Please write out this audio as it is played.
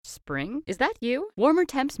Spring, is that you? Warmer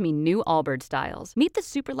temps mean new Allbirds styles. Meet the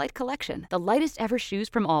Superlight Collection, the lightest ever shoes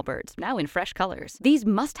from Allbirds, now in fresh colors. These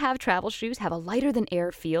must-have travel shoes have a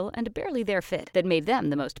lighter-than-air feel and a barely-there fit that made them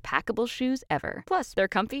the most packable shoes ever. Plus, they're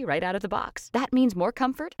comfy right out of the box. That means more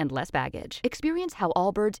comfort and less baggage. Experience how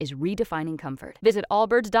Allbirds is redefining comfort. Visit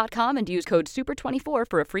allbirds.com and use code SUPER24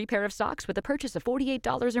 for a free pair of socks with a purchase of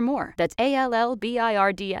 $48 or more. That's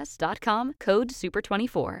ALLBIRDS.com, code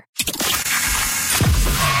SUPER24.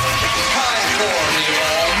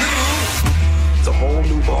 It's a whole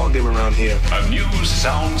new ball game around here. A new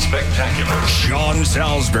sound spectacular. Sean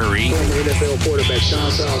Salisbury. Former NFL quarterback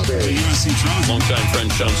Sean Salisbury. Longtime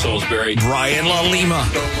friend Sean Salisbury. Brian LaLima.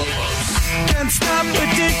 Can't stop,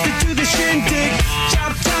 addicted to the shindig.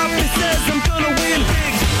 Chop, chop, it says I'm gonna win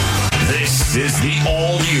big. This is the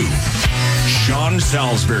all-new Sean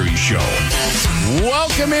Salisbury Show.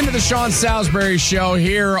 Welcome into the Sean Salisbury Show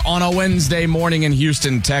here on a Wednesday morning in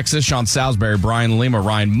Houston, Texas. Sean Salisbury, Brian Lima,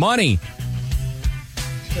 Ryan Money.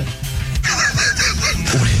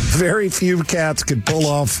 Very few cats could pull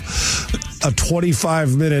off a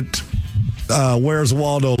 25-minute Where's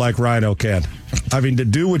Waldo like Rhino can. I mean, to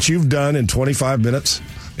do what you've done in 25 minutes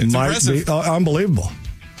might be unbelievable.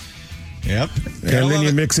 Yep. And then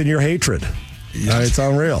you mix in your hatred. Yep. It's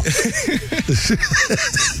unreal.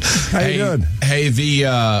 How you doing? Hey,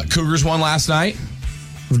 the Cougars won last night.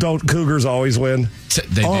 Don't Cougars always win?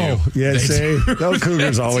 They do. Oh, yeah, don't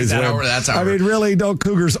Cougars always win. I mean, really, don't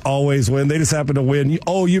Cougars always win? They just happen to win.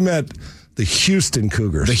 Oh, you meant the Houston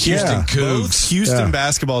Cougars. The Houston Cougs. Both Houston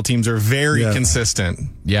basketball teams are very consistent.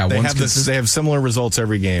 Yeah, they have similar results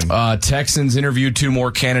every game. Texans interviewed two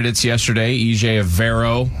more candidates yesterday, EJ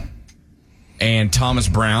Avero and Thomas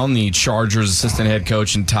Brown, the Chargers assistant head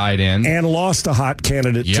coach and tight end. And lost a hot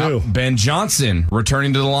candidate, too. Ben Johnson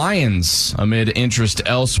returning to the Lions amid interest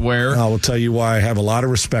elsewhere. I will tell you why I have a lot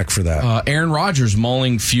of respect for that. Aaron Rodgers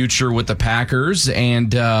mulling future with the Packers.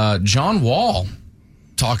 And John Wall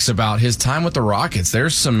talks about his time with the Rockets.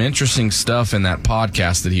 There's some interesting stuff in that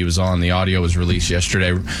podcast that he was on. The audio was released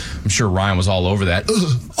yesterday. I'm sure Ryan was all over that.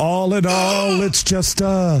 All in all, it's just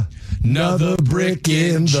another brick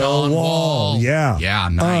in the wall. Yeah. Yeah,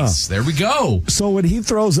 nice. There we go. So when he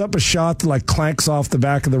throws up a shot that like clanks off the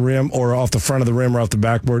back of the rim or off the front of the rim or off the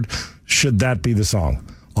backboard, should that be the song?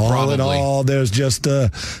 All in all, there's just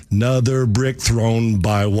another brick thrown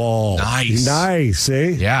by Wall. Nice,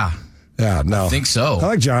 see? Yeah. Yeah, no. I think so. I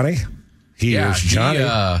like Johnny. Here's Johnny.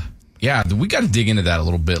 We got to dig into that a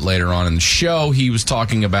little bit later on in the show. He was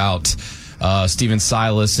talking about Steven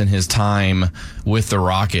Silas and his time with the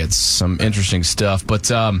Rockets. Some interesting stuff.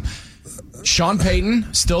 But Sean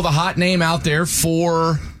Payton, still the hot name out there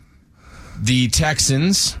for the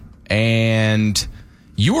Texans. And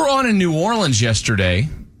you were on in New Orleans yesterday.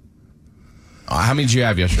 How many did you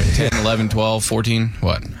have yesterday? 10, 11, 12, 14?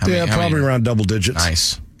 What? Probably around double digits.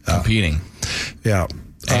 Nice. Competing. Yeah.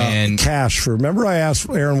 And cash. Remember I asked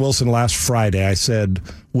Aaron Wilson last Friday, I said,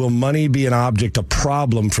 will money be an object, a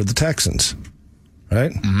problem for the Texans?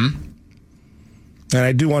 Right? Mm-hmm. And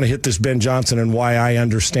I do want to hit this Ben Johnson and why I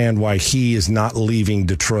understand why he is not leaving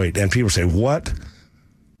Detroit. And people say, what?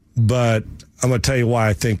 But I'm going to tell you why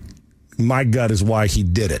I think my gut is why he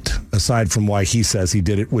did it, aside from why he says he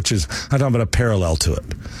did it, which is, I'm talking about a parallel to it.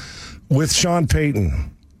 With Sean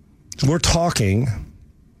Payton, we're talking...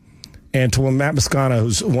 And to Matt Moscana,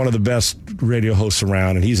 who's one of the best radio hosts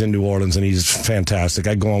around, and he's in New Orleans, and he's fantastic.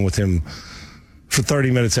 I go on with him for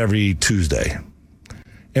 30 minutes every Tuesday.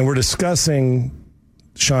 And we're discussing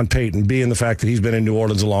Sean Payton, being the fact that he's been in New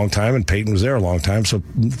Orleans a long time, and Payton was there a long time, so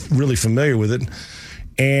really familiar with it.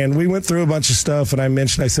 And we went through a bunch of stuff, and I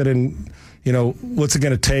said, what's it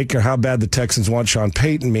going to take, or how bad the Texans want Sean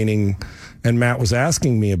Payton, meaning, and Matt was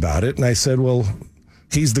asking me about it, and I said, well,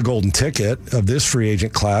 he's the golden ticket of this free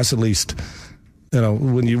agent class, at least,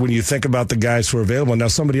 when you think about the guys who are available. Now,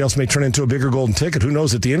 somebody else may turn into a bigger golden ticket. Who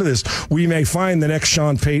knows? At the end of this, we may find the next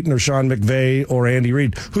Sean Payton or Sean McVay or Andy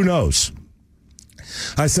Reid. Who knows?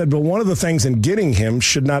 I said, but one of the things in getting him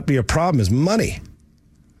should not be a problem is money.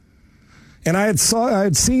 And I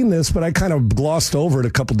had seen this, but I kind of glossed over it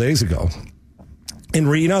a couple days ago.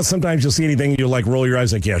 And sometimes you'll see anything and you'll like roll your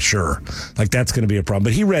eyes like, yeah, sure. Like that's going to be a problem.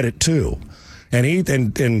 But he read it too. And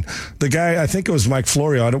the guy, I think it was Mike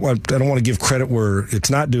Florio. I don't want to give credit where it's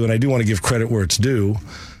not due, and I do want to give credit where it's due.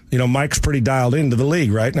 Mike's pretty dialed into the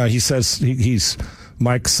league right now. He says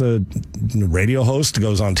Mike's a radio host,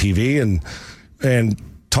 goes on TV, and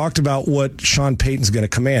talked about what Sean Payton's going to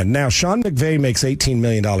command. Now, Sean McVay makes $18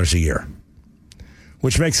 million a year.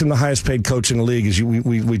 which makes him the highest paid coach in the league, as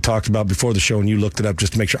we talked about before the show, and you looked it up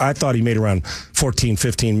just to make sure. I thought he made around 14,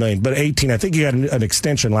 15 million, but 18. I think he got an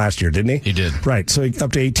extension last year, didn't he? He did. Right, so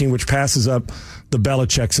up to 18, which passes up the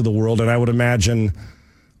Belichicks of the world, and I would imagine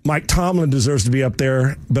Mike Tomlin deserves to be up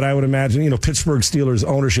there, but I would imagine, Pittsburgh Steelers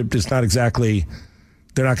ownership is not exactly,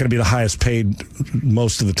 they're not going to be the highest paid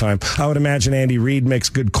most of the time. I would imagine Andy Reid makes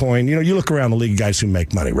good coin. You look around the league, guys who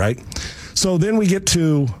make money, right? So then we get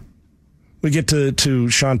to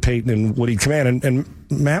Sean Payton and what he'd command. And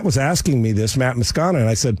Matt was asking me this, Matt Moscana, and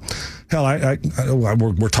I said, hell,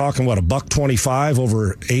 we're talking, what, $1.25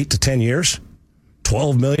 over 8 to 10 years?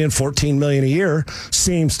 12 million, 14 million a year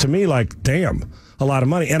seems to me like, damn, a lot of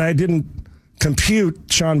money. And I didn't compute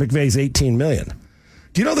Sean McVay's 18 million.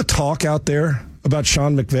 Do you know the talk out there about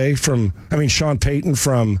Sean Payton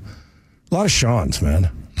from a lot of Seans, man.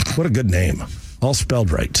 What a good name. All spelled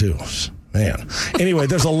right, too. Man. Anyway,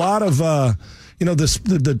 there's a lot of,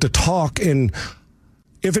 the talk, and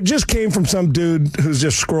if it just came from some dude who's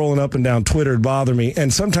just scrolling up and down Twitter, it'd bother me.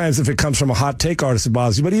 And sometimes if it comes from a hot take artist, it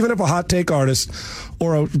bothers you. But even if a hot take artist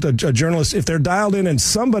or a journalist, if they're dialed in and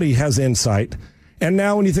somebody has insight, and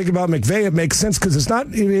now when you think about McVay, it makes sense because it's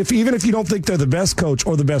not, even if you don't think they're the best coach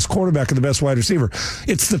or the best quarterback or the best wide receiver,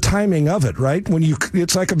 it's the timing of it, right?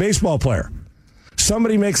 It's like a baseball player.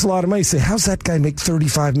 Somebody makes a lot of money. Say, how's that guy make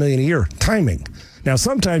 $35 million a year? Timing. Now,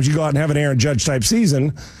 sometimes you go out and have an Aaron Judge type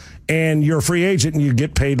season, and you're a free agent, and you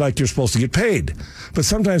get paid like you're supposed to get paid. But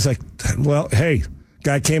sometimes, hey,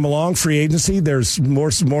 guy came along, free agency. There's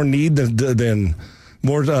more need than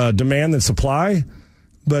more demand than supply.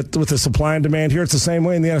 But with the supply and demand here, it's the same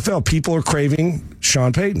way in the NFL. People are craving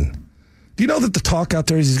Sean Payton. Do you know that the talk out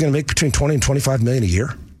there is he's going to make between $20 and $25 million a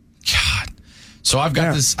year? God. So I've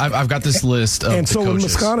got this. I've got this list of. And so when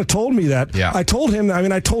Moscana told me that, I told him that,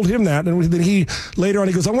 and then he later on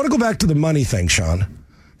he goes, "I want to go back to the money thing, Sean,"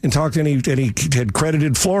 and talked. And he had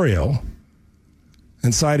credited Florio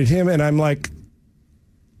and cited him, and I'm like,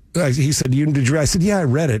 he said, "Did you?" I said, "Yeah, I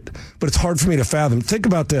read it, but it's hard for me to fathom." Think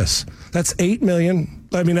about this. That's $8 million.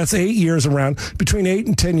 That's 8 years around, between 8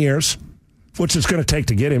 and 10 years, which it's going to take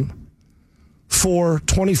to get him. For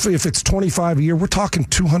 20, if it's 25 a year, we're talking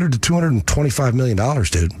 $200 to $225 million,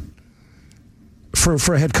 dude,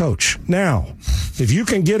 for a head coach. Now, if you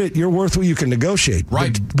can get it, you're worth what you can negotiate.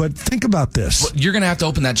 Right. But think about this. But you're going to have to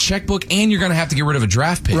open that checkbook, and you're going to have to get rid of a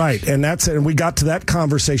draft pick. Right, and that's it. And we got to that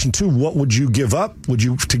conversation too. What would you give up?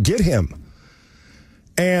 To get him?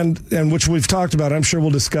 And which we've talked about. I'm sure we'll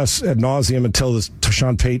discuss ad nauseum until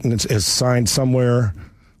Sean Payton is signed somewhere,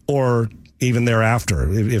 or even thereafter.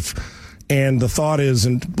 And the thought is,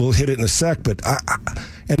 and we'll hit it in a sec, but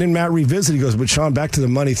and then Matt revisited, he goes, but Sean, back to the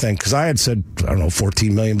money thing, because I had said, I don't know,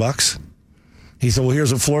 $14 million. He said, well,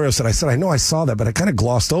 here's what Florio said. I said, I know I saw that, but I kind of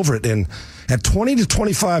glossed over it. And at $20 to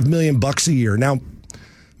 $25 million a year, now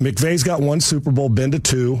McVay's got one Super Bowl, been to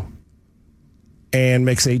 2, and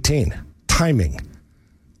makes 18. Timing.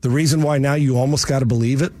 The reason why now you almost got to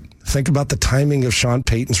believe it, think about the timing of Sean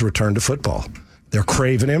Payton's return to football. They're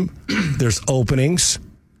craving him. There's openings.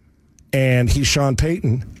 And he's Sean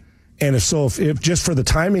Payton. And if just for the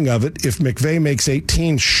timing of it, if McVay makes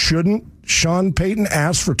 18, shouldn't Sean Payton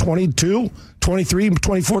ask for 22, 23,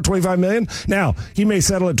 24, 25 million? Now, he may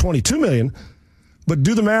settle at 22 million, but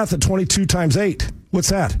do the math at 22 times 8. What's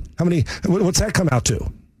that? What's that come out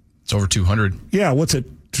to? It's over 200. Yeah, what's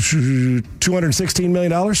it? $216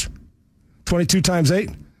 million? 22 times 8?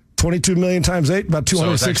 22 million times 8, about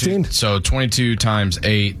 216? So 22 times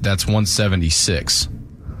 8, that's 176.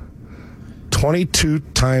 22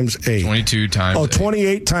 times 8. 22 times 8.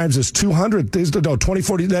 28 times is 200. No,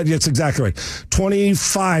 2040. That's exactly right.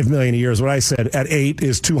 $25 million a year is what I said. At 8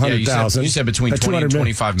 is 200,000. You said between 20 and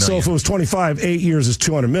 25 million. So if it was 25, 8 years is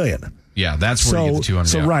 200 million. Yeah, that's where you get the 200.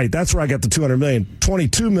 So right, that's where I got the 200 million.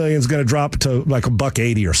 22 million is going to drop to like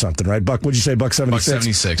 $1.80 or something, right? What'd you say? $1.76.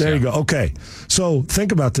 $1.76. There you go. Okay. So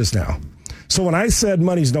think about this now. So when I said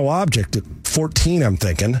money's no object at 14, I'm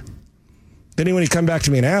thinking. Then when he come back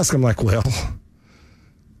to me and ask, I'm like, well,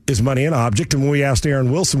 is money an object? And when we asked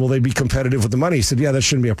Aaron Wilson, will they be competitive with the money? He said, yeah, that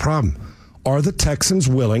shouldn't be a problem. Are the Texans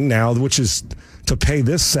willing now, which is to pay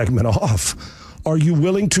this segment off, are you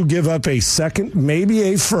willing to give up a second, maybe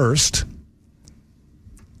a first,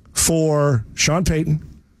 for Sean Payton?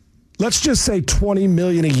 Let's just say $20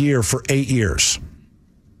 million a year for 8 years.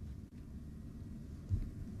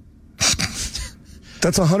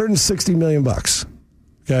 That's $160 million,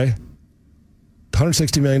 okay?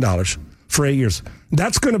 $160 million for 8 years.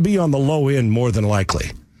 That's going to be on the low end more than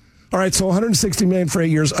likely. All right, so $160 million for 8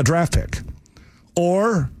 years, a draft pick.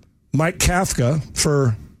 Or Mike Kafka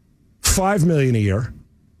for $5 million a year.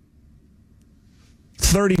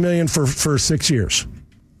 $30 million for 6 years.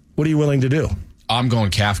 What are you willing to do? I'm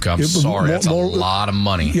going Kafka. I'm sorry. That's a lot of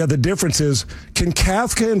money. Yeah, the difference is, can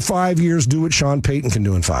Kafka in 5 years do what Sean Payton can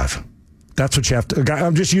do in 5? That's what you have to.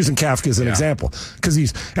 I'm just using Kafka as an example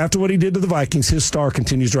because after what he did to the Vikings, his star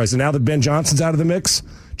continues to rise. And now that Ben Johnson's out of the mix,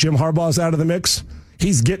 Jim Harbaugh's out of the mix,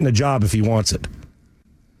 he's getting a job if he wants it.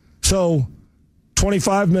 So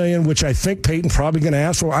 $25 million, which I think Payton probably going to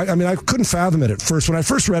ask for. I mean, I couldn't fathom it at first. When I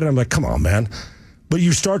first read it, I'm like, come on, man. But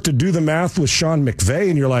you start to do the math with Sean McVay,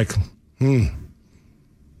 and you're like,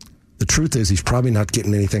 The truth is he's probably not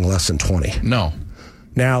getting anything less than 20. No.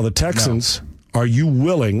 Now, the Texans, are you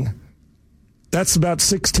willing? That's about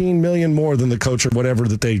 $16 million more than the coach or whatever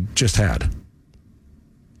that they just had.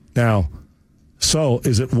 Now, so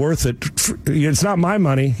is it worth it? It's not my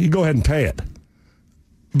money. You go ahead and pay it.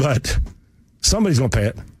 But somebody's going to pay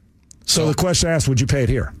it. So the question asked, would you pay it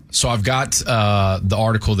here? So I've got the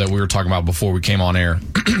article that we were talking about before we came on air.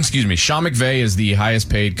 Excuse me. Sean McVay is the highest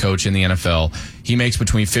paid coach in the NFL. He makes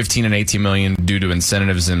between $15 and $18 million due to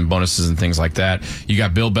incentives and bonuses and things like that. You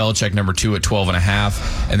got Bill Belichick, number 2, at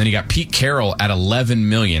 $12.5, and then you got Pete Carroll at $11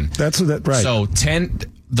 million. That's right. So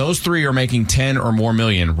those three are making 10 or more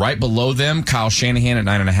million. Right below them, Kyle Shanahan at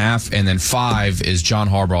 $9.5, and then 5 is John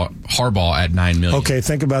Harbaugh at $9 million. Okay,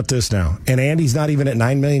 think about this now. And Andy's not even at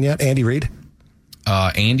 $9 million yet. Andy Reid.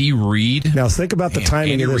 Andy Reid. Now think about the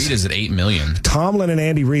timing Andy of this. Reid is at $8 million. Tomlin and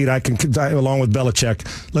Andy Reid, along with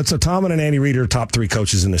Belichick. Tomlin and Andy Reid are top 3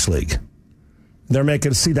 coaches in this league. They're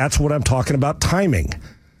making. See, that's what I'm talking about. Timing.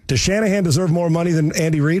 Does Shanahan deserve more money than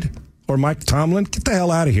Andy Reid or Mike Tomlin? Get the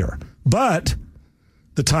hell out of here. But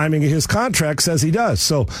the timing of his contract says he does.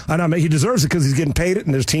 So he deserves it because he's getting paid it,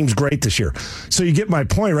 and his team's great this year. So you get my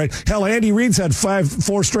point, right? Hell, Andy Reid's had 4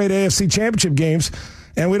 straight AFC championship games.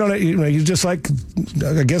 And we don't, he's just like,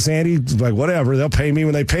 I guess Andy's like, whatever, they'll pay me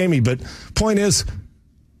when they pay me. But point is,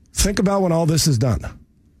 think about when all this is done.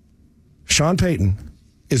 Sean Payton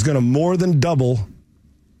is going to more than double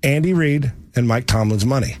Andy Reid and Mike Tomlin's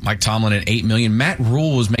money. Mike Tomlin at $8 million. Matt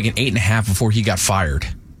Rule was making $8.5 before he got fired.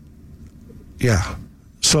 Yeah.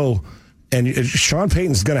 So, and Sean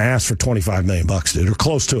Payton's going to ask for $25 million, dude, or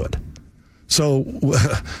close to it. So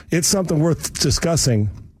it's something worth discussing.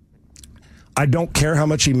 I don't care how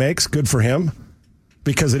much he makes. Good for him,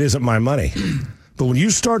 because it isn't my money. But when you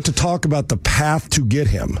start to talk about the path to get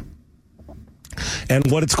him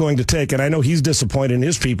and what it's going to take, and I know he's disappointed in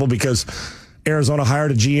his people because Arizona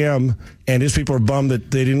hired a GM and his people are bummed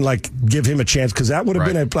that they didn't give him a chance, because that would have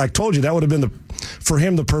been, I told you, that would have been for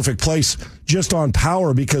him the perfect place just on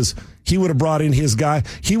power, because he would have brought in his guy.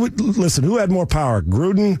 Listen, who had more power,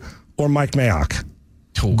 Gruden or Mike Mayock?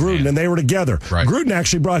 Gruden, man. And they were together. Right. Gruden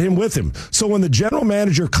actually brought him with him. So when the general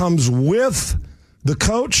manager comes with the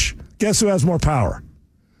coach, guess who has more power?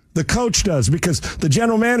 The coach does, because the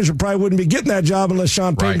general manager probably wouldn't be getting that job unless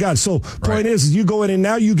Sean Payton got it. So point is, you go in and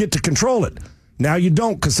now you get to control it. Now you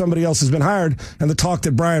don't, because somebody else has been hired, and the talk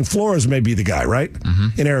that Brian Flores may be the guy, right,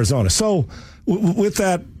 in Arizona. So with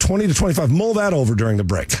that 20 to 25, mull that over during the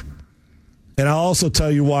break. And I'll also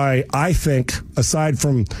tell you why I think, aside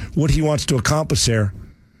from what he wants to accomplish there,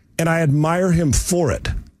 and I admire him for it,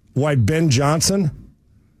 why Ben Johnson,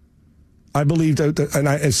 I believe, and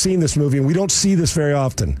I've seen this movie, and we don't see this very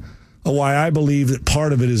often, why I believe that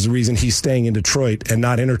part of it is the reason he's staying in Detroit and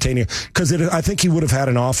not entertaining, because I think he would have had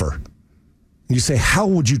an offer. And you say, how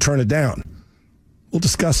would you turn it down? We'll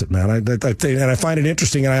discuss it, man. I find it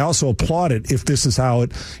interesting, and I also applaud it if this is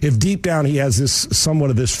if deep down he has somewhat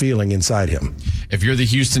of this feeling inside him. If you're the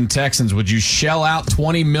Houston Texans, would you shell out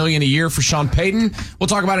 $20 million a year for Sean Payton? We'll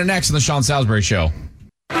talk about it next on the Sean Salisbury Show.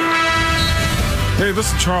 Hey,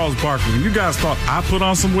 this is Charles Barkley. You guys thought I put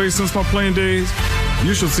on some weight since my playing days?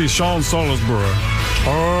 You should see Sean Salisbury.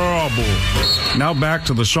 Horrible. Now back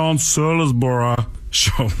to the Sean Salisbury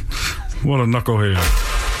Show. What a knucklehead.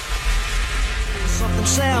 Something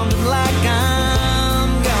sounding like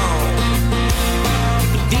I'm gone.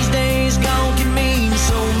 But these days gone can mean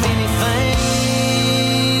so many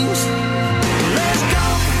things. There's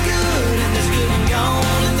gone for good, and there's good and gone,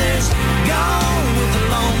 and there's gone with the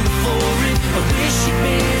long before it. I wish you'd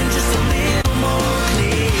been just a little more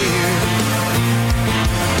clear.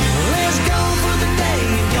 There's gone for the day,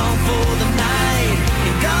 and gone for the night,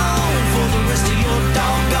 and gone for the rest of your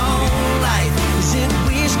doggone life. Is it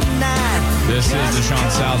whiskey night? This is the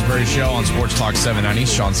Sean Salisbury Show on Sports Talk 790.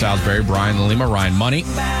 Sean Salisbury, Brian Lima, Ryan Money.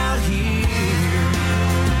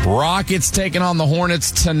 Rockets taking on the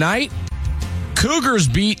Hornets tonight. Cougars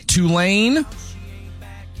beat Tulane.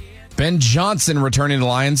 Ben Johnson returning to the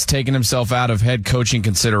Lions, taking himself out of head coaching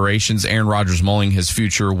considerations. Aaron Rodgers mulling his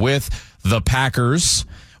future with the Packers.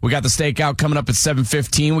 We got the stakeout coming up at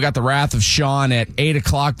 7:15. We got the Wrath of Sean at 8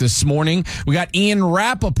 o'clock this morning. We got Ian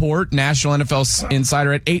Rappaport, National NFL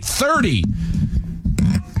Insider, at 8:30.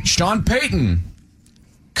 Sean Payton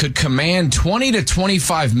could command $20 to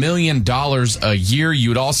 $25 million a year. You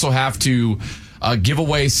would also have to give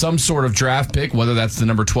away some sort of draft pick, whether that's the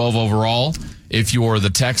number 12 overall, if you're the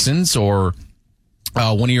Texans, or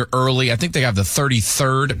one of your early. I think they have the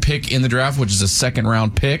 33rd pick in the draft, which is a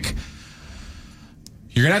second-round pick.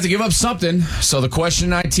 You're going to have to give up something. So the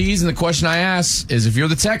question I tease and the question I ask is, if you're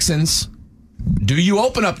the Texans, do you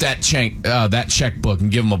open up that checkbook and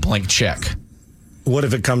give them a blank check? What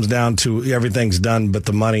if it comes down to everything's done but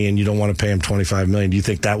the money and you don't want to pay him $25 million? Do you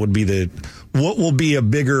think that would be what will be a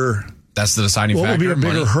bigger... That's the deciding factor. What will be a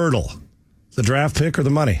bigger hurdle? The draft pick or the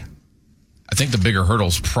money? I think the bigger hurdle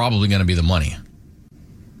is probably going to be the money.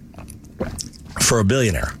 For a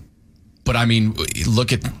billionaire. But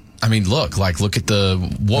look at what's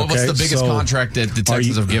the biggest contract that the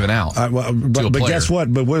Texans have given out? But guess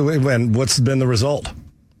what? But what's been the result?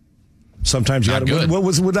 Sometimes you got to.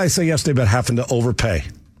 What did I say yesterday about having to overpay?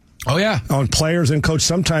 Oh yeah, on players and coach.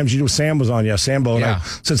 Sometimes Sam was on. Sambo. And I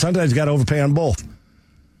said sometimes you got to overpay on both.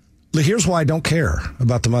 Here's why I don't care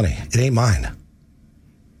about the money. It ain't mine.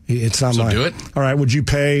 It's not mine. So do it. All right. Would you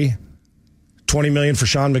pay $20 million for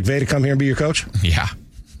Sean McVay to come here and be your coach? Yeah,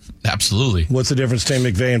 absolutely. What's the difference between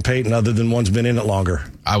McVay and Payton other than one's been in it longer?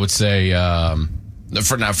 I would say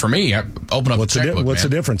for me, open up the checkbook. What's the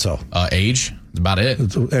difference though? Age. That's about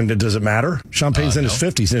it. And does it matter? Sean Payton's in his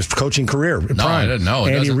 50s in his coaching career. No, I didn't know.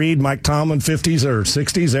 Andy Reid, Mike Tomlin, 50s or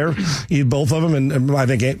 60s. They're both of them, and I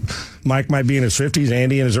think Mike might be in his 50s.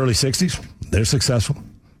 Andy in his early 60s. They're successful.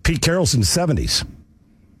 Pete Carroll's in his 70s.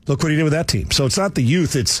 Look what he did with that team. So it's not the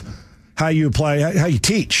youth; it's how you apply, how you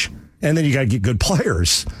teach, and then you got to get good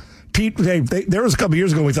players. Pete, there was a couple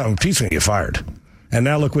years ago we thought Pete's going to get fired, and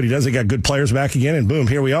now look what he does. They got good players back again, and boom,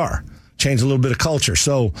 here we are. Changed a little bit of culture.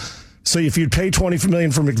 So if you'd pay $20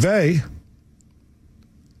 million for McVay,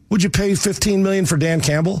 would you pay $15 million for Dan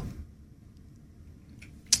Campbell?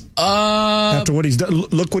 After what he's done,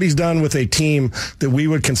 look what he's done with a team that we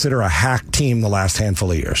would consider a hack team the last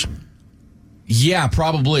handful of years. Yeah,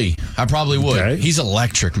 probably. I probably would. Okay. He's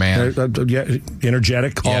electric, man.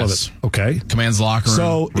 Energetic, all of it. Okay. Commands the locker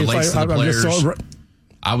room, relates to the players.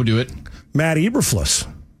 I would do it. Matt Eberflus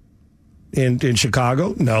in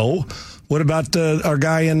Chicago? No. What about our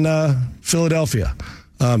guy in Philadelphia?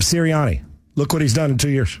 Sirianni. Look what he's done in 2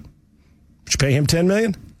 years. Would you pay him $10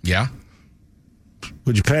 million? Yeah.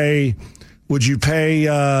 Would you pay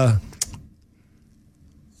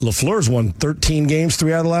LaFleur's won 13 games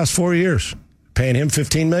 3 out of the last 4 years. Paying him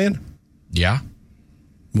 $15 million? Yeah.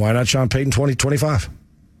 Why not Sean Payton 25?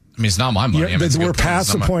 It's not my money. We're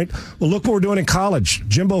past the point. Well, look what we're doing in college.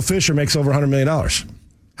 Jimbo Fisher makes over $100 million.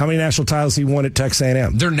 How many national titles he won at Texas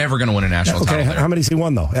A&M? They're never going to win a national title there. How many has he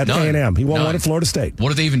won, though, at A&M? He won one at Florida State. What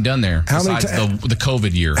have they even done there besides the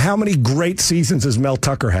COVID year? How many great seasons has Mel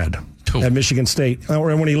Tucker had at Michigan State?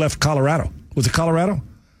 Or when he left Colorado? Was it Colorado?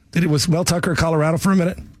 Was Mel Tucker at Colorado for a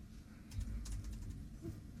minute?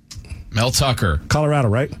 Mel Tucker. Colorado,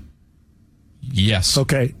 right? Yes.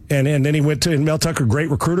 Okay. And then he went to Mel Tucker, great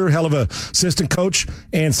recruiter, hell of a assistant coach,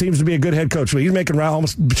 and seems to be a good head coach. But he's making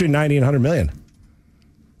almost between $90 and $100 million.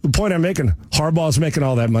 The point I'm making, Harbaugh's making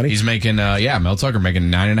all that money. He's making, Mel Tucker making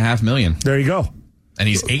 $9.5 million. There you go. And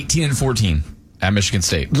he's 18-14 at Michigan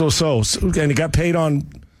State. And he got paid on.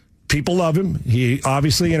 People love him. He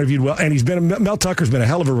obviously interviewed well, and Mel Tucker's been a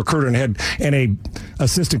hell of a recruiter and a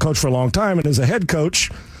assistant coach for a long time. And as a head coach,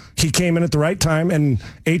 he came in at the right time and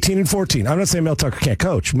 18-14. I'm not saying Mel Tucker can't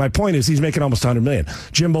coach. My point is he's making almost $100 million.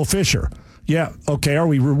 Jimbo Fisher. Yeah, okay. Are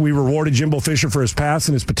we rewarded Jimbo Fisher for his past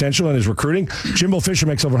and his potential and his recruiting? Jimbo Fisher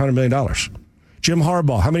makes over $100 million. Jim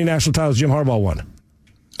Harbaugh. How many national titles Jim Harbaugh won?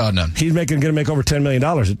 None. He's going to make over $10 million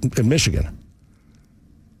at Michigan.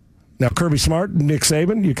 Now Kirby Smart, Nick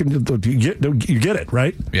Saban, you get it,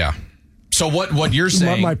 right? Yeah. So what you're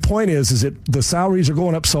saying? My point is that the salaries are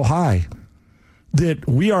going up so high that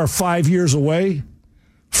we are 5 years away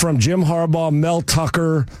from Jim Harbaugh, Mel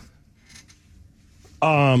Tucker,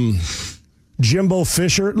 Jimbo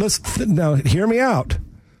Fisher. Now hear me out.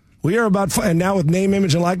 We are and now with name,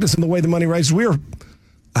 image, and likeness and the way the money rises, we are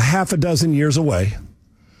a half a dozen years away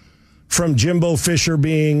from Jimbo Fisher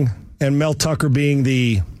and Mel Tucker being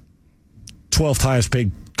the 12th highest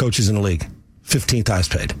paid coaches in the league, 15th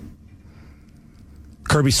highest paid.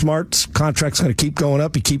 Kirby Smart's contract's going to keep going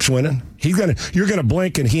up. He keeps winning. You're going to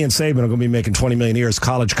blink, and he and Saban are going to be making $20 million a year as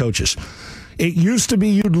college coaches. It used to be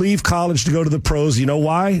you'd leave college to go to the pros. You know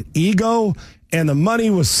why? Ego, and the money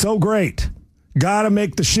was so great. Got to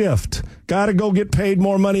make the shift. Got to go get paid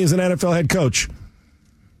more money as an NFL head coach.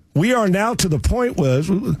 We are now to the point where,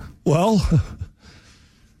 well,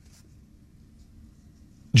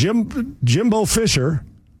 Jimbo Fisher,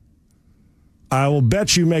 I will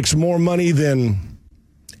bet you makes more money than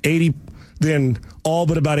all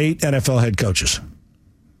but about 8 NFL head coaches.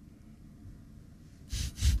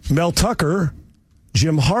 Mel Tucker,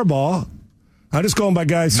 Jim Harbaugh. I'm just going by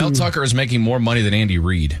guys Mel Tucker is making more money than Andy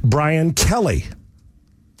Reid. Brian Kelly,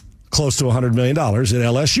 close to $100 million at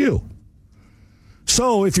LSU.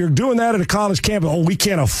 So if you're doing that at a college campus, we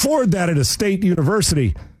can't afford that at a state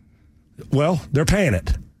university. Well, they're paying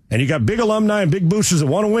it. And you got big alumni and big boosters that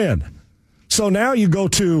want to win. So now you go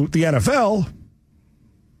to the NFL,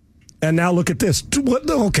 and now look at this.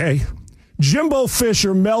 Okay. Jimbo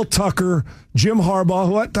Fisher, Mel Tucker, Jim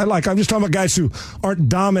Harbaugh, I'm just talking about guys who aren't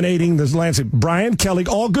dominating the landscape. Brian Kelly,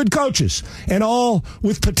 all good coaches, and all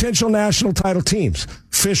with potential national title teams.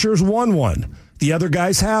 Fisher's won one. The other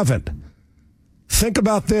guys haven't. Think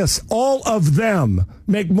about this. All of them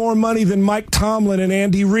make more money than Mike Tomlin and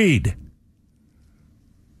Andy Reid.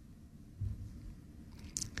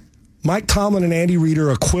 Mike Tomlin and Andy Reid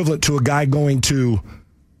are equivalent to a guy going to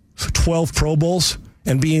 12 Pro Bowls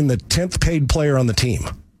and being the 10th paid player on the team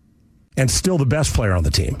and still the best player on the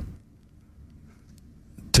team.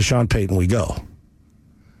 To Sean Payton we go.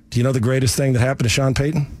 Do you know the greatest thing that happened to Sean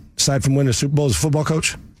Payton, aside from winning a Super Bowl as a football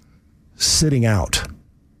coach? Sitting out.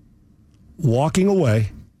 Walking away.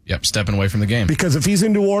 Yep, stepping away from the game. Because if he's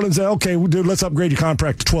in New Orleans, okay, dude, let's upgrade your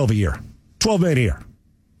contract to 12 a year. 12 million a year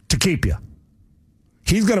to keep you.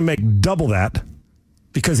 He's going to make double that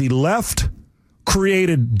because he left,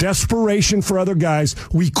 created desperation for other guys.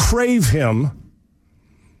 We crave him.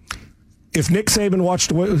 If Nick Saban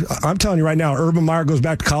watched away, I'm telling you right now, Urban Meyer goes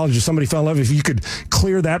back to college or somebody fell in love, if you could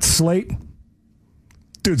clear that slate,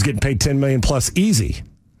 dude's getting paid $10 million plus easy.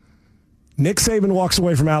 Nick Saban walks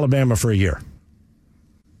away from Alabama for a year.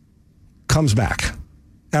 Comes back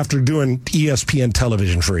after doing ESPN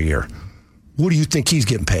television for a year. What do you think he's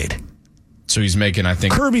getting paid? So he's making, I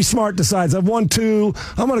think... Kirby Smart decides, I've won 2.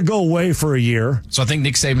 I'm going to go away for a year. So I think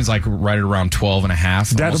Nick Saban's like right at around 12 and a half.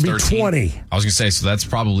 That'll be 13. 20. I was going to say, so that's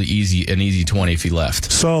probably an easy 20 if he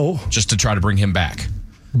left. So... just to try to bring him back.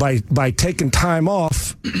 By taking time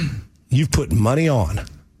off, you've put money on.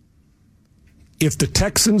 If the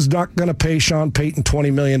Texans not going to pay Sean Payton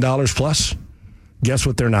 $20 million plus, guess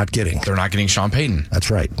what they're not getting? They're not getting Sean Payton.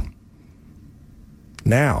 That's right.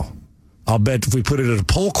 Now, I'll bet if we put it at a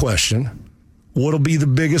poll question... what'll be the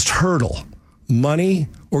biggest hurdle? Money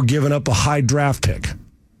or giving up a high draft pick?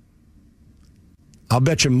 I'll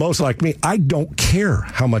bet you most like me, I don't care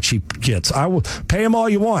how much he gets. I will pay him all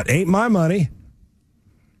you want. Ain't my money.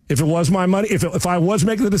 If it was my money, if I was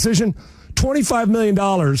making the decision, $25 million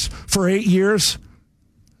for 8 years,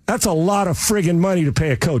 that's a lot of friggin' money to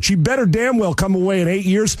pay a coach. You better damn well come away in 8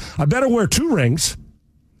 years. I better wear 2 rings,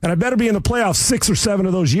 and I better be in the playoffs 6 or 7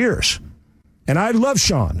 of those years. And I love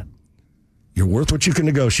Sean. You're worth what you can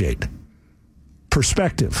negotiate.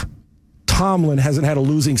 Perspective. Tomlin hasn't had a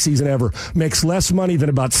losing season ever. Makes less money than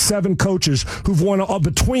about 7 coaches who've won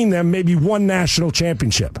between them maybe 1 national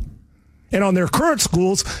championship. And on their current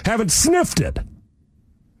schools, haven't sniffed it.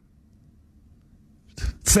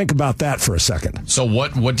 Think about that for a second. So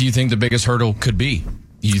what do you think the biggest hurdle could be?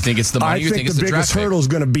 You think it's the money? I think the biggest hurdle is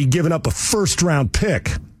going to be giving up a first-round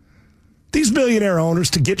pick. These billionaire owners,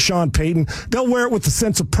 to get Sean Payton, they'll wear it with a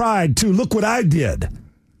sense of pride, too. Look what I did.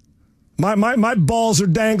 My balls are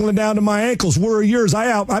dangling down to my ankles. Where are yours? I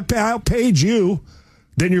outpaid you.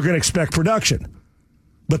 Then you're going to expect production.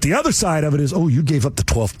 But the other side of it is, you gave up the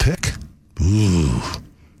 12th pick? Ooh,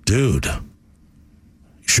 dude.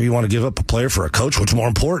 You sure you want to give up a player for a coach? What's more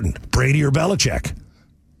important, Brady or Belichick?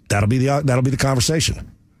 That'll be the conversation.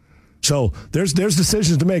 So there's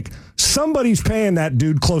decisions to make. Somebody's paying that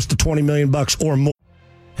dude close to $20 million or more.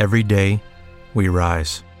 Every day, we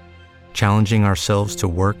rise, challenging ourselves to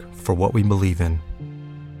work for what we believe in.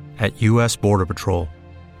 At U.S. Border Patrol,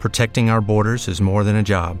 protecting our borders is more than a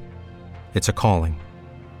job. It's a calling.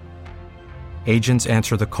 Agents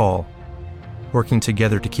answer the call, working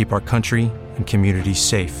together to keep our country and communities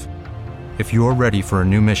safe. If you're ready for a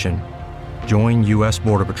new mission, join U.S.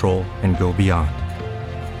 Border Patrol and go beyond.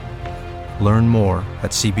 Learn more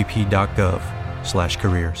at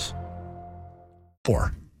cbp.gov/careers.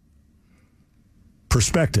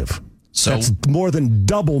 Perspective. So that's more than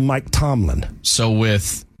double Mike Tomlin. So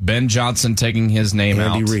with Ben Johnson taking his name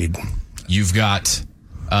out, Andy Reid, you've got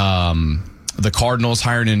the Cardinals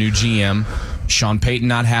hiring a new GM. Sean Payton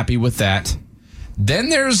not happy with that. Then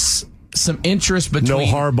there's some interest between... No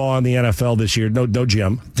Harbaugh in the NFL this year. No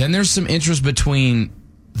Jim. Then there's some interest between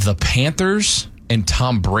the Panthers and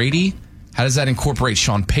Tom Brady. How does that incorporate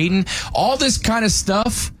Sean Payton? All this kind of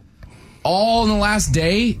stuff, all in the last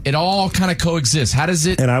day, it all kind of coexists. How does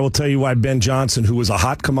it... And I will tell you why Ben Johnson, who was a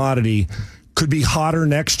hot commodity, could be hotter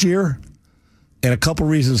next year. And a couple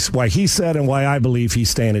reasons why he said and why I believe he's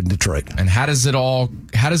staying in Detroit. And how does it all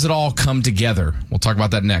come together? We'll talk about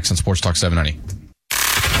that next on Sports Talk 790.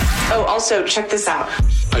 Oh, also, check this out.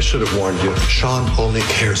 I should have warned you. Sean only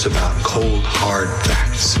cares about cold, hard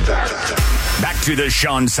facts. Back to the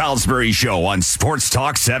Sean Salisbury Show on Sports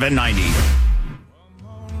Talk 790.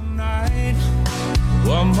 One more night,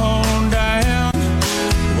 one more down,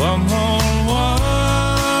 one more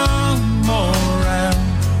round.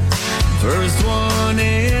 First one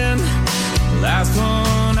in, last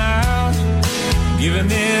one out. Giving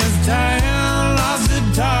this town lots to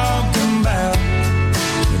talk about.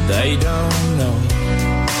 But they don't know.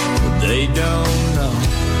 They don't know.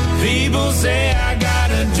 People say I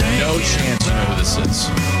got a drink. No chance you know who this is.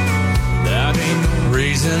 That ain't no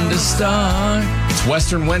Reason to start. It's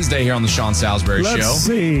Western Wednesday here on the Sean Salisbury Show. Let's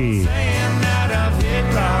see. saying that I've hit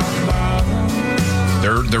rock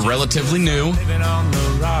bottom. They're relatively new. Living on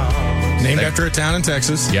the rock. Named after a town in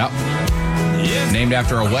Texas. Yep. Named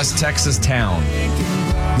after a West Texas town.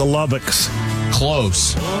 The Lubbocks.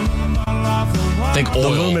 Close. Think The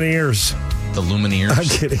oil. Lumineers. The Lumineers. I'm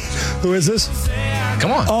kidding. Who is this?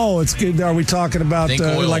 Come on. Oh, it's good. Are we talking about Think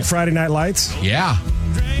oil. like Friday Night Lights? Yeah.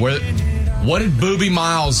 What did Booby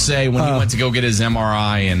Miles say when he went to go get his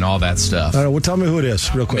MRI and all that stuff? Well, tell me who it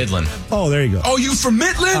is, real quick. Midland. Oh, there you go. Oh, you from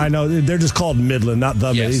Midland? I know. They're just called Midland, not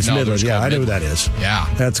the Yes, It's no, they're Midland. just Yeah, called I know who that Midland. is.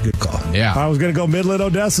 Yeah. That's a good call. Yeah. I was going to go Midland,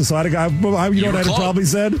 Odessa, so you know what I'd were have close. probably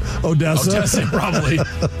said? Odessa. Probably.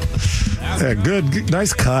 Yeah, good.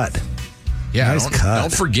 Nice cut. Yeah, Nice cut.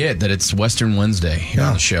 don't forget that it's Western Wednesday here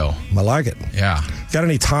on the show. I like it. Yeah. Got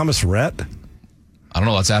any Thomas Rhett? I don't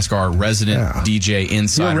know. Let's ask our resident DJ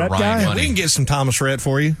insider, Rhett Ryan guy? Money. We can get some Thomas Rhett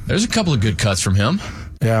for you. There's a couple of good cuts from him.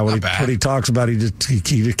 Yeah, when Not bad. he talks about he just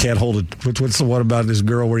can't hold it. What's the one about this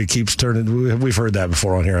girl where he keeps turning? We've heard that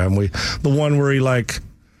before on here, haven't we? The one where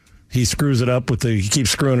he screws it up he keeps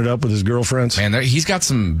screwing it up with his girlfriends. Man, he's got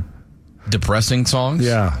some depressing songs.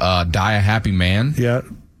 Yeah. Die a Happy Man. Yeah.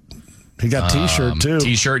 He got T-shirt, too.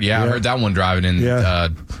 T-shirt, yeah. I heard that one driving in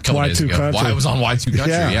a couple days Y2 ago. Country. I was on Y2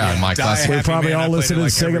 Country, yeah. In my classic. We Happy probably Man, I all played listened it and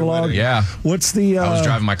like singing every along. wedding. Yeah. What's the... I was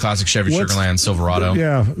driving my classic Chevy Sugarland Silverado.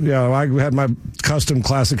 Yeah. I had my custom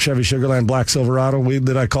classic Chevy Sugarland black Silverado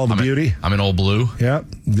that I call the Beauty. I'm an old blue. Yeah.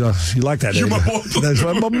 You like that, You're don't my you? boy, Blue. That's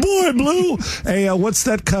right, my boy, Blue. Hey, what's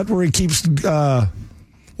that cut where he keeps...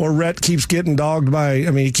 or Rhett keeps getting dogged by...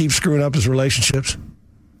 he keeps screwing up his relationships?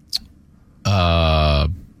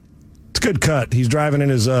 It's a good cut. He's driving in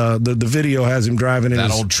his... the video has him driving in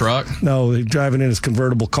That his... old truck? No, he's driving in his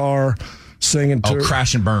convertible car, singing...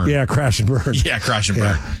 Crash and Burn. Yeah, Crash and Burn. Yeah, Crash and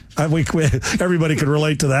Burn. Everybody can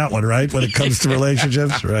relate to that one, right? When it comes to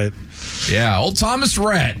relationships, right? Yeah, old Thomas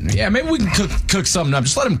Rhett. Yeah, maybe we can cook something up.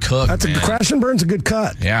 Just let him cook, man. Crash and Burn's a good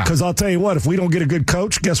cut. Yeah. Because I'll tell you what, if we don't get a good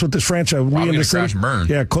coach, guess what this franchise... Probably gonna crash and burn.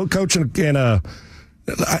 Yeah, coach and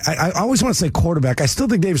I always want to say quarterback. I still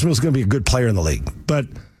think Davis Mills is going to be a good player in the league. But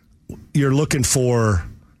you're looking for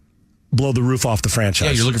blow the roof off the franchise.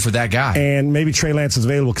 Yeah, you're looking for that guy. And maybe Trey Lance is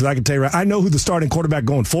available because I can tell you, I know who the starting quarterback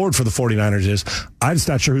going forward for the 49ers is. I'm just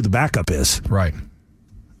not sure who the backup is. Right.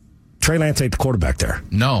 Trey Lance ain't the quarterback there.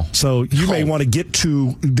 No. So you may want to get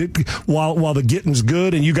to, while the getting's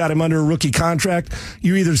good and you got him under a rookie contract,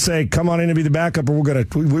 you either say, come on in and be the backup, or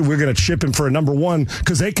we're gonna ship him for a number one,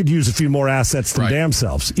 because they could use a few more assets than damn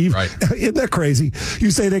selves. Right. Isn't that crazy? You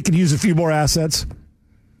say they could use a few more assets,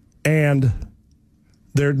 and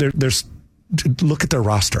they're look at their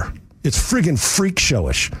roster. It's friggin' freak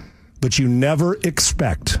showish, but you never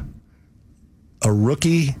expect a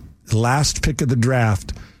rookie last pick of the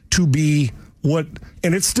draft to be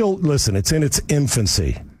and it's still, listen, it's in its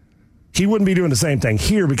infancy. He wouldn't be doing the same thing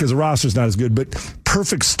here because the roster's not as good, but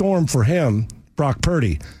perfect storm for him, Brock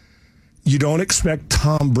Purdy. You don't expect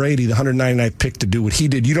Tom Brady, the 199th pick, to do what he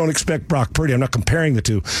did. You don't expect Brock Purdy, I'm not comparing the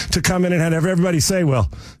two, to come in and have everybody say,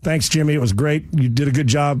 well, thanks, Jimmy, it was great. You did a good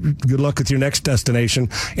job. Good luck with your next destination.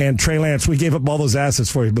 And Trey Lance, we gave up all those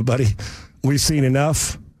assets for you, but, buddy, we've seen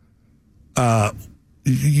enough.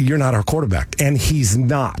 You're not our quarterback. And he's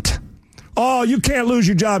not. Oh, you can't lose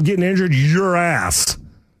your job getting injured. Your ass.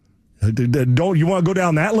 Don't you want to go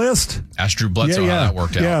down that list? Ask Drew Bledsoe how that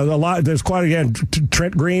worked out. Yeah, a lot. There's quite again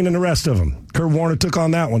Trent Green and the rest of them. Kurt Warner took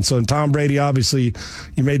on that one. So in Tom Brady, obviously,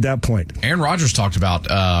 you made that point. Aaron Rodgers talked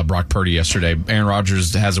about Brock Purdy yesterday. Aaron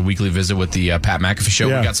Rodgers has a weekly visit with the Pat McAfee show.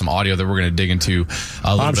 Yeah. We got some audio that we're going to dig into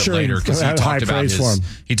a little bit later because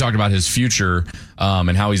he talked about his future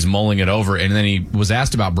and how he's mulling it over. And then he was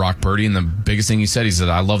asked about Brock Purdy, and the biggest thing he said,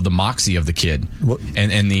 I love the moxie of the kid.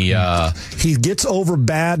 And he gets over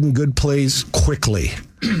bad and good plays quickly,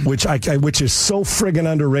 which is so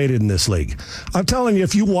friggin' underrated in this league. I'm telling you,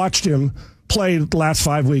 if you watched him play the last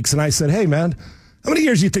 5 weeks, and I said, hey, man, how many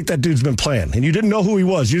years do you think that dude's been playing? And you didn't know who he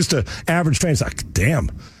was. You're just an average fan. It's like,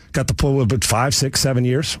 damn, got the pull with 5, 6, 7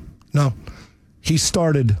 years? No. He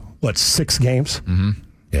started, 6 games? Mm-hmm.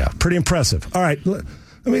 Yeah, pretty impressive. All right,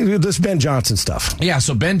 this Ben Johnson stuff. Yeah,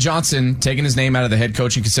 so Ben Johnson, taking his name out of the head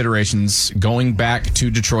coaching considerations, going back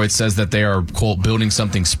to Detroit, says that they are, quote, building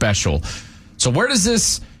something special. So where does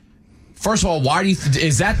this, first of all, why do you,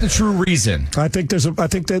 is that the true reason? I think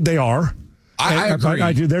that they are. I agree.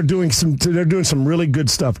 I do. They're doing some really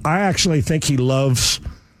good stuff. I actually think he loves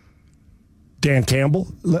Dan Campbell.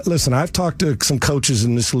 Listen, I've talked to some coaches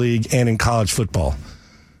in this league and in college football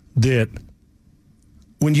that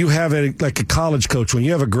when you have a college coach, when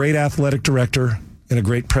you have a great athletic director and a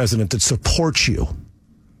great president that supports you,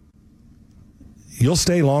 you'll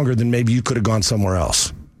stay longer than maybe you could have gone somewhere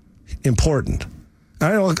else. Important. I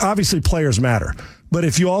know, obviously, players matter. But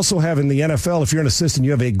if you also have in the NFL, if you're an assistant,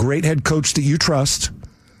 you have a great head coach that you trust,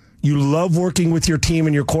 you love working with your team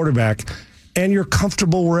and your quarterback, and you're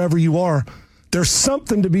comfortable wherever you are, there's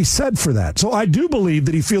something to be said for that. So I do believe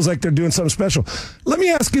that he feels like they're doing something special. Let me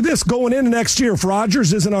ask you this. Going into next year, if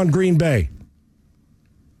Rodgers isn't on Green Bay,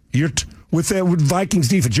 with Vikings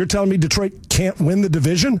defense, you're telling me Detroit can't win the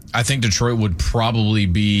division? I think Detroit would probably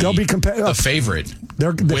be a favorite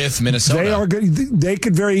with Minnesota. They are good. They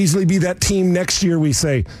could very easily be that team next year. We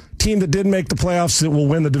say team that didn't make the playoffs that will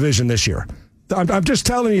win the division this year. I'm just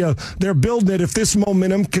telling you, they're building it. If this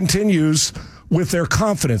momentum continues with their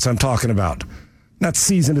confidence, I'm talking about not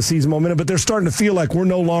season to season momentum, but they're starting to feel like we're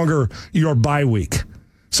no longer your bye week.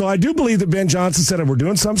 So I do believe that Ben Johnson said, "We're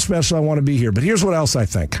doing something special. I want to be here." But here's what else I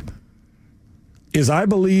think. Is I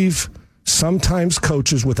believe sometimes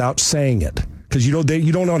coaches, without saying it, because you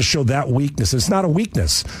don't want to show that weakness. It's not a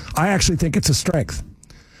weakness. I actually think it's a strength.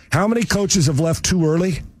 How many coaches have left too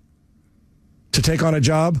early to take on a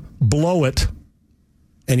job, blow it,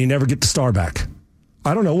 and you never get the star back?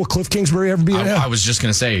 I don't know. Will Cliff Kingsbury ever be? I was just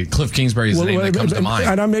going to say Cliff Kingsbury is the name that comes to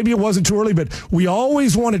mind. And maybe it wasn't too early, but we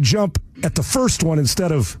always want to jump at the first one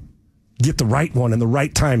instead of get the right one and the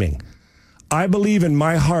right timing. I believe in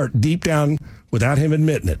my heart, deep down, without him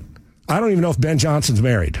admitting it, I don't even know if Ben Johnson's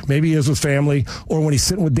married. Maybe he is with family, or when he's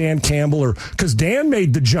sitting with Dan Campbell, or because Dan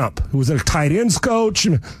made the jump. He was a tight ends coach.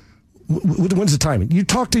 When's the timing? You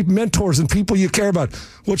talk to mentors and people you care about.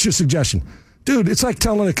 What's your suggestion? Dude, it's like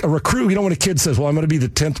telling a recruit, when a kid says, well, I'm going to be the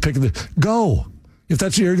 10th pick of the... Go. If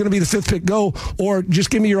that's you're going to be the 5th pick, go. Or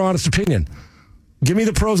just give me your honest opinion. Give me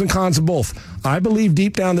the pros and cons of both. I believe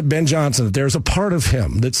deep down that Ben Johnson, that there's a part of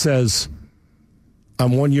him that says,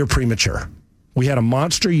 I'm 1 year premature. We had a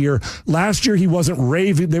monster year. Last year, he wasn't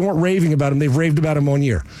raving. They weren't raving about him. They've raved about him 1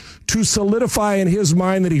 year. To solidify in his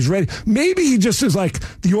mind that he's ready. Maybe he just is like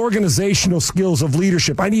the organizational skills of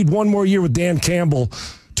leadership. I need 1 more year with Dan Campbell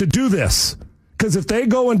to do this. Because if they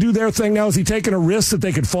go and do their thing now, is he taking a risk that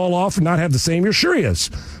they could fall off and not have the same year? Sure he is.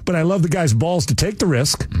 But I love the guy's balls to take the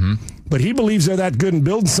risk. Mm-hmm. But he believes they're that good and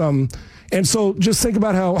building some. And so just think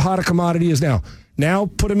about how hot a commodity is now. Now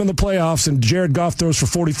put him in the playoffs, and Jared Goff throws for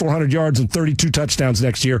 4,400 yards and 32 touchdowns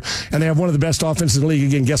next year, and they have one of the best offenses in the league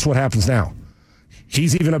again. Guess what happens now?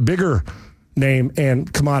 He's even a bigger name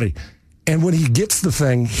and commodity. And when he gets the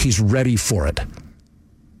thing, he's ready for it.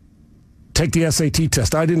 Take the SAT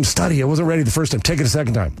test. I didn't study. I wasn't ready the first time. Take it a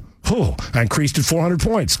second time. Oh, I increased it 400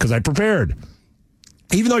 points because I prepared.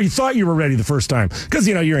 Even though you thought you were ready the first time. Because,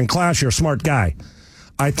 you're in class, you're a smart guy.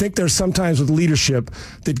 I think there's sometimes with leadership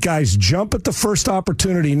that guys jump at the first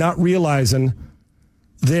opportunity, not realizing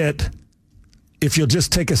that if you'll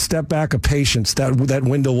just take a step back of patience, that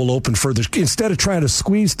window will open further. Instead of trying to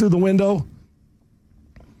squeeze through the window,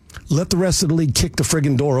 let the rest of the league kick the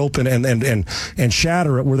friggin' door open and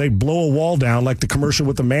shatter it, where they blow a wall down like the commercial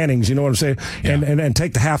with the Mannings, you know what I'm saying? Yeah. And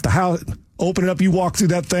take the half the house, open it up, you walk through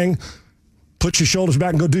that thing, put your shoulders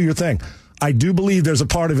back and go do your thing. I do believe there's a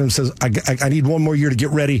part of him that says, I need 1 more year to get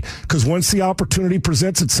ready, because once the opportunity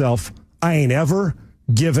presents itself, I ain't ever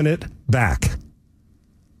giving it back.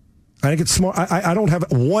 I think it's smart. I don't have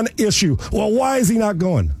one issue. Well, why is he not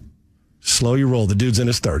going? Slow your roll. The dude's in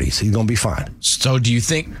his 30s. He's going to be fine. So do you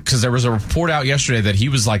think, because there was a report out yesterday that he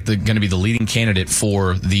was going to be the leading candidate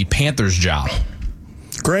for the Panthers job.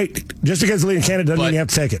 Great. Just because the leading candidate doesn't mean you have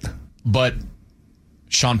to take it. But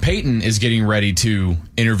Sean Payton is getting ready to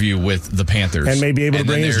interview with the Panthers. And may be able to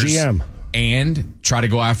bring his GM. And try to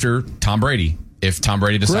go after Tom Brady if Tom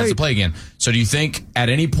Brady decides to play again. So do you think at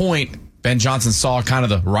any point Ben Johnson saw kind of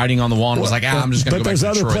the writing on the wall and was like, I'm just going to go back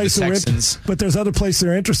to Detroit, the Texans? But there's other places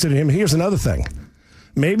they're interested in him. Here's another thing.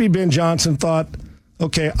 Maybe Ben Johnson thought,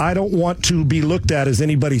 okay, I don't want to be looked at as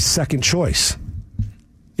anybody's second choice.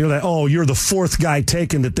 You know, that, you're the fourth guy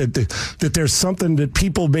taken, that there's something that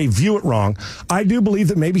people may view it wrong. I do believe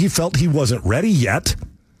that maybe he felt he wasn't ready yet.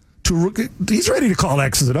 He's ready to call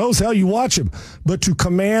X's and O's. Hell, you watch him. But to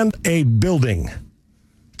command a building,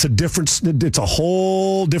 it's a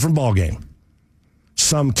whole different ballgame.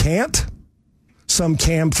 Some can't. Some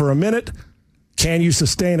can for a minute. Can you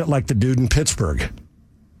sustain it like the dude in Pittsburgh?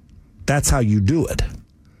 That's how you do it.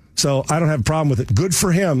 So I don't have a problem with it. Good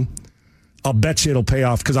for him. I'll bet you it'll pay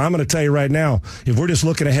off, because I'm going to tell you right now, if we're just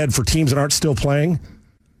looking ahead for teams that aren't still playing,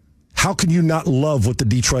 how can you not love what the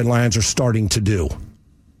Detroit Lions are starting to do?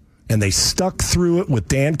 And they stuck through it with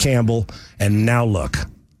Dan Campbell, and now look.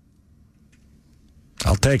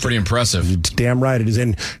 I'll take it. Pretty impressive. Damn right it is.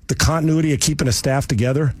 And the continuity of keeping a staff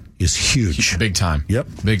together is huge. Big time. Yep.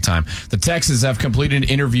 Big time. The Texans have completed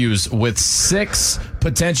interviews with 6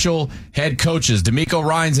 potential head coaches. DeMeco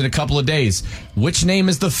Ryans in a couple of days. Which name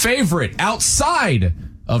is the favorite outside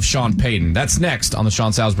of Sean Payton? That's next on the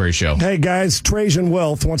Sean Salisbury Show. Hey, guys, Trajan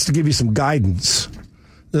Wealth wants to give you some guidance.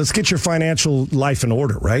 Let's get your financial life in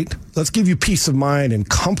order, right? Let's give you peace of mind and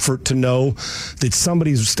comfort to know that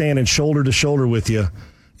somebody's standing shoulder to shoulder with you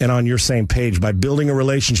and on your same page by building a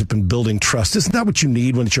relationship and building trust. Isn't that what you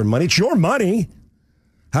need when it's your money? It's your money.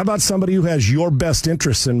 How about somebody who has your best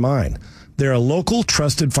interests in mind? They're a local,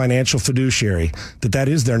 trusted financial fiduciary, that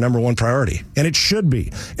is their number one priority. And it should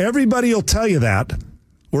be. Everybody will tell you that,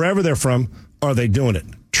 wherever they're from. Are they doing it?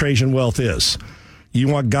 Trajan Wealth is. You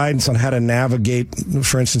want guidance on how to navigate,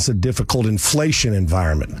 for instance, a difficult inflation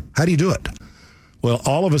environment. How do you do it? Well,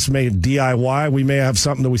 all of us may DIY. We may have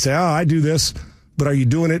something that we say, I do this. But are you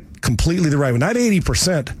doing it completely the right way? Not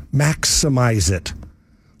 80%. Maximize it.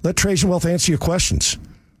 Let Trajan Wealth answer your questions.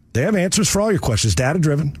 They have answers for all your questions.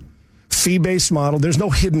 Data-driven, fee-based model. There's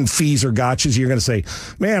no hidden fees or gotchas. You're going to say,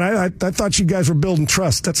 man, I thought you guys were building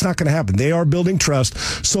trust. That's not going to happen. They are building trust.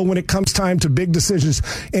 So when it comes time to big decisions,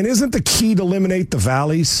 and isn't the key to eliminate the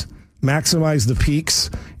valleys, maximize the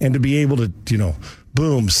peaks, and to be able to,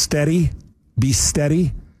 boom, be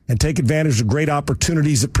steady, and take advantage of great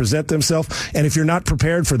opportunities that present themselves. And if you're not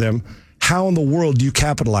prepared for them, how in the world do you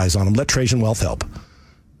capitalize on them? Let Trajan Wealth help.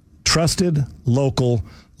 Trusted, local,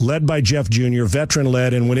 led by Jeff Jr.,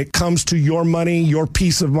 veteran-led. And when it comes to your money, your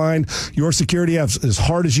peace of mind, your security, as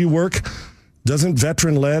hard as you work, doesn't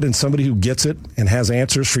veteran-led and somebody who gets it and has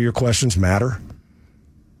answers for your questions matter?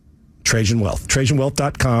 Trajan Wealth.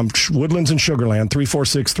 TrajanWealth.com. Woodlands and Sugarland,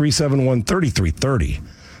 346-371-3330.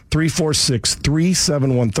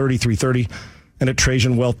 346-371-3330, and at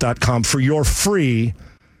TrajanWealth.com for your free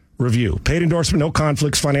review. Paid endorsement, no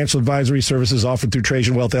conflicts, financial advisory services offered through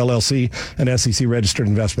Trajan Wealth LLC, an SEC registered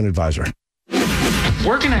investment advisor.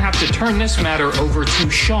 We're going to have to turn this matter over to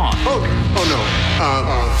Sean.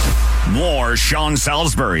 More Sean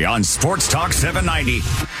Salisbury on Sports Talk 790.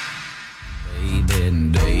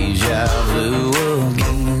 Deja vu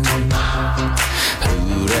again.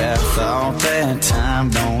 Who'd have thought that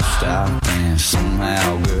time don't stop, and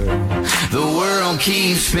somehow, girl, the world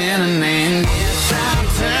keeps spinning, and guess I'll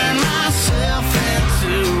turn myself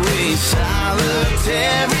into a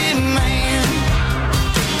solitary man.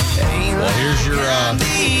 Well, here's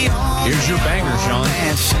your banger, Sean.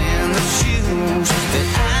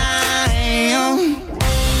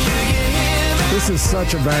 This is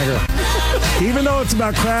such a banger. Even though it's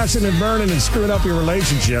about crashing and burning and screwing up your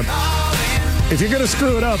relationship, if you're going to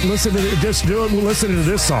screw it up, listen to this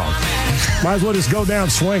song. Might as well just go down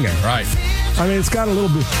swinging. Right. I mean, it's got a little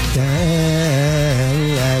bit.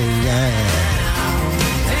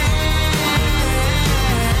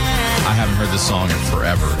 I haven't heard this song in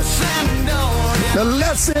forever. The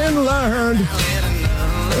lesson learned.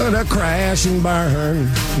 The crash and burn.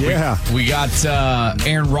 Yeah. We got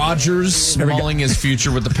Aaron Rodgers mulling his future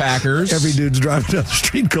with the Packers. Every dude's driving down the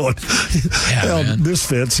street going, this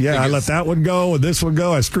fits. Yeah, I let that one go and this one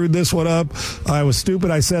go. I screwed this one up. I was stupid.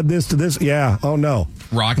 I said this to this. Yeah. Oh, no.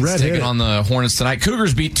 Rockets taking on the Hornets tonight.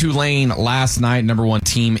 Cougars beat Tulane last night, number 1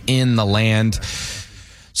 team in the land.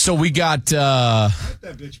 So we got... Get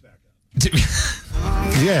that bitch back up.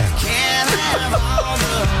 Yeah.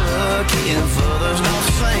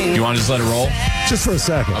 You want to just let it roll? Just for a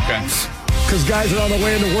second. Okay. because guys are on the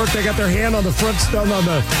way into work. They got their hand on the on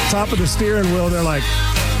the top of the steering wheel. They're like,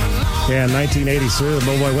 yeah, 1983. Oh,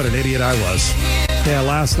 boy, what an idiot I was. Yeah,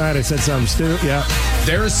 last night I said something stupid. Yeah.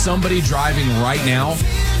 There is somebody driving right now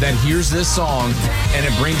that hears this song and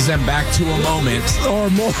it brings them back to a moment. Or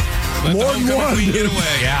more. More than one.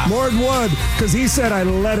 Yeah. More than one. Because he said, I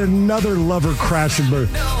let another lover crash and burn.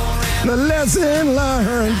 The lesson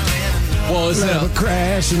learned. Well, is it a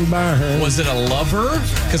crash and burn? Was it a lover?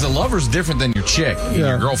 Because a lover's different than your chick,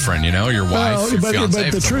 your girlfriend, your wife, your fiance.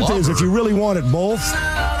 But the truth is, if you really want it both,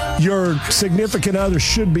 your significant other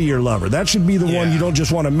should be your lover. That should be the one you don't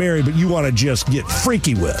just want to marry, but you want to just get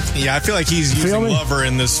freaky with. Yeah, I feel like he's using lover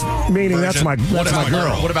in this meaning version. that's my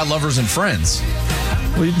girl. What about lovers and friends?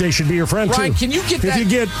 Well, they should be your friend, Ryan, too. can you get that? If you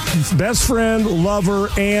get best friend, lover,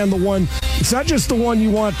 and the one, it's not just the one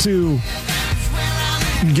you want to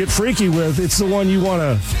get freaky with, it's the one you want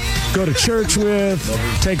to go to church with,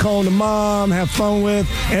 take home to mom, have fun with,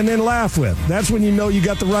 and then laugh with. That's when you know you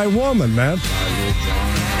got the right woman, man.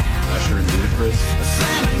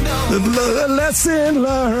 The lesson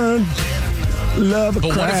learned. Love a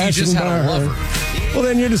but what if you just had a lover? Well,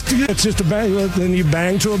 then it's just a bang. Then you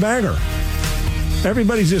bang to a banger.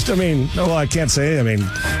 Everybody's just, I can't say.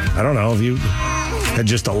 I don't know if you had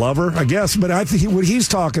just a lover, I guess. But I think what he's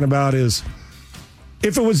talking about is,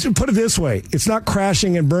 if it was, put it this way, it's not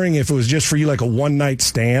crashing and burning if it was just for you like a one-night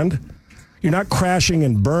stand. You're not crashing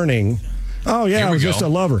and burning. Oh, yeah, it was just a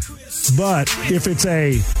lover. But if it's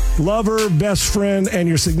a lover, best friend, and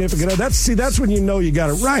your significant other, that's when you know you got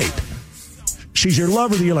it right. She's your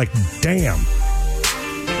lover, that you're like, damn,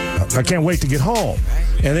 I can't wait to get home.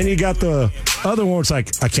 And then you got the other one, it's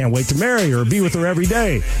like, I can't wait to marry her or be with her every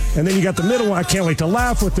day. And then you got the middle one, I can't wait to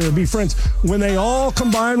laugh with her or be friends. When they all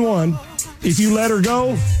combine one, if you let her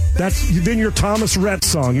go, then your Thomas Rhett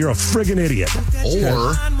song. You're a friggin' idiot.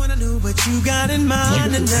 Or,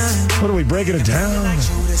 what are we breaking it down?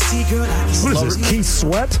 What is this, Keith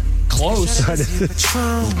Sweat? Close.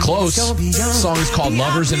 Close. The song is called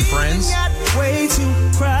Lovers and Friends.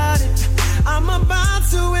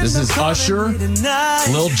 This is Usher,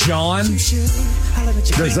 Lil Jon.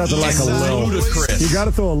 There's nothing like a Lil. Ludacris. You got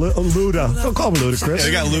to throw a Luda. Don't call me Ludacris. Yeah,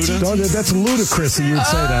 they got Luda. That's ludicrous that you would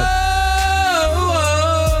say that.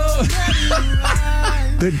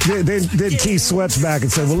 Then Keith Sweat's back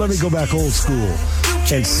and said, well, let me go back old school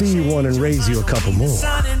and see you one and raise you a couple more.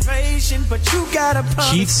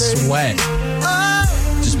 Keith Sweat.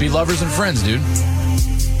 Just be lovers and friends, dude.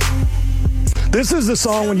 This is the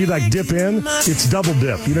song when you like dip in, it's double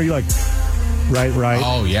dip. You know, you're like, right.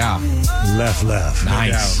 Oh, yeah. Left.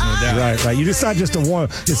 Nice. No doubt. Right. It's not just a one.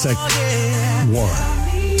 It's like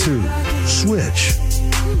 1, 2, switch.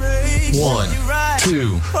 1,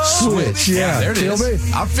 2, switch. Yeah, there it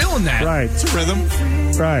is. I'm feeling that. Right. It's a rhythm.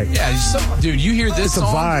 Right. Yeah, dude, you hear this It's a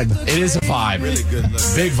song? vibe. It is a vibe. Really good.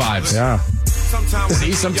 Big vibes. Yeah.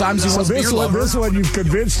 See, sometimes you want to be your lover. This one, you've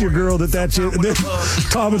convinced your girl that's you. Then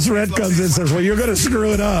Thomas Rhett comes in and says, well, you're going to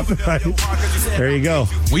screw it up. Right? There you go.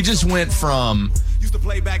 We just went from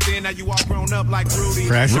Rudy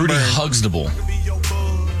Huxtable.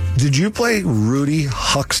 Did you play Rudy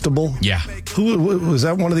Huxtable? Yeah. Who was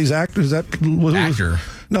that? One of these actors? Actor.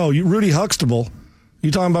 No, Rudy Huxtable. You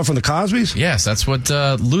talking about from the Cosbys? Yes, that's what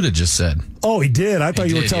Luda just said. Oh, he did. I thought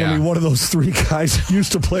you were telling me one of those three guys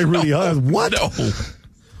used to play Rudy Huxtable. What? No.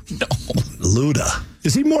 Luda.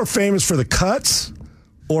 Is he more famous for the cuts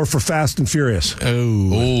or for Fast and Furious?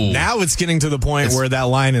 Oh. Now it's getting to the point where that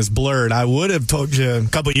line is blurred. I would have told you a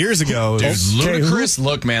couple years ago. Dude, Ludacris,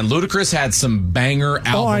 look, man, Ludacris had some banger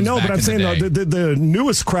albums. Oh, I know, but I'm saying the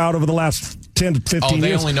newest crowd over the last 10 to 15 years. Oh,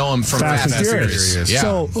 they only know him from Fast and Furious. Yeah.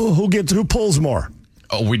 So who pulls more?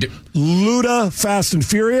 Oh, we do. Luda, Fast and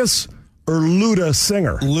Furious, or Luda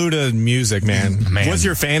singer? Luda music, man. What's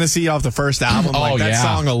your fantasy off the first album? That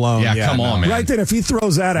song alone. Yeah, come on, man. Right then, if he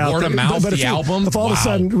throws that out, Word of mouth, the album. If all of a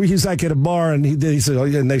sudden he's like at a bar and he says,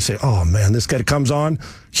 and they say, "Oh man, this guy comes on,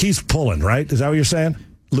 he's pulling." Right? Is that what you're saying?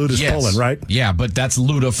 Luda's pulling, right? Yeah, but that's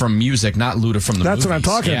Luda from music, not Luda from the movies. That's what I'm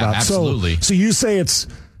talking about. Absolutely. So you say it's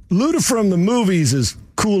Luda from the movies is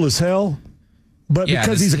cool as hell. But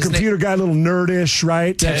because he's a computer guy, a little nerdish,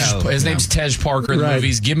 right? His name's Tej Parker in the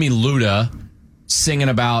movies. Give me Luda singing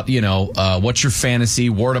about, what's your fantasy,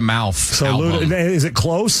 word of mouth. So album. Luda, is it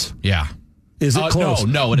close? Yeah. Is it close?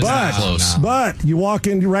 No, it is not close. But you walk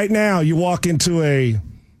in right now, you walk into a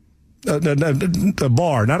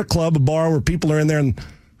bar, not a club, a bar where people are in there and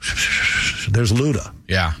there's Luda.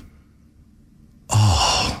 Yeah.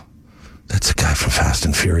 Oh. That's a guy from Fast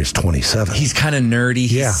and Furious 27. He's kind of nerdy.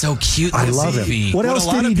 He's so cute. I love him. What else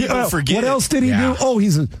did he do? What else did he do? Oh,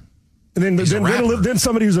 And then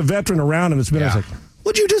somebody who's a veteran around him has been like,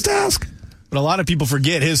 what'd you just ask? But a lot of people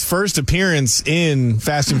forget his first appearance in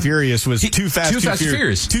Fast and Furious was Too Fast, Too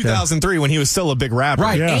Furious. 2003 when he was still a big rapper.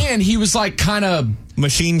 Right, and he was like kind of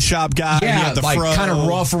machine shop guy. Yeah, like kind of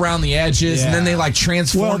rough around the edges, and then they like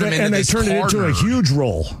transformed him into and they this turned it into a huge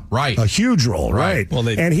role. Right. A huge role, right. Well,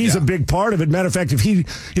 and he's a big part of it. Matter of fact, if you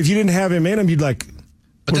didn't have him in him, you'd like,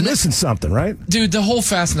 we're missing something, right? Dude, the whole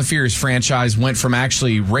Fast and the Furious franchise went from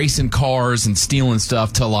actually racing cars and stealing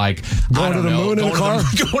stuff to like going to the moon in a car?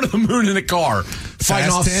 Going to the moon in a car.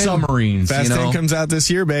 Fighting off submarines. Fast 10 comes out this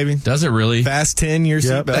year, baby. Does it really? Fast 10, your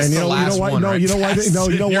seatbelt. That's the last one. You know why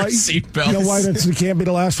it can't be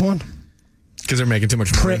the last one? Because they're making too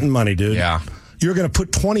much money. Printing money, dude. Yeah. You're going to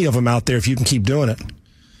put 20 of them out there if you can keep doing it.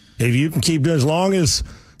 If you can keep doing it,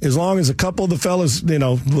 as long as a couple of the fellas,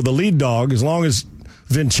 with the lead dog, as long as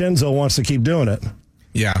Vincenzo wants to keep doing it.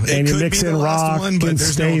 Yeah, and you mix in Rock and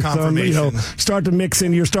Statham, start to mix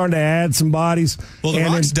in. You're starting to add some bodies. Well, the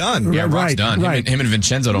Rock's done. Yeah, Rock's done. Right. Him and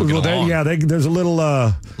Vincenzo don't get along. There's a little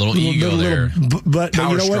ego there. But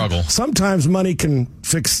power you know struggle. What? Sometimes money can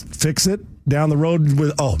fix it down the road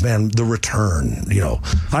with. Oh man, the return.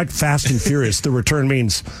 Like Fast and Furious. The return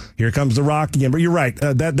means here comes the Rock again. But you're right.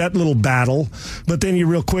 That little battle. But then you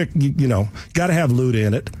real quick. Got to have Luda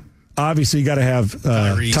in it. Obviously, you got to have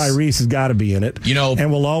Tyrese has got to be in it, and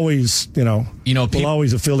we'll always, we'll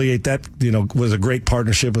always affiliate that. Was a great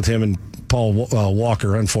partnership with him and Paul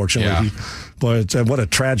Walker. Unfortunately, but what a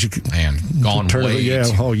tragic gone way.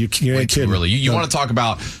 Yeah, you ain't kidding. Really, you want to talk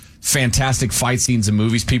about fantastic fight scenes in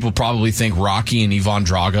movies? People probably think Rocky and Ivan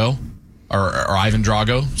Drago, or Ivan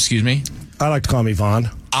Drago. Excuse me. I like to call him Ivan.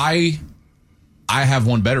 I have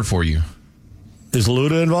one better for you. Is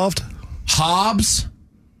Luda involved? Hobbs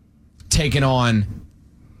taking on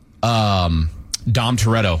Dom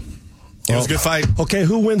Toretto. It was a good fight. Okay,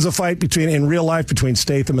 who wins a fight in real life between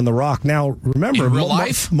Statham and The Rock? Now, remember, in real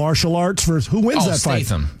life? Martial arts versus who wins that fight?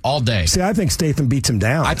 Statham, all day. See, I think Statham beats him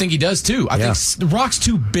down. I think he does too. I think The Rock's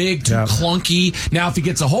too big, too clunky. Now, if he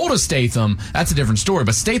gets a hold of Statham, that's a different story.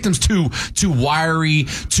 But Statham's too wiry,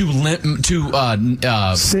 too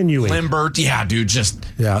sinewy, limber. Yeah, dude,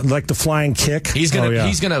 like the flying kick. He's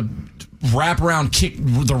gonna wrap around, kick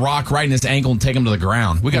The Rock right in his ankle and take him to the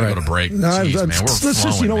ground. We got to go to break. Jeez, man, we're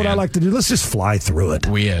flowing, what I like to do? Let's just fly through it.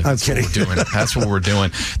 That's what we're doing. That's what we're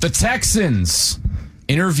doing. The Texans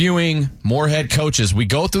interviewing more head coaches. We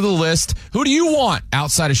go through the list. Who do you want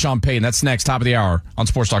outside of Sean Payton? That's next, top of the hour on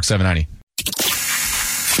Sports Talk 790.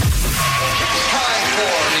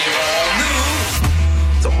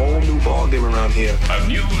 Ball game around here. A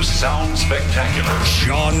new sound spectacular.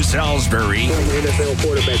 Sean Salisbury. NFL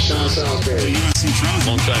quarterback Sean Salisbury.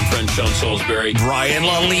 Longtime friend Sean Salisbury. Brian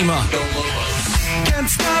LaLima. Can't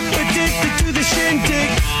stop addicted to the shindig.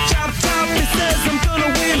 Chop chop, it says I'm gonna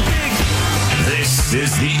win big. This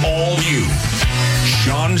is the all-new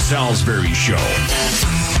Sean Salisbury Show.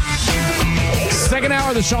 Second hour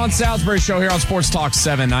of the Sean Salisbury Show here on Sports Talk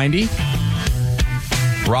 790.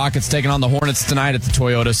 Rockets taking on the Hornets tonight at the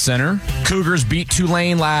Toyota Center. Cougars beat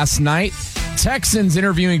Tulane last night. Texans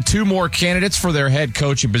interviewing two more candidates for their head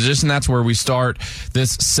coaching position. That's where we start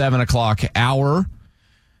this 7 o'clock hour.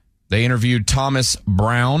 They interviewed Thomas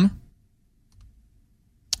Brown.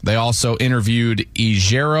 They also interviewed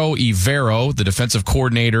Ejiro, the defensive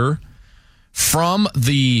coordinator from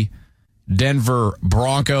the Denver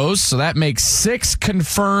Broncos. So that makes 6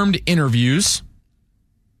 confirmed interviews.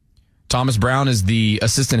 Thomas Brown is the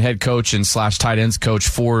assistant head coach and / tight ends coach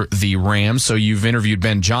for the Rams. So you've interviewed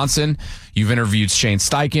Ben Johnson. You've interviewed Shane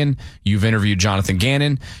Steichen. You've interviewed Jonathan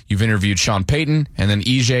Gannon. You've interviewed Sean Payton. And then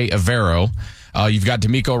EJ Avero. You've got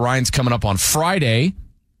D'Amico Ryans coming up on Friday.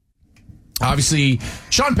 Obviously,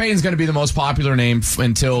 Sean Payton's going to be the most popular name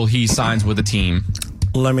until he signs with a team.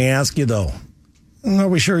 Let me ask you, though. Are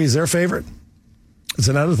we sure he's their favorite? It's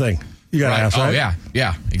another thing. You got to ask, right? Oh, yeah.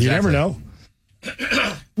 Yeah, exactly. You never know.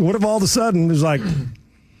 What if all of a sudden it's like,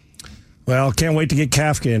 well, can't wait to get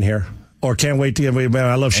Kafka in here, or can't wait to get.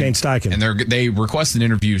 I love Shane Steichen, and they requested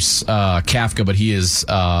interviews Kafka, but he is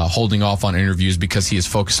holding off on interviews because he is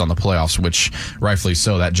focused on the playoffs, which rightfully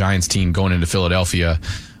so. That Giants team going into Philadelphia,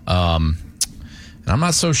 and I'm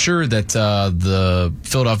not so sure that the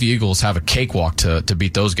Philadelphia Eagles have a cakewalk to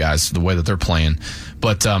beat those guys the way that they're playing.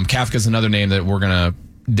 But Kafka's another name that we're gonna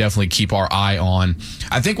definitely keep our eye on.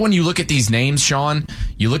 I think when you look at these names, Sean,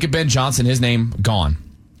 you look at Ben Johnson, his name gone.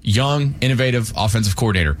 Young, innovative offensive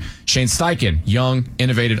coordinator. Shane Steichen, young,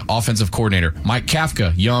 innovative offensive coordinator. Mike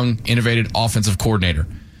Kafka, young, innovative offensive coordinator.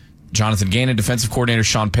 Jonathan Gannon, defensive coordinator.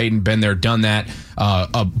 Sean Payton, been there, done that.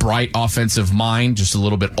 A bright offensive mind, just a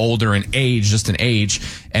little bit older in age, just an age.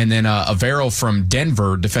 And then Avero from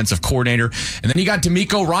Denver, defensive coordinator. And then you got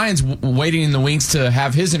DeMeco Ryans waiting in the wings to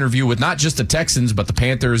have his interview with not just the Texans, but the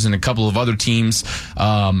Panthers and a couple of other teams.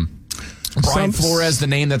 Brian Flores, the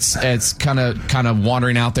name that's kind of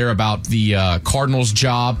wandering out there about the Cardinals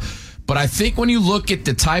job. But I think when you look at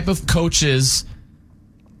the type of coaches,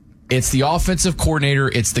 it's the offensive coordinator,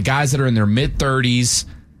 it's the guys that are in their mid-30s.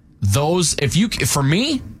 Those, for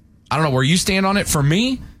me, I don't know where you stand on it. For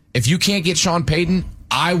me, if you can't get Sean Payton,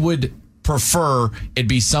 I would prefer it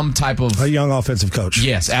be some type of a young offensive coach.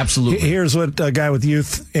 Yes, absolutely. Here's what a guy with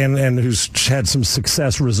youth and who's had some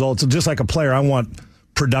success results. Just like a player, I want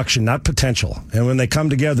production, not potential. And when they come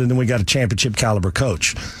together, then we got a championship caliber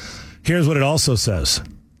coach. Here's what it also says.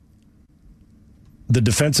 The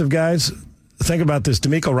defensive guys, think about this.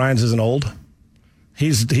 DeMeco Ryans isn't old.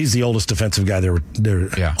 He's the oldest defensive guy there.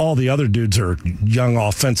 Yeah. All the other dudes are young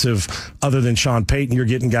offensive. Other than Sean Payton, you're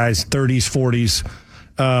getting guys 30s, 40s.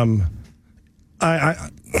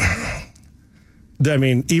 I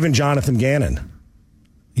mean, even Jonathan Gannon,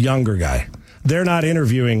 younger guy. They're not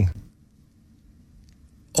interviewing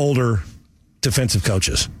older defensive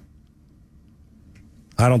coaches.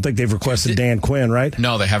 I don't think they've requested Dan Quinn, right?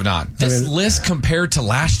 No, they have not. This list compared to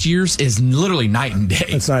last year's is literally night and day.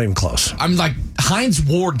 It's not even close. I'm like, Hines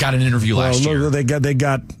Ward got an interview last year. They got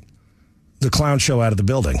the clown show out of the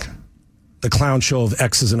building. The clown show of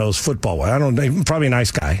X's and O's football. I don't know, probably a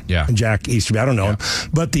nice guy. Yeah. Jack Easterby. I don't know him.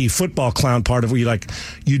 But the football clown part of where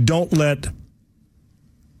you don't let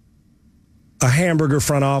a hamburger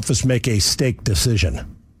front office make a steak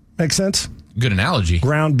decision. Make sense? Good analogy.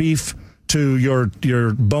 Ground beef to your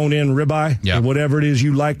bone-in ribeye, or whatever it is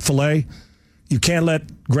you like, filet. You can't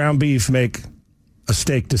let ground beef make a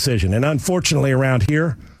steak decision. And unfortunately around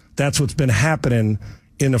here, that's what's been happening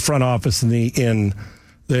in the front office and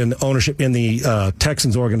in ownership in the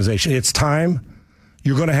Texans organization. It's time.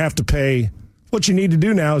 You're going to have to pay. What you need to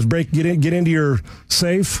do now is get into your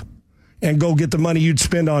safe and go get the money you'd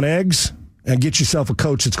spend on eggs and get yourself a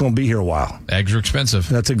coach that's going to be here a while. Eggs are expensive.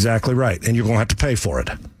 That's exactly right. And you're going to have to pay for it.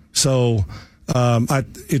 So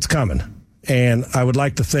it's coming. And I would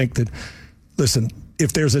like to think that, listen,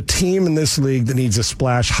 if there's a team in this league that needs a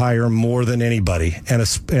splash hire more than anybody and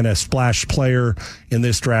a splash player in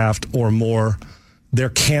this draft or more, there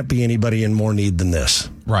can't be anybody in more need than this.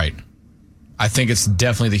 Right. I think it's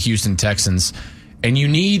definitely the Houston Texans. And you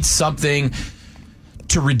need something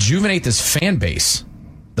to rejuvenate this fan base.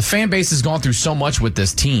 The fan base has gone through so much with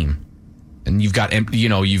this team. And you've got,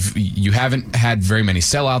 you haven't had very many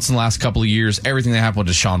sellouts in the last couple of years. Everything that happened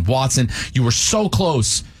with Deshaun Watson. You were so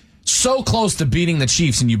close to beating the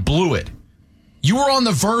Chiefs, and you blew it. You were on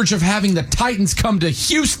the verge of having the Titans come to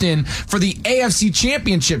Houston for the AFC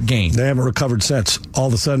Championship game. They haven't recovered since. All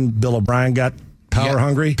of a sudden, Bill O'Brien got power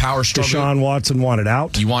hungry. Power struggle. Deshaun Watson wanted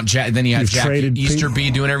out. You want then you had Jack Easterby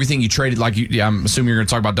doing everything. You traded I'm assuming you're going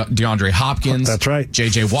to talk about DeAndre Hopkins. That's right.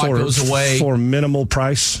 J.J. Watt goes away for minimal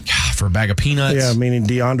price. For a bag of peanuts. Yeah, meaning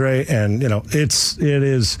DeAndre, and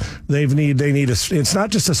they need it's not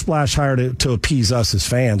just a splash hire to appease us as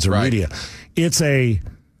fans or media. It's a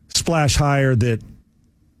splash hire that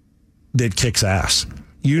kicks ass.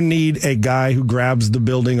 You need a guy who grabs the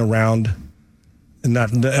building around. And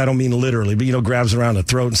I don't mean literally, but, grabs around the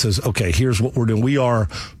throat and says, okay, here's what we're doing. We are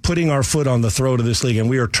putting our foot on the throat of this league, and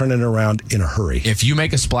we are turning it around in a hurry. If you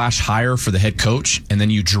make a splash hire for the head coach and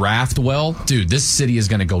then you draft well, dude, this city is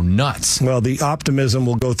going to go nuts. Well, the optimism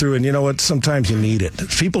will go through, and you know what? Sometimes you need it.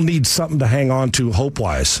 People need something to hang on to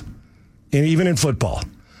hope-wise, and even in football.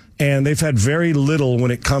 And they've had very little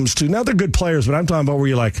when it comes to, now they're good players, but I'm talking about where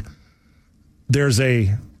you're like, there's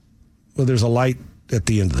a light at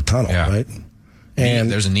the end of the tunnel, right?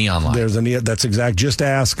 And there's a neon light. That's exact. Just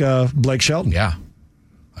ask Blake Shelton. Yeah.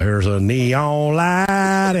 There's a neon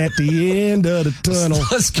light at the end of the tunnel.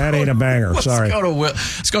 That ain't a banger. Sorry.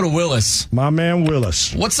 Let's go to Willis. My man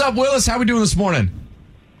Willis. What's up, Willis? How we doing this morning?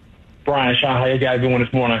 Brian, Sean, how you guys doing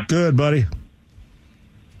this morning? Good, buddy.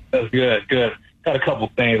 That's good. Got a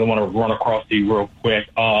couple things I want to run across to you real quick.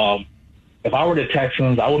 If I were the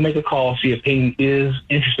Texans, I would make a call, see if Payton is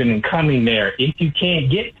interested in coming there. If you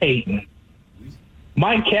can't get Payton,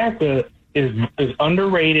 Mike Kafka is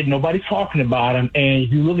underrated. Nobody's talking about him. And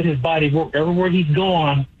if you look at his body work, everywhere he's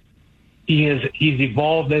gone, he's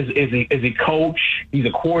evolved as a coach. He's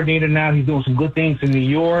a coordinator now. He's doing some good things in New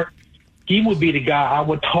York. He would be the guy I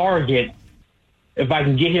would target if I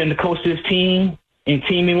can get him to coach this team and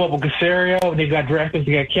team him up with Casario. They got drafted.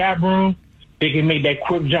 They got cap room. They can make that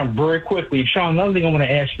quick jump very quickly. Sean, another thing I want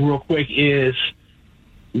to ask you real quick is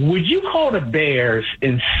would you call the Bears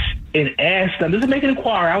and ask them, does it make an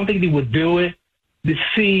inquiry? I don't think they would do it, to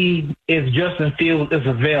see if Justin Fields is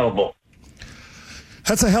available.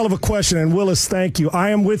 That's a hell of a question, and Willis, thank you. I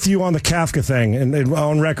am with you on the Kafka thing, and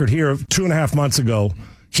on record here, 2.5 months ago,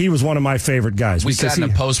 he was one of my favorite guys. We sat in a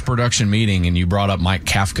post-production meeting, and you brought up Mike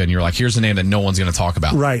Kafka, and you're like, here's a name that no one's going to talk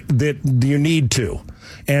about. Right, that you need to.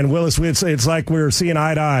 And Willis, it's like we're seeing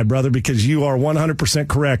eye to eye, brother, because you are 100%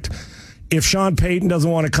 correct. If Sean Payton doesn't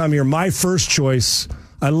want to come here, my first choice,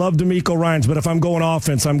 I love DeMeco Ryans, but if I'm going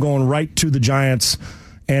offense, I'm going right to the Giants,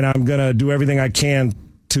 and I'm going to do everything I can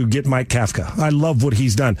to get Mike Kafka. I love what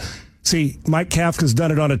he's done. See, Mike Kafka's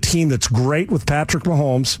done it on a team that's great with Patrick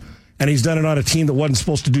Mahomes, and he's done it on a team that wasn't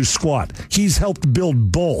supposed to do squat. He's helped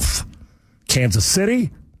build both. Kansas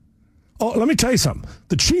City. Oh, let me tell you something.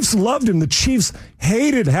 The Chiefs loved him. The Chiefs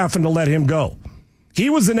hated having to let him go. He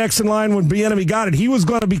was the next in line when Bieniemy got it. He was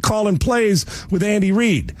going to be calling plays with Andy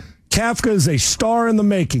Reid. Kafka is a star in the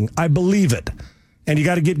making. I believe it. And you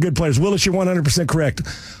got to get good players. Willis, you're 100% correct.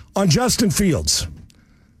 On Justin Fields.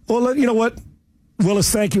 Well, you know what?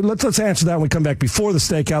 Willis, thank you. Let's answer that when we come back before the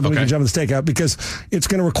stakeout. Then we can jump to the stakeout because it's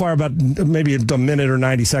going to require about maybe a minute or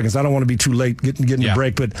 90 seconds. I don't want to be too late getting a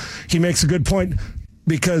break, but he makes a good point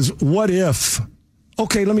because what if,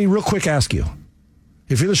 okay, let me real quick ask you.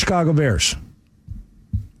 If you're the Chicago Bears,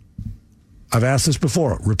 I've asked this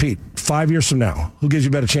before, repeat, 5 years from now, who gives you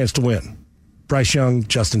a better chance to win? Bryce Young,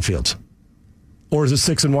 Justin Fields? Or is it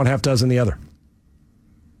 6 and 1/2 dozen the other?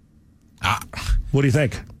 What do you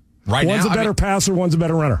think? One's a better passer, one's a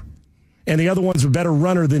better runner. And the other one's a better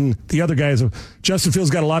runner than the other guys. Justin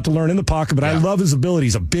Fields got a lot to learn in the pocket, but I love his ability.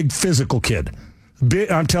 He's a big physical kid.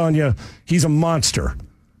 I'm telling you, he's a monster.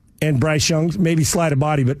 And Bryce Young, maybe slight of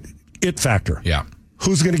body, but it factor. Yeah.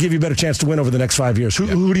 Who's going to give you a better chance to win over the next 5 years?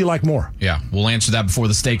 Who do you like more? Yeah, we'll answer that before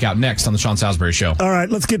the stakeout next on the Sean Salisbury Show. All right,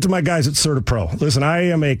 let's get to my guys at CertaPro. Listen, I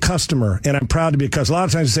am a customer, and I'm proud to be a customer. A lot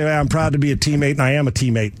of times you say, I'm proud to be a teammate, and I am a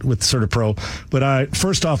teammate with CertaPro. But I,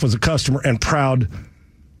 first off, was a customer and proud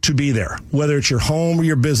to be there. Whether it's your home or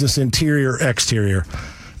your business, interior or exterior,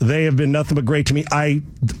 they have been nothing but great to me.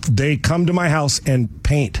 They come to my house and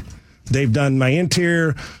paint. They've done my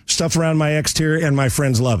interior, stuff around my exterior, and my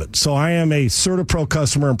friends love it. So I am a CertaPro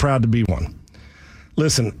customer and proud to be one.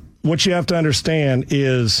 Listen, what you have to understand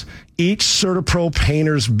is each CertaPro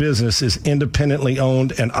painter's business is independently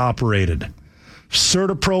owned and operated.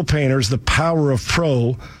 CertaPro Painters, the power of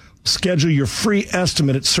pro. Schedule your free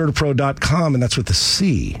estimate at CertaPro.com, and that's with a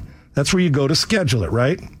C. That's where you go to schedule it,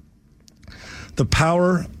 right? The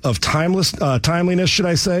power of timeliness, should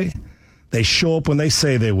I say? They show up when they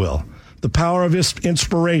say they will. The power of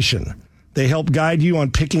inspiration. They help guide you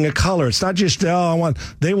on picking a color. It's not just,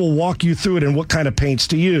 they will walk you through it and what kind of paints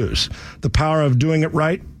to use. The power of doing it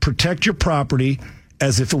right. Protect your property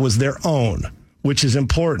as if it was their own, which is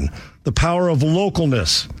important. The power of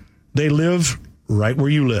localness. They live right where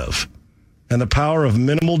you live. And the power of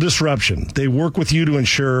minimal disruption. They work with you to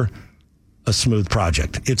ensure a smooth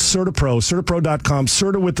project. It's CertaPro, CertaPro.com,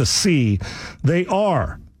 Certa with a C. They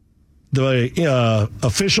are the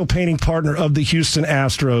official painting partner of the Houston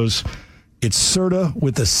Astros. It's Certa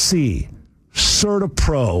with a C.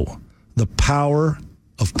 CertaPro, the power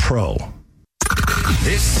of pro.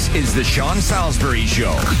 This is the Sean Salisbury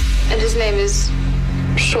Show. And his name is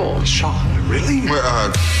Sean. Sean, really?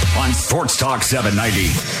 On Sports Talk 790.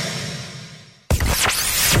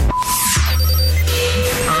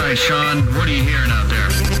 All right, Sean, what are you hearing out there?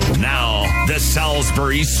 Now, the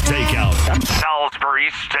Salisbury Stakeout. Salisbury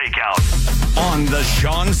Stakeout. On the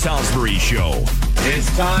Sean Salisbury Show.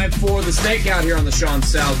 It's time for the stakeout here on the Sean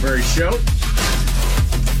Salisbury Show.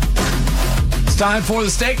 It's time for the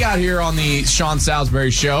stakeout here on the Sean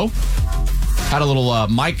Salisbury Show. Had a little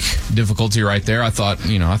mic difficulty right there. I thought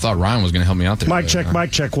Ryan was going to help me out there. Mic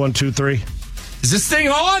check, 1, 2, 3. Is this thing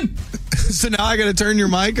on? So now I got to turn your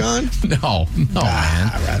mic on? No, man.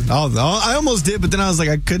 I almost did, but then I was like,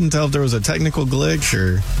 I couldn't tell if there was a technical glitch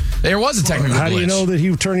or... There was a technical glitch. How do you know that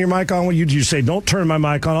you turn your mic on when you say, don't turn my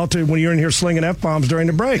mic on? I'll tell you when you're in here slinging F-bombs during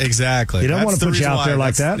the break. Exactly. You don't want to put you out there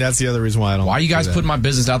like that. That's the other reason why I don't. Why are you guys putting my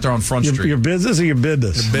business out there on Front Street? Your business or your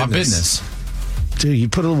business? My business. Dude, you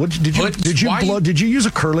put a... Did you use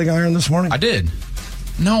a curling iron this morning? I did.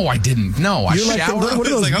 No, I didn't. No, I showered. What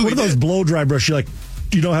are those blow dry brushes? You're like,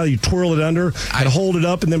 you know how you twirl it under and hold it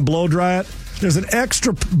up and then blow dry it? There's an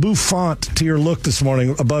extra bouffant to your look this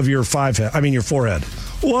morning above your your forehead.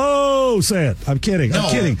 Whoa, say it. I'm kidding.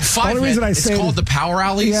 I'm kidding. The only reason I say it's called the Power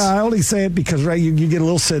Alleys? Yeah, I only say it because you get a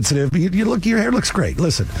little sensitive. But your hair looks great.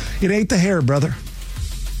 Listen, it ain't the hair, brother.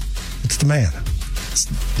 It's the man.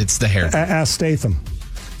 It's the hair. Ask Statham.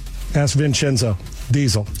 Ask Vincenzo.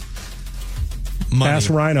 Diesel. Money. Ask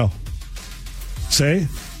Rhino. See?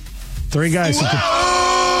 Three guys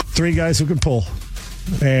who can pull.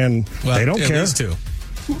 And they don't care. These two.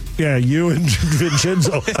 Yeah, you and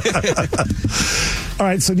Vincenzo. All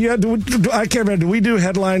right, so I can't remember. Do we do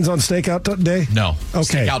headlines on Stakeout Day? No.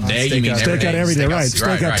 Okay. Stakeout Day? You mean Stakeout every day, right.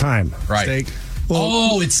 Stakeout time. Right. Steak.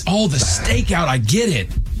 Well, it's the Stakeout. I get it.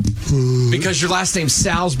 Because your last name's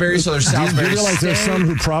Salisbury, so there's Salisbury. You realize there's some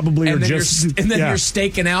who probably are just... you're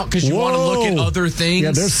staking out because you want to look at other things.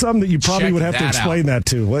 Yeah, there's some that you probably would have to explain that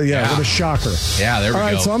to. Well, what a shocker. Yeah, there we go.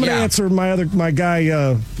 All right, so I'm going to answer my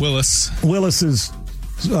guy... Willis's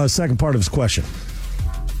second part of his question.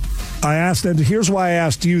 I asked, and here's why I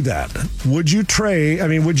asked you that. Would you trade...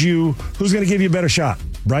 who's going to give you a better shot?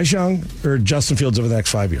 Bryce Young or Justin Fields over the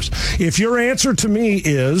next 5 years? If your answer to me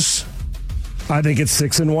is... I think it's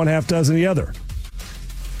 6 and 1/2 the other.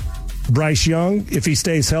 Bryce Young, if he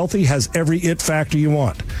stays healthy, has every it factor you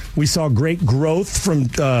want. We saw great growth from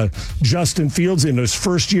Justin Fields in his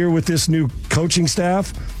first year with this new coaching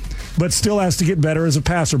staff, but still has to get better as a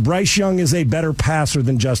passer. Bryce Young is a better passer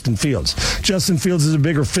than Justin Fields. Justin Fields is a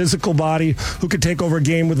bigger physical body who could take over a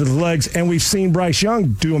game with his legs, and we've seen Bryce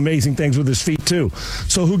Young do amazing things with his feet too.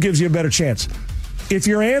 So who gives you a better chance? If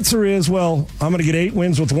your answer is, well, I'm going to get 8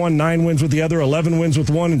 wins with one, 9 wins with the other, 11 wins with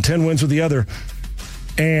one, and 10 wins with the other,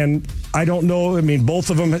 and I don't know, both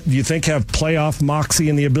of them, you think, have playoff moxie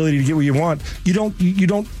and the ability to get what you want, you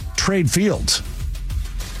don't trade Fields.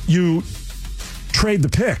 You trade the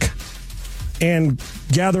pick and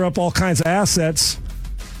gather up all kinds of assets,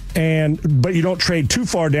 but you don't trade too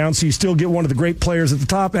far down, so you still get one of the great players at the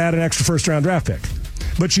top, add an extra first-round draft pick.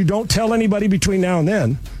 But you don't tell anybody between now and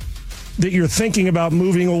then that you're thinking about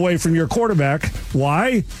moving away from your quarterback.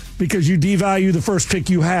 Why? Because you devalue the first pick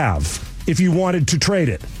you have if you wanted to trade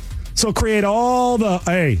it. So create all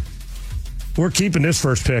hey, we're keeping this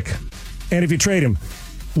first pick. And if you trade him,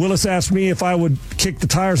 Willis asked me if I would kick the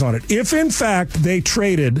tires on it. If, in fact, they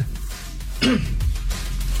traded,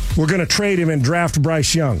 we're going to trade him and draft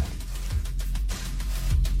Bryce Young.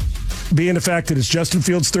 Being the fact that it's Justin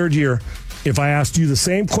Fields' third year, if I asked you the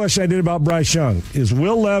same question I did about Bryce Young, is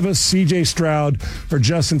Will Levis, C.J. Stroud, or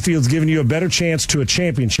Justin Fields giving you a better chance to a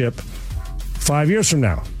championship 5 years from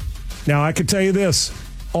now? Now, I can tell you this.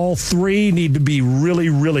 All three need to be really,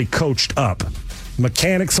 really coached up.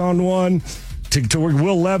 Mechanics on one. To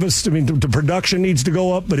Will Levis, the production needs to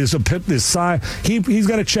go up, but his size, he's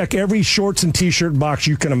going to check every shorts and T-shirt box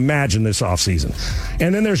you can imagine this offseason.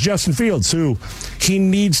 And then there's Justin Fields, who he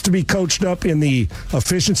needs to be coached up in the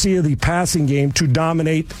efficiency of the passing game to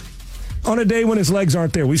dominate on a day when his legs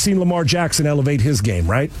aren't there. We've seen Lamar Jackson elevate his game,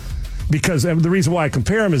 right? Because the reason why I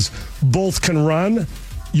compare him is both can run,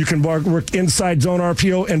 you can work inside zone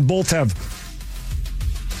RPO, and both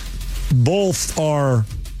are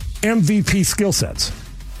MVP skill sets.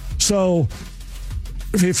 So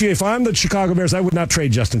if I'm the Chicago Bears, I would not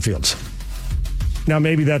trade Justin Fields. Now,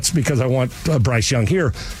 maybe that's because I want Bryce Young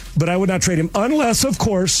here, but I would not trade him unless, of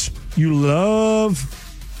course, you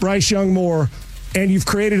love Bryce Young more and you've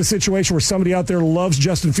created a situation where somebody out there loves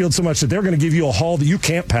Justin Fields so much that they're going to give you a haul that you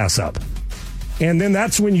can't pass up. And then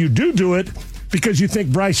that's when you do it because you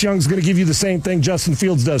think Bryce Young's going to give you the same thing Justin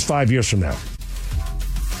Fields does 5 years from now.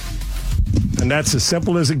 And that's as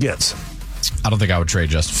simple as it gets. I don't think I would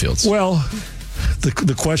trade Justin Fields. Well,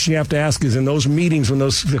 the question you have to ask is in those meetings when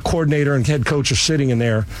the coordinator and head coach are sitting in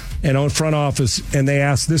there and on front office and they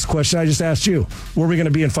ask this question I just asked you, where are we going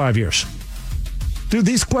to be in 5 years? Dude,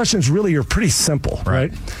 these questions really are pretty simple,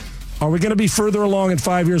 right? Are we going to be further along in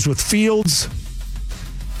 5 years with Fields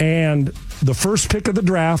and the first pick of the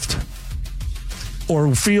draft,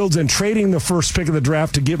 or Fields and trading the first pick of the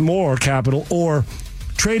draft to get more capital, or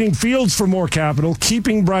trading Fields for more capital,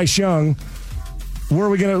 keeping Bryce Young?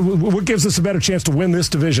 What gives us a better chance to win this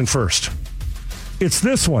division first? It's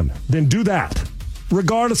this one. Then do that.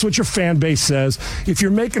 Regardless what your fan base says, if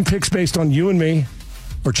you're making picks based on you and me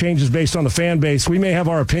or changes based on the fan base, we may have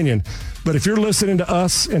our opinion. But if you're listening to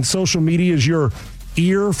us and social media is your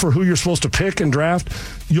ear for who you're supposed to pick and draft,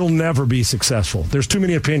 you'll never be successful. There's too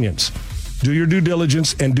many opinions. Do your due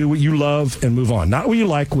diligence and do what you love and move on. Not what you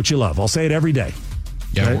like, what you love. I'll say it every day.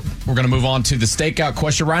 Yeah, right? We're going to move on to the stakeout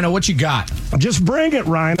question. Rhino, what you got? Just bring it,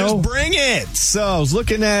 Rhino. Just bring it. So I was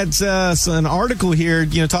looking at an article here,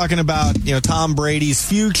 talking about, Tom Brady's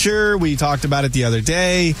future. We talked about it the other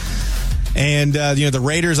day. And, the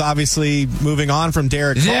Raiders obviously moving on from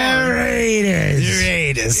Derek Carr. The Raiders.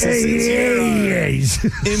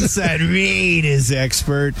 Inside Raiders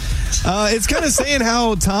expert. It's kind of saying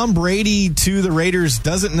how Tom Brady to the Raiders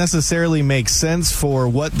doesn't necessarily make sense for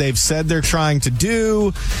what they've said they're trying to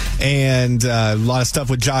do. And a lot of stuff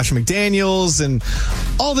with Josh McDaniels and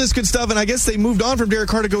all this good stuff. And I guess they moved on from Derek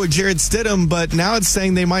Carr to go with Jarrett Stidham, but now it's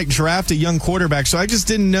saying they might draft a young quarterback. So I just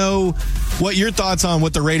didn't know what your thoughts on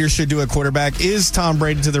what the Raiders should do at quarterback. Is Tom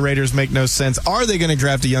Brady to the Raiders make no sense? Are they going to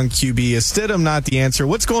draft a young QB? Is Stidham not the answer?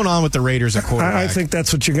 What's going on with the Raiders at quarterback? I think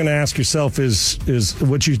that's what you're going to ask yourself is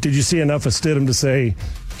did you see enough of Stidham to say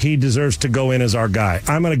he deserves to go in as our guy?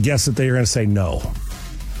 I'm going to guess that they're going to say no.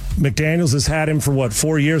 McDaniels has had him for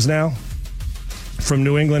 4 years now from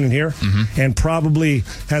New England and here, and probably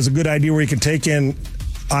has a good idea where he can take in.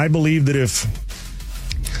 I believe that if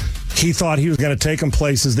he thought he was going to take him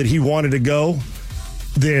places that he wanted to go,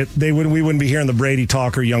 that we wouldn't be hearing the Brady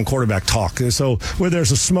talk or young quarterback talk. So where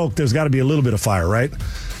there's a smoke, there's got to be a little bit of fire, right?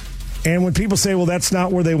 And when people say, well, that's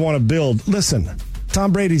not where they want to build, listen,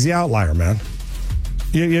 Tom Brady's the outlier, man.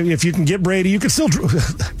 If you can get Brady, you can still.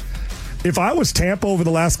 If I was Tampa over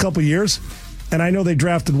the last couple of years, and I know they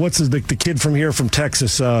drafted the kid from here from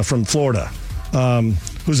Texas, from Florida,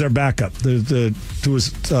 who's their backup, who was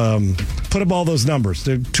put up all those numbers.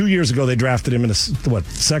 2 years ago they drafted him in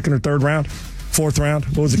second or third round, fourth round.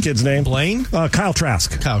 What was the kid's name? Blaine? Kyle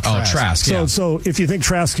Trask. Trask. So, yeah. So if you think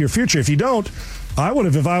Trask your future, if you don't, I would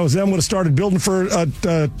have, if I was them, would have started building for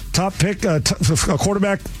a top pick, a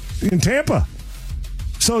quarterback in Tampa.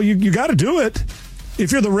 So you got to do it.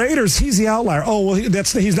 If you're the Raiders, he's the outlier. Oh, well,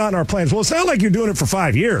 he's not in our plans. Well, it's not like you're doing it for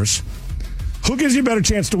 5 years. Who gives you a better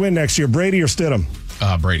chance to win next year, Brady or Stidham?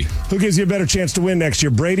 Brady. Who gives you a better chance to win next year,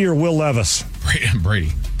 Brady or Will Levis? Brady.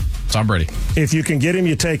 Tom Brady. If you can get him,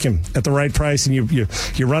 you take him at the right price, and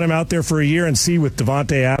you run him out there for a year and see with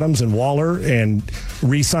Devontae Adams and Waller and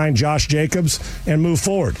re-sign Josh Jacobs and move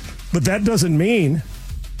forward. But that doesn't mean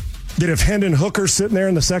that if Hendon Hooker's sitting there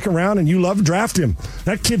in the second round and you love, draft him.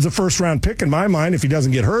 That kid's a first-round pick in my mind if he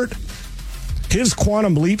doesn't get hurt. His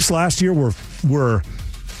quantum leaps last year were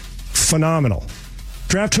phenomenal.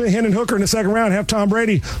 Draft Hendon Hooker in the second round, have Tom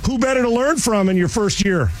Brady. Who better to learn from in your first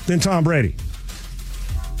year than Tom Brady?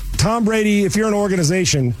 Tom Brady, if you're an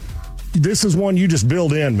organization, this is one you just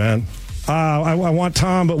build in, man. I want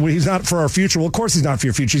Tom, but he's not for our future. Well, of course he's not for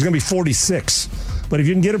your future. He's going to be 46. But if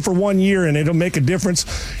you can get him for 1 year and it'll make a difference.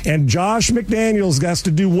 And Josh McDaniels has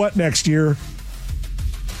to do what next year?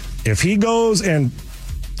 If he goes and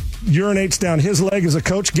urinates down his leg as a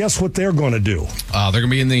coach, guess what they're going to do? They're going to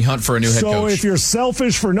be in the hunt for a new head coach. So if you're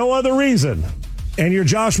selfish for no other reason and you're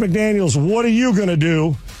Josh McDaniels, what are you going to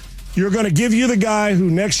do? You're going to give you the guy who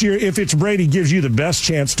next year, if it's Brady, gives you the best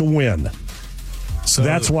chance to win. So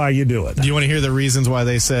that's why you do it. Do you want to hear the reasons why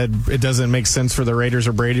they said it doesn't make sense for the Raiders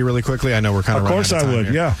or Brady really quickly? I know we're kind of running out of time. Of course I would,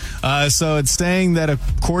 here. yeah. So it's saying that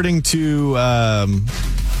according to,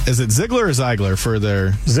 is it Ziegler or Ziegler for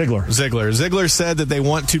their... Ziegler. Ziegler said that they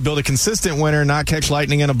want to build a consistent winner, not catch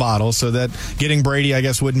lightning in a bottle, so that getting Brady, I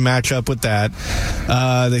guess, wouldn't match up with that.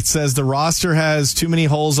 It says the roster has too many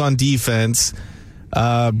holes on defense.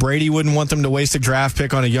 Brady wouldn't want them to waste a draft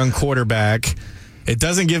pick on a young quarterback. It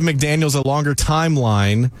doesn't give McDaniels a longer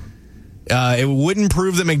timeline. It wouldn't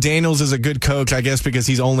prove that McDaniels is a good coach, I guess, because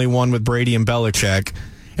he's only won with Brady and Belichick.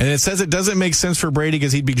 And it says it doesn't make sense for Brady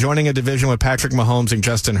because he'd be joining a division with Patrick Mahomes and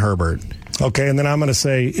Justin Herbert. Okay, and then I'm going to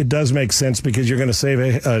say it does make sense because you're going to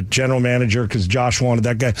save a general manager because Josh wanted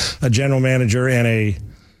that guy, a general manager and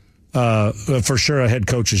for sure a head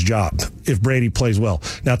coach's job if Brady plays well.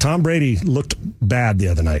 Now, Tom Brady looked bad the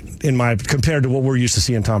other night compared to what we're used to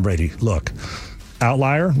seeing Tom Brady look.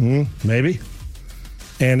 Outlier? Maybe.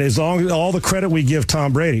 And as long as all the credit we give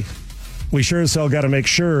Tom Brady, we sure as hell got to make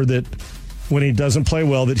sure that when he doesn't play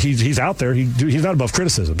well, that he's out there. He's not above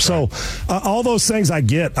criticism. So all those things I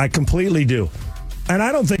get. I completely do. And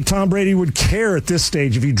I don't think Tom Brady would care at this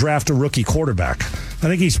stage if you draft a rookie quarterback. I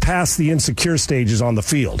think he's past the insecure stages on the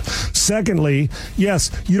field. Secondly,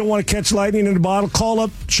 yes, you don't want to catch lightning in a bottle. Call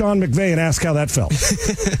up Sean McVay and ask how that felt.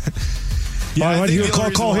 Why don't you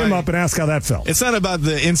call him up and ask how that felt? It's not about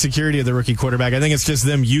the insecurity of the rookie quarterback. I think it's just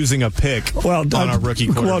them using a pick on a rookie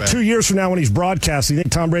quarterback. Well, 2 years from now when he's broadcasting, you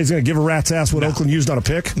think Tom Brady's going to give a rat's ass what Oakland used on a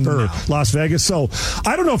pick? Or Las Vegas? So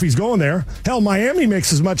I don't know if he's going there. Hell, Miami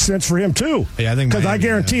makes as much sense for him, too. Yeah, I think because I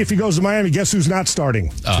guarantee if he goes to Miami, guess who's not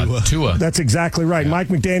starting? Tua. That's exactly right. Yeah. Mike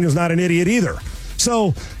McDaniel's not an idiot either.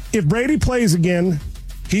 So if Brady plays again,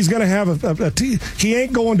 he's going to have a team. He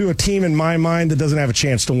ain't going to a team, in my mind, that doesn't have a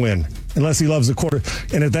chance to win. Unless he loves the quarter.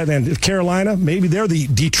 And at that end, Carolina, maybe they're the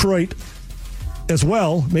Detroit as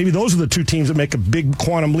well. Maybe those are the two teams that make a big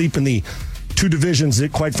quantum leap in the two divisions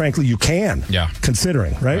that, quite frankly, you can.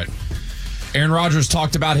 Considering, right? Aaron Rodgers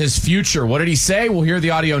talked about his future. What did he say? We'll hear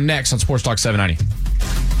the audio next on Sports Talk 790.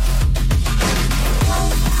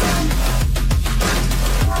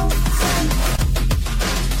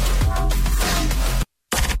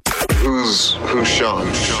 Who's Sean?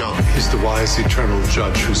 He's the wise, eternal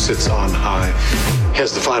judge who sits on high.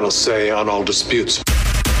 Has the final say on all disputes.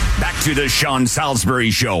 Back to the Sean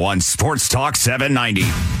Salisbury Show on Sports Talk 790.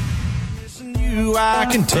 You I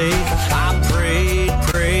can take. I prayed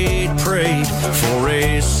for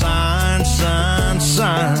a sign.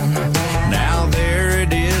 Now there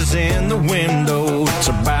it is in the window. It's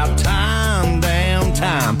about time, damn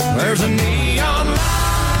time. There's a neon light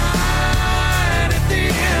at the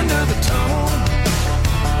end of the tunnel.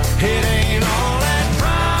 It ain't all that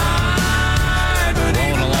bright.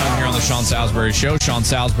 Rolling along here on the Sean Salisbury Show. Sean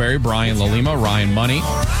Salisbury, Brian Lalima, Ryan Money,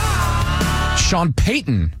 Sean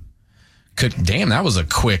Payton. Damn, that was a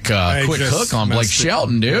quick hook on Blake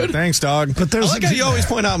Shelton, dude. Thanks, dog. But I like how you always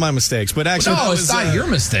point out my mistakes, but actually, it's not your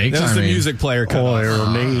mistakes. That was the music player cut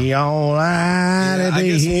off. Neon light at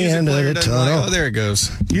the end of the tunnel. Oh, there it goes.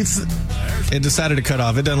 It decided to cut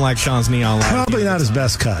off. It doesn't like Sean's neon light. Probably not his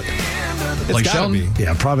best cut. Blake Shelton?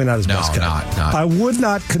 Yeah, probably not his best cut. Not. I would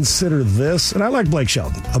not consider this, and I like Blake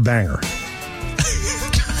Shelton, a banger. I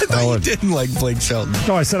thought you didn't like Blake Shelton.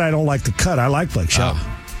 No, I said I don't like the cut. I like Blake Shelton.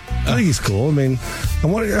 I think he's cool. I mean, how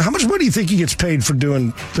much money do you think he gets paid for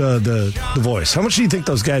doing the voice? How much do you think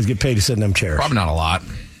those guys get paid to sit in them chairs? Probably not a lot.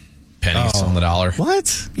 Pennies on the dollar.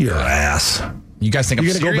 What? Your ass. You guys think I'm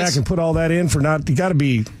serious? You're going to go back and put all that in for not... You got to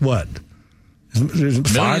be, what?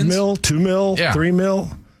 5 mil? 2 mil? 3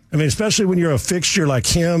 mil? I mean, especially when you're a fixture like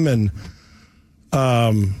him, and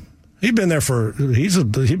he's been there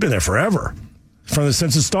forever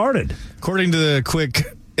since it started. According to the quick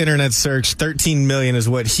internet search, $13 million is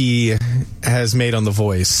what he has made on The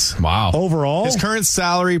Voice. Wow. Overall? His current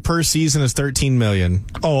salary per season is $13 million.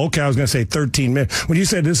 Oh, okay. I was going to say $13 million. When you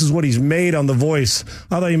said this is what he's made on The Voice,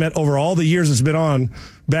 I thought you meant over all the years it's been on,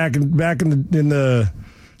 back in the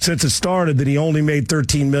since it started, that he only made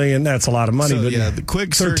 $13 million. That's a lot of money. So, but the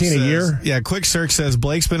quick search 13 a year? Yeah, quick search says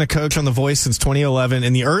Blake's been a coach on The Voice since 2011.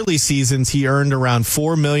 In the early seasons, he earned around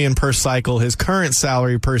 $4 million per cycle. His current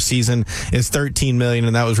salary per season is $13 million,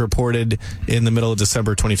 and that was reported in the middle of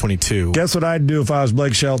December 2022. Guess what I'd do if I was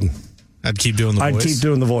Blake Shelton? I'd keep doing The Voice. I'd keep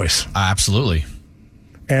doing The Voice. Absolutely.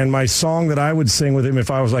 And my song that I would sing with him if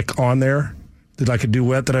I was like on there, did like a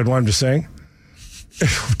duet that I'd want him to sing?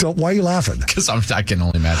 Why are you laughing? Because I can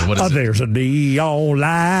only imagine. What is it? There's a neon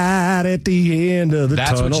light at the end of the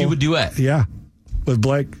tunnel. That's what you would duet? Yeah. With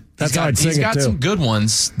Blake. That's how I'd sing it, too. He's got some good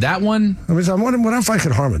ones. That one. I mean, I'm wondering what if I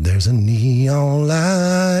could harm it. There's a neon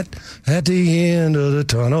light at the end of the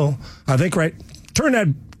tunnel. I think, right? Turn that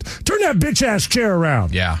bitch-ass chair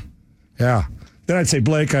around. Yeah. Yeah. Then I'd say,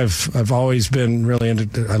 Blake, I've always been really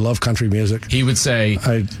into. I love country music. He would say,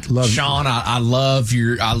 Sean, I love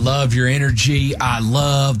your energy. I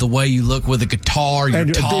love the way you look with a guitar. You're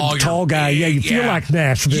tall guy. Yeah, you feel like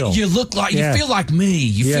Nashville. You look like you feel like me.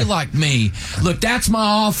 You feel like me. Look, that's my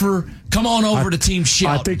offer. Come on over to Team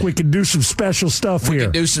Shelton. I think we can do some special stuff here. We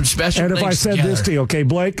can do some special things. And if I said this to you, okay,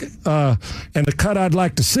 Blake, and the cut I'd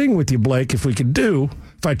like to sing with you, Blake, if we could do.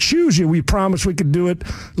 If I choose you, we promise we could do it,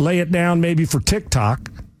 lay it down maybe for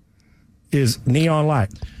TikTok, is Neon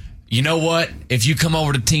Light. You know what? If you come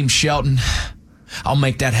over to Team Shelton, I'll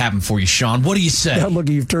make that happen for you, Sean. What do you say? Yeah, look,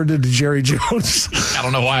 you've turned into Jerry Jones. I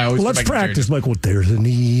don't know why I always Let's practice, Blake. Well, there's a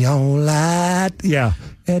neon light. Yeah.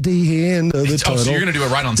 At the end of the tunnel. Oh, so you're going to do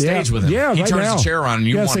it right on stage with him? Yeah, he right turns now. the chair around and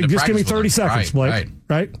you want him to just practice give me 30 seconds, Blake.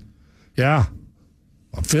 Right? Yeah.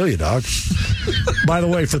 I feel you, dog. By the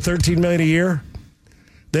way, for $13 million a year,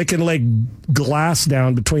 they can lay glass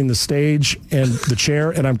down between the stage and the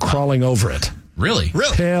chair, and I'm crawling over it. Really?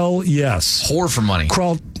 Hell yes. Whore for money.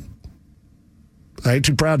 I ain't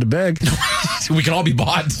too proud to beg. We can all be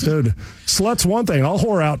bought. Dude, slut's one thing. I'll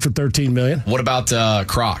whore out for $13 million. What about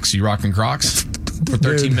Crocs? You rocking Crocs for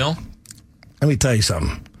 $13 mil? Let me tell you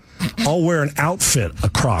something. I'll wear an outfit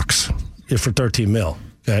of Crocs for $13 mil.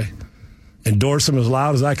 Okay? Endorse them as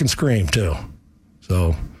loud as I can scream, too.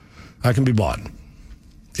 So I can be bought.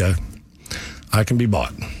 Okay? I can be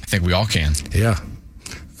bought. I think we all can. Yeah.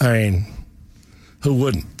 I mean, who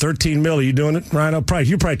wouldn't? $13 mil, are you doing it, Ryan?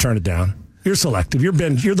 You probably turn it down. You're selective. You're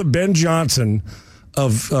the Ben Johnson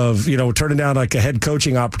of turning down like a head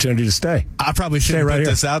coaching opportunity to stay. I probably shouldn't put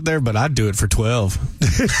this out there, but I'd do it for 12.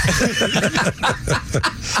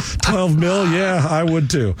 12 mil, yeah, I would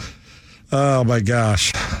too. Oh my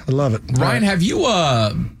gosh, I love it. Ryan, have you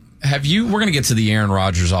We're going to get to the Aaron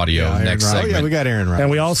Rodgers audio next segment. Oh, yeah, we got Aaron Rodgers.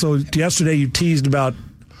 And we also, yesterday, you teased about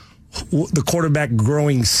the quarterback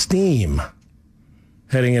growing steam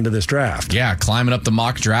heading into this draft. Yeah, climbing up the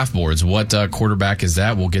mock draft boards. What quarterback is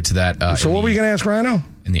that? We'll get to that. So what were you going to ask Rhino?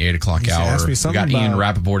 In the 8 o'clock hour. We got Ian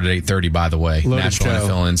Rappaport at 8:30, by the way. National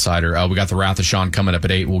NFL Insider. We got the Wrath of Sean coming up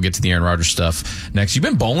at 8. We'll get to the Aaron Rodgers stuff next. You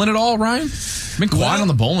been bowling at all, Ryan? Been quiet on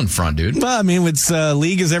the bowling front, dude. Well, I mean, it's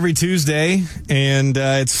league is every Tuesday, and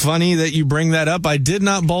it's funny that you bring that up. I did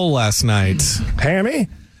not bowl last night. Hammy?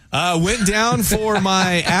 Went down for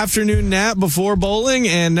my afternoon nap before bowling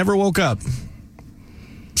and never woke up.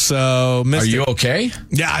 So, Are you okay?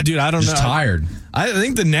 Yeah, dude, I don't know. Just tired. I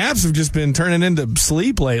think the naps have just been turning into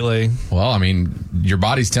sleep lately. Well, I mean, your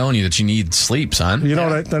body's telling you that you need sleep, son. You know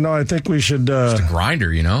what? I think we should... Just a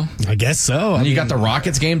grinder, you know? I guess so. And you got the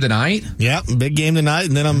Rockets game tonight? Yep, big game tonight.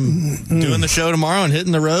 And then I'm doing the show tomorrow and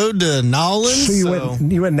hitting the road to Nolans. So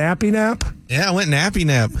you went nappy nap? Yeah, I went nappy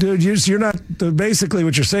nap. Dude, you're not... Basically,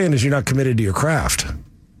 what you're saying is you're not committed to your craft.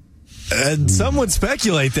 Some would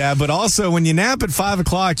speculate that, but also when you nap at 5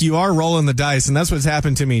 o'clock, you are rolling the dice, and that's what's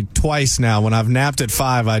happened to me twice now. When I've napped at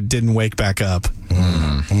 5, I didn't wake back up.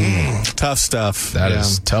 Tough stuff. That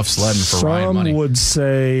is tough sledding for Ryan Money. Some would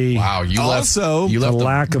say, wow, you left a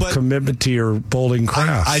lack of commitment to your bowling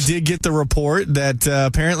craft. I did get the report that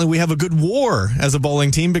apparently we have a good war as a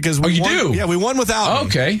bowling team because we won. Do? Yeah, we won without me.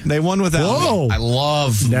 Okay. They won without me. I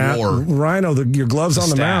love war. Rhino, your glove's on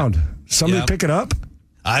the mound. Somebody pick it up?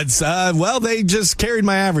 Well, they just carried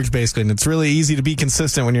my average basically, and it's really easy to be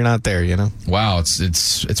consistent when you're not there, you know. Wow,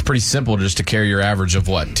 it's pretty simple just to carry your average of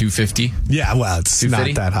what, 250? Yeah, well, it's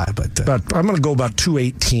not that high, but I'm going to go about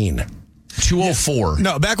 218. 204.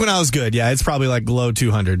 No, back when I was good, yeah, it's probably like low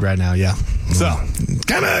 200 right now, yeah. So,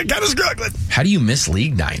 kind of struggling. How do you miss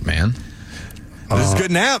league night, man? This is a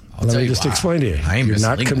good nap. Let me just explain to you. You're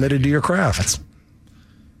not committed to your craft.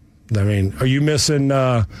 I mean, are you missing...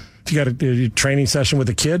 if you got a training session with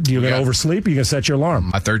a kid, you're going to oversleep, you're going to set your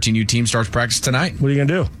alarm. My 13U team starts practice tonight. What are you going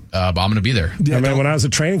to do? I'm going to be there. Yeah, I mean, when I was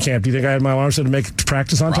at training camp, do you think I had my alarm set to make it to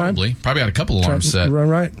practice on time? Probably had a couple alarms set.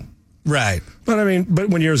 Right. But I mean,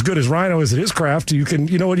 when you're as good as Rhino is at his craft, you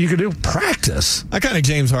know what you can do? Practice. I kind of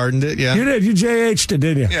James Hardened it, yeah. You did. You JH'd it,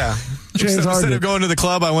 didn't you? Yeah. James Harden. Instead of going to the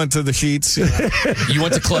club, I went to the sheets. You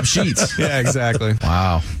went to club sheets. Yeah, exactly.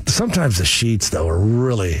 Wow. Sometimes the sheets, though, are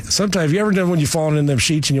really... Sometimes, you ever done when you've fallen in them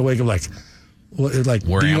sheets and you wake up like,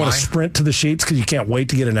 do you want to sprint to the sheets because you can't wait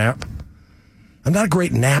to get a nap? I'm not a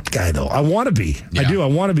great nap guy, though. I want to be. Yeah. I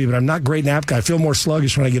want to be, but I'm not a great nap guy. I feel more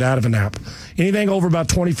sluggish when I get out of a nap. Anything over about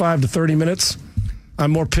 25 to 30 minutes, I'm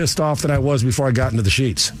more pissed off than I was before I got into the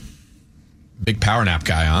sheets. Big power nap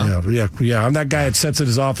guy, huh? Yeah. I'm that guy that sits at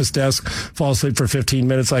his office desk, falls asleep for 15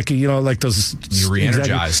 minutes, like those. You're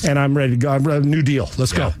re-energized. And I'm ready to go. New deal.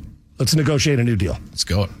 Let's go. Let's negotiate a new deal. Let's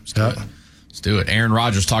go. Let's do it. Aaron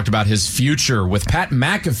Rodgers talked about his future with Pat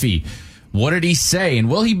McAfee. What did he say? And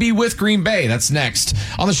will he be with Green Bay? That's next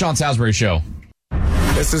on the Sean Salisbury Show.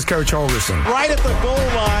 This is Coach Holgerson. Right at the goal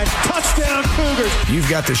line. Touchdown, Cougars. You've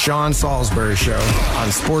got the Sean Salisbury Show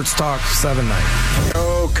on Sports Talk 790.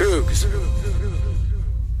 Go Cougs.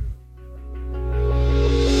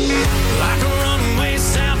 Like a runaway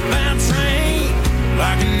southbound train.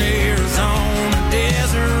 Like an Arizona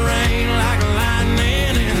desert rain. Like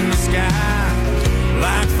lightning in the sky.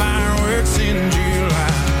 Like fireworks in July.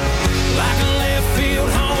 Like a left field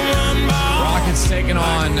home run ball. Rockets taking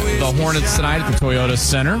on the Hornets tonight at the Toyota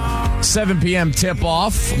Center. 7 p.m.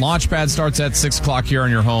 tip-off. Launchpad starts at 6 o'clock here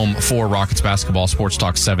on your home for Rockets basketball. Sports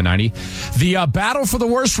Talk 790. The battle for the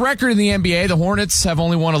worst record in the NBA. The Hornets have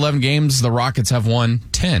only won 11 games. The Rockets have won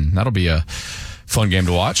 10. That'll be a fun game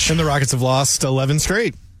to watch. And the Rockets have lost 11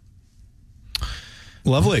 straight.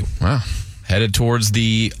 Lovely. Wow. Headed towards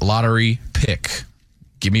the lottery pick.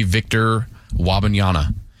 Give me Victor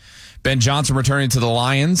Wembanyama. Ben Johnson returning to the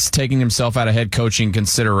Lions, taking himself out of head coaching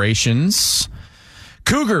considerations.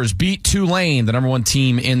 Cougars beat Tulane, the number one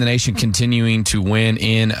team in the nation, continuing to win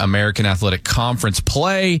in American Athletic Conference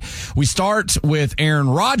play. We start with Aaron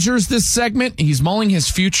Rodgers this segment. He's mulling his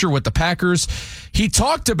future with the Packers. He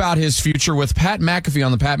talked about his future with Pat McAfee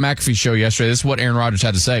on the Pat McAfee Show yesterday. This is what Aaron Rodgers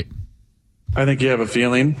had to say. I think you have a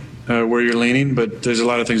feeling where you're leaning, but there's a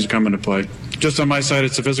lot of things that come into play. Just on my side,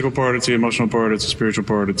 it's the physical part, it's the emotional part, it's the spiritual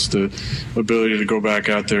part, it's the ability to go back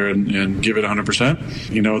out there and give it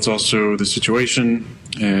 100%. You know, it's also the situation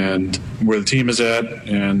and where the team is at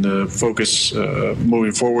and the focus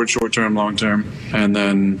moving forward, short-term, long-term. And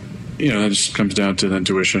then, you know, it just comes down to the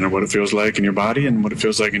intuition of what it feels like in your body and what it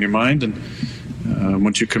feels like in your mind. And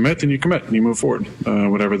once you commit, then you commit and you move forward,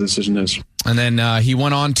 whatever the decision is. And then he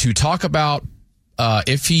went on to talk about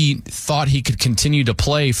if he thought he could continue to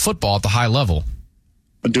play football at the high level.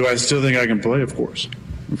 Do I still think I can play? Of course.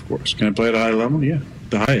 Of course. Can I play at a high level? Yeah,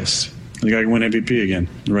 the highest. I think I can win MVP again.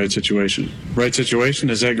 The right situation. Right situation,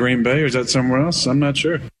 is that Green Bay or is that somewhere else? I'm not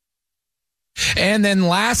sure. And then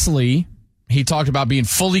lastly, he talked about being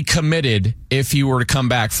fully committed if he were to come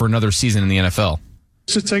back for another season in the NFL.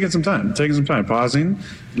 Just taking some time, pausing,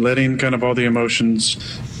 letting kind of all the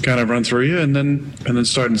emotions kind of run through you, and then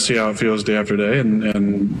starting to see how it feels day after day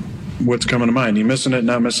and what's coming to mind. You missing it,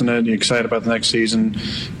 not missing it, you excited about the next season,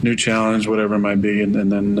 new challenge, whatever it might be, and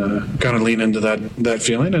then kind of lean into that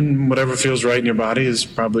feeling, and whatever feels right in your body is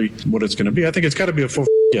probably what it's going to be. I think it's got to be a full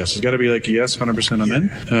yes. It's got to be like, yes, 100% I'm in.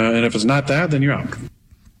 And if it's not that, then you're out. What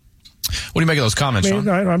do you make of those comments,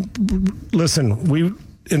 Sean? Listen,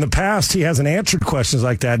 in the past, he hasn't answered questions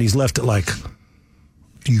like that. And he's left it like,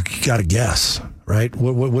 you got to guess, right?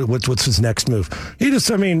 What's his next move?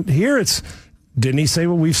 Here it's, didn't he say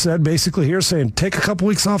what we've said basically here, saying take a couple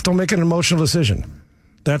weeks off, don't make an emotional decision.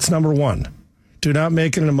 That's number one. Do not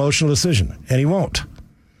make an emotional decision, and he won't.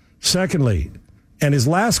 Secondly, and his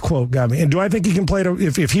last quote got me, and do I think he can play,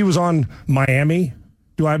 if he was on Miami,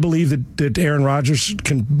 do I believe that Aaron Rodgers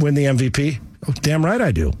can win the MVP? Oh, damn right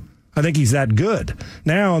I do. I think he's that good.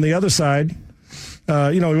 Now, on the other side,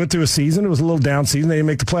 he went through a season. It was a little down season. They didn't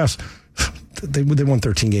make the playoffs. They won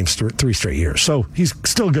 13 games 3 straight years. So he's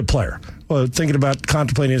still a good player. Well, thinking about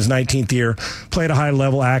contemplating his 19th year, played a high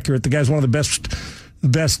level, accurate. The guy's one of the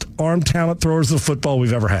best arm talent throwers of football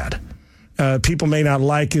we've ever had. People may not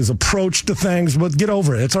like his approach to things, but get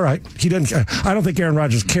over it. It's all right. I don't think Aaron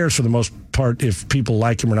Rodgers cares for the most part if people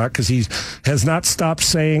like him or not, because he has not stopped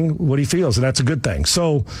saying what he feels, and that's a good thing.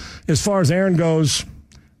 So as far as Aaron goes,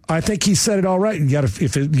 I think he said it all right. You got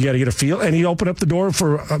to get a feel, and he opened up the door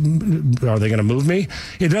for. Are they going to move me?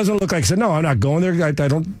 It doesn't look like he said no. I'm not going there. I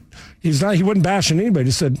don't. He's not. He wasn't bashing anybody. He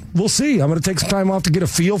just said we'll see. I'm going to take some time off to get a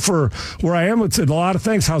feel for where I am. It's a lot of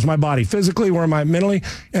things. How's my body physically? Where am I mentally?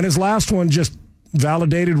 And his last one just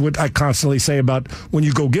validated what I constantly say about when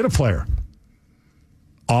you go get a player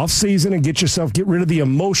off season and get rid of the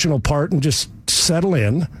emotional part and just settle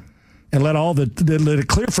in. And let it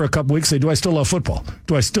clear for a couple weeks. Say, do I still love football?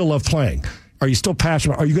 Do I still love playing? Are you still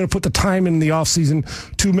passionate? Are you going to put the time in the offseason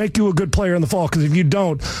to make you a good player in the fall? Because if you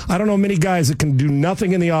don't, I don't know many guys that can do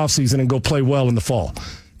nothing in the offseason and go play well in the fall.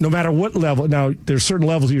 No matter what level. Now, there's certain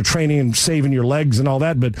levels of your training and saving your legs and all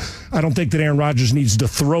that, but I don't think that Aaron Rodgers needs to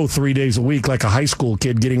throw 3 days a week like a high school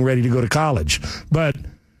kid getting ready to go to college. But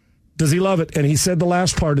does he love it? And he said the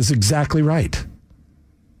last part is exactly right.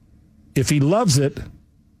 If he loves it,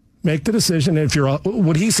 make the decision. If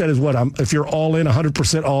what he said is if you're all in,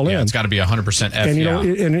 100% all in. Yeah, it's got to be 100% F.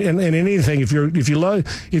 And and anything, if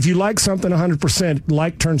you like something 100%,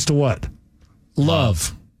 like turns to what?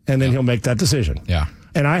 Love. And then he'll make that decision. Yeah.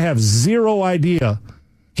 And I have zero idea.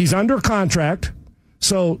 He's under contract.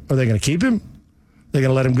 So are they going to keep him? They're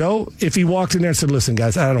going to let him go? If he walked in there and said, "Listen,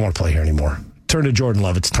 guys, I don't want to play here anymore. Turn to Jordan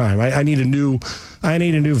Love. It's time. I need a new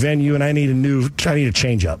venue, and I need a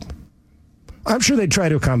change up." I'm sure they'd try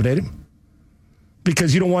to accommodate him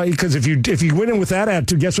because if you went in with that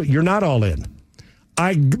attitude, guess what? You're not all in.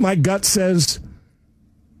 My gut says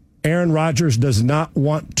Aaron Rodgers does not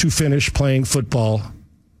want to finish playing football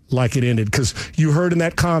like it ended, because you heard in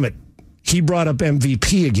that comment, he brought up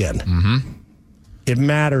MVP again. Mm-hmm. It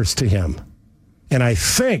matters to him. And I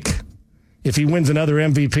think if he wins another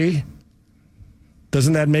MVP,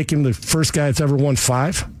 doesn't that make him the first guy that's ever won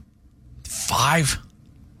 5? 5?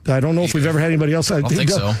 I don't know if we've ever had anybody else. I don't think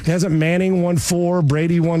so. Hasn't Manning won 4?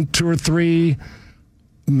 Brady won 2 or 3?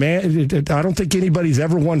 I don't think anybody's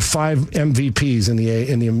ever won 5 MVPs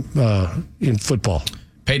in football.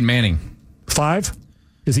 Peyton Manning. 5?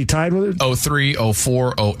 Is he tied with it? 03,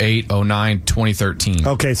 04, 08, 09, 2013.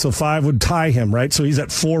 Okay, so 5 would tie him, right? So he's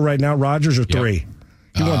at 4 right now. Rodgers or 3?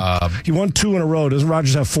 Yep. He won 2 in a row. Doesn't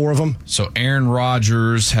Rodgers have 4 of them? So Aaron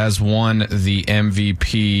Rodgers has won the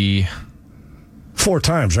MVP 4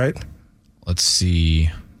 times, right? Let's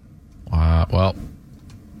see. Well,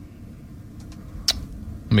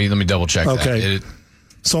 let me double check that. Okay.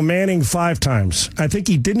 So Manning 5 times. I think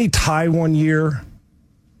didn't he tie 1 year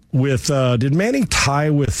with did Manning tie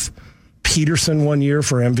with Peterson 1 year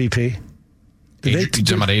for MVP? You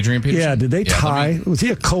talking about Adrian Peterson? Yeah, did they tie? Was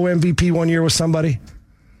he a co-MVP 1 year with somebody?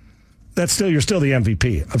 You're still the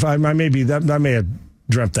MVP. I may have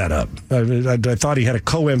dreamt that up. I thought he had a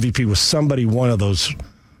co-MVP with somebody one of those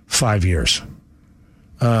 5 years.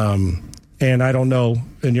 And I don't know.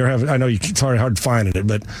 And I know it's hard finding it,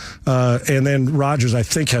 but and then Rodgers I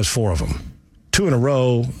think has 4 of them, 2 in a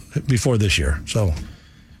row before this year. So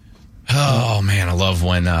Oh, man, I love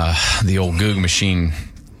when the old Goog machine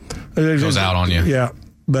goes out on you. Yeah,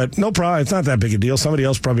 but no problem. It's not that big a deal. Somebody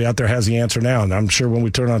else probably out there has the answer now, and I'm sure when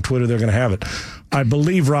we turn on Twitter, they're going to have it. I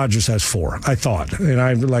believe Rodgers has 4. I thought,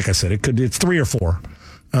 and like I said, it's 3 or 4.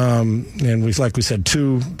 And we said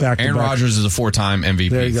 2 back-to-back. Aaron Rodgers is a 4-time MVP.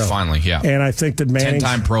 There you go. Finally, yeah. And I think that Manning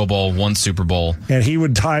 10-time Pro Bowl, 1 Super Bowl, and he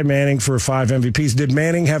would tie Manning for 5 MVPs. Did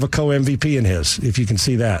Manning have a co-MVP in his? If you can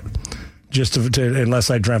see that, unless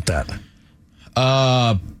I dreamt that.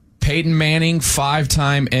 Peyton Manning,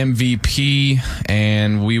 5-time MVP,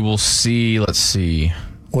 and we will see. Let's see.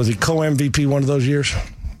 Was he co-MVP one of those years?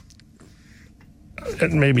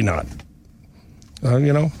 Maybe not.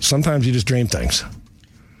 Sometimes you just dream things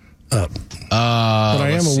up. But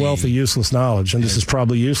I am a wealth of useless knowledge, and this is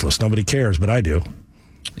probably useless. Nobody cares, but I do.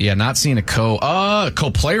 Yeah, not seeing a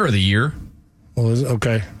co-player of the year. Well,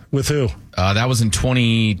 okay. With who? That was in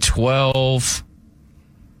 2012.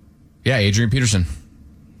 Yeah, Adrian Peterson.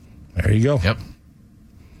 There you go. Yep.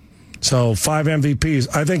 So 5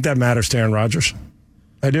 MVPs. I think that matters to Aaron Rodgers.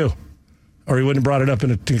 I do. Or he wouldn't have brought it up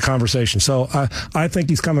in a conversation. So I think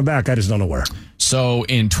he's coming back. I just don't know where. So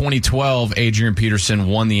in 2012, Adrian Peterson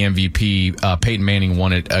won the MVP. Peyton Manning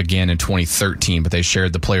won it again in 2013, but they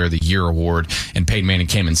shared the Player of the Year award, and Peyton Manning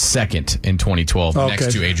came in second in 2012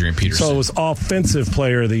 next to Adrian Peterson. So it was Offensive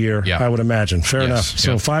Player of the Year, I would imagine. Fair enough.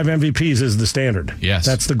 So 5 MVPs is the standard. Yes.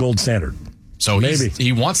 That's the gold standard. So maybe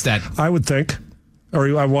he wants that. I would think. Or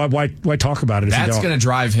why talk about it if that's going to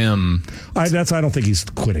drive him. I don't think he's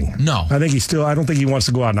quitting. No. I don't think he wants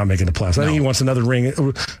to go out not making the playoffs. I think he wants another ring.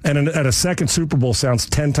 And at a second Super Bowl sounds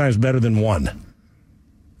 10 times better than 1.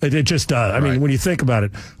 It just does. I mean, when you think about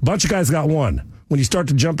it, a bunch of guys got 1. When you start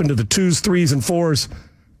to jump into the 2s, 3s, and 4s,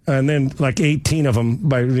 and then like 18 of them,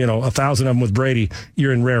 1,000 of them with Brady,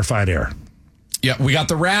 you're in rarefied air. Yeah, we got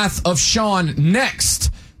the Wrath of Sean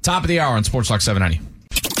next. Top of the hour on Sports Talk 790.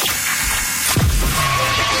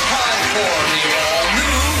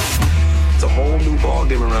 It's a whole new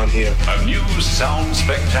ballgame around here. A new sound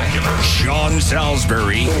spectacular. Sean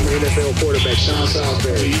Salisbury. Former NFL quarterback Sean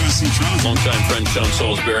Salisbury. Longtime friend Sean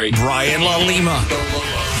Salisbury. Brian LaLima.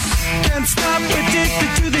 Can't stop,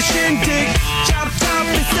 addicted to the shindig. Chop, chop,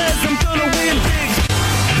 it says I'm gonna win big.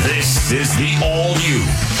 This is the all-new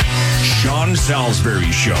Sean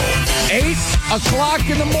Salisbury Show. 8 o'clock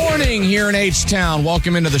in the morning here in H-Town.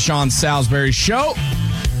 Welcome into the Sean Salisbury Show.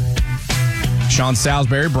 Sean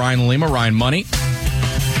Salisbury, Brian Lima, Ryan Money.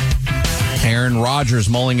 Aaron Rodgers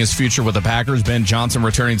mulling his future with the Packers. Ben Johnson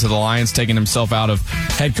returning to the Lions, taking himself out of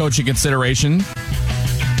head coaching consideration.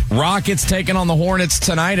 Rockets taking on the Hornets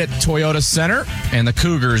tonight at Toyota Center. And the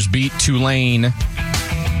Cougars beat Tulane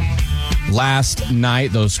last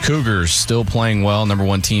night. Those Cougars still playing well, number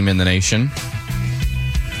 1 team in the nation.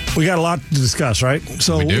 We got a lot to discuss, right?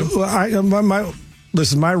 So we do.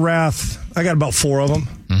 My wrath, I got about 4 of them.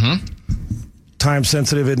 Mm-hmm. Time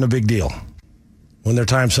sensitive isn't a big deal. When they're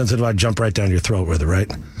time sensitive, I jump right down your throat with it,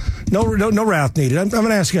 right? No wrath needed. I'm going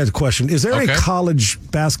to ask you guys a question. Is there a college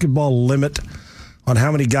basketball limit on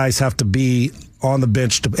how many guys have to be on the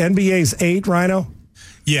bench? NBA's 8, Rhino?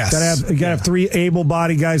 Yes. You got to have 3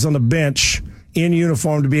 able-bodied guys on the bench in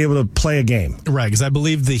uniform to be able to play a game. Right, because I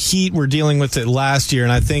believe the Heat were dealing with it last year,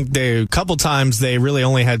 and I think a couple times they really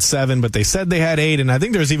only had 7, but they said they had 8, and I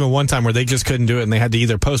think there was even one time where they just couldn't do it, and they had to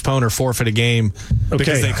either postpone or forfit a game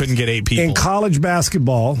because they couldn't get 8 people. In college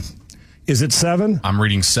basketball, is it 7? I'm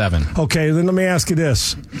reading 7. Okay, then let me ask you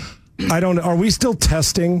this. Are we still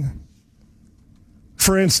testing?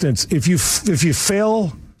 For instance, if you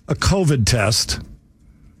fail a COVID test,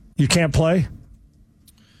 you can't play?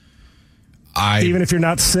 Even if you're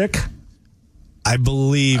not sick? I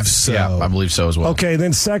believe so. Yeah, I believe so as well. Okay,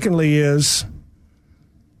 then secondly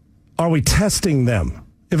are we testing them?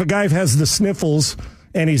 If a guy has the sniffles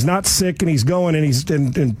and he's not sick and he's going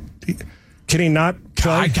and can he not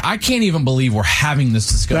play? I can't even believe we're having this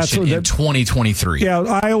discussion in 2023. Yeah,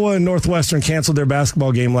 Iowa and Northwestern canceled their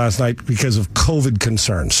basketball game last night because of COVID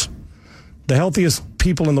concerns. The healthiest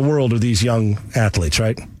people in the world are these young athletes,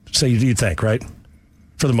 right? So you think, right?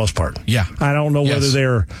 For the most part. Yeah. I don't know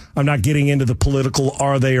whether I'm not getting into the political,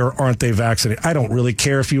 are they or aren't they vaccinated? I don't really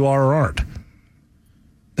care if you are or aren't.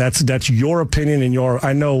 That's your opinion and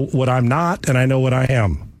I know what I'm not and I know what I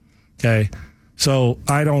am. Okay? So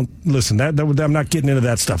I don't, listen, I'm not getting into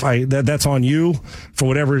that stuff. That's on you for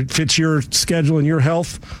whatever fits your schedule and your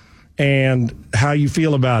health and how you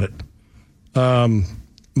feel about it.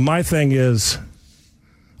 My thing is,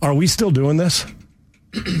 are we still doing this?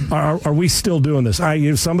 Are we still doing this?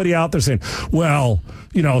 Somebody out there saying, well,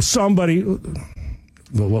 somebody,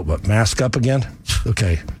 what mask up again?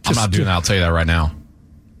 Okay. I'm not doing that. I'll tell you that right now.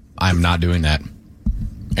 I'm not doing that.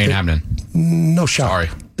 Ain't happening. No shot. Sorry.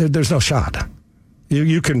 There's no shot.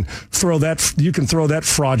 You can throw that. You can throw that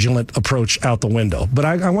fraudulent approach out the window. But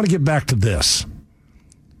I want to get back to this.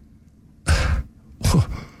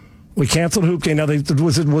 We canceled hoop game. Now,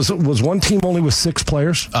 was one team only with 6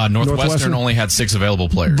 players? Northwestern only had 6 available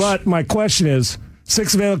players. But my question is,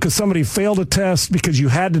 6 available because somebody failed a test because you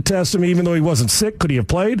had to test him even though he wasn't sick? Could he have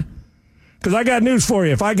played? Because I got news for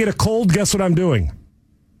you. If I get a cold, guess what I'm doing?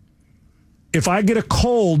 If I get a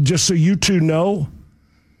cold, just so you two know,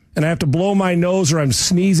 and I have to blow my nose or I'm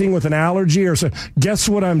sneezing with an allergy or so, guess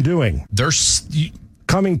what I'm doing?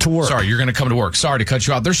 Coming to work. Sorry, you're going to come to work. Sorry to cut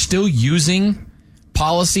you out. They're still using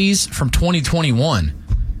policies from 2021.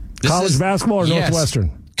 College basketball or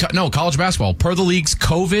Northwestern? No, college basketball. Per the league's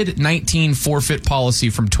COVID-19 forfeit policy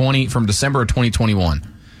from December of 2021.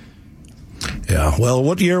 Yeah. Well,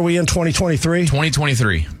 what year are we in? 2023?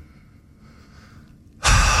 2023.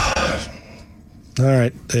 All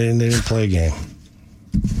right. They didn't play a game.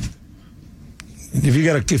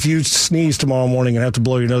 If you sneeze tomorrow morning and have to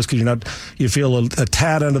blow your nose because you feel a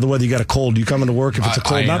tad under the weather, you got a cold, you come into work. If it's a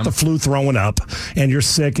cold, not the flu throwing up, and you're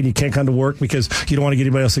sick and you can't come to work because you don't want to get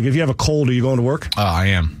anybody else sick. If you have a cold, are you going to work? I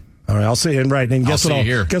am. All right, I'll see you. Right, and guess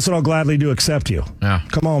what I'll gladly do? Accept you. Yeah.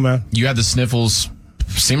 Come on, man. You had the sniffles.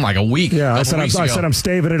 Seemed like a week. Yeah, I said I'm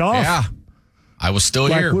staving it off. Yeah. I was still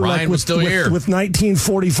here. Ryan was still here. With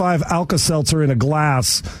 1945 Alka-Seltzer in a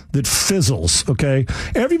glass that fizzles, okay?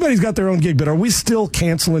 Everybody's got their own gig, but are we still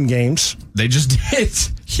canceling games? They just did.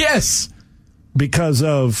 Yes. Because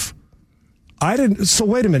of... So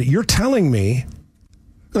wait a minute. You're telling me...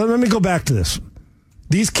 Let me go back to this.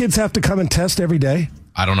 These kids have to come and test every day?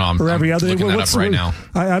 I don't know. I'm looking that up right now.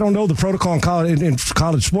 I don't know the protocol in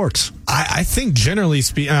college sports. I think generally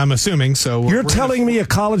speaking, I'm assuming so. You're telling me a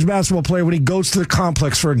college basketball player when he goes to the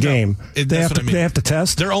complex for a game, they have to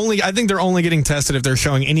test? I think they're only getting tested if they're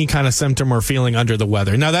showing any kind of symptom or feeling under the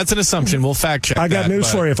weather. Now that's an assumption. We'll fact check. I got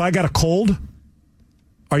news for you. If I got a cold,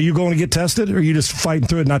 are you going to get tested, or are you just fighting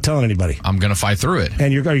through it, and not telling anybody? I'm going to fight through it. And are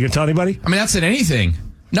you going to tell anybody? I mean, that's in anything.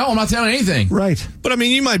 No, I'm not telling anything. Right. But, I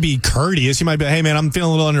mean, you might be courteous. You might be, hey, man, I'm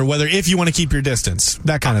feeling a little under the weather if you want to keep your distance.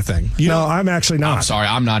 That kind of thing. No, I'm actually not. I'm sorry.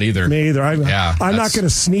 I'm not either. Me either. I'm not going to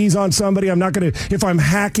sneeze on somebody. I'm not going to, if I'm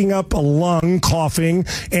hacking up a lung, coughing,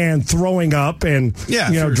 and throwing up and,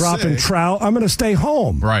 dropping trout, I'm going to stay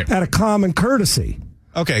home. Right. Out of common courtesy.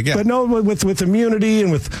 Okay, yeah. But no, with immunity and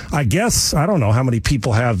with, I guess, I don't know how many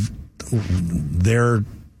people have their...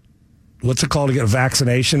 What's it called to get a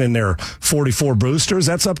vaccination and their 44 boosters?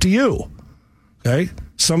 That's up to you. Okay?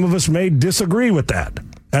 Some of us may disagree with that.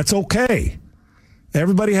 That's okay.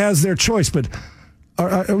 Everybody has their choice. But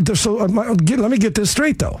let me get this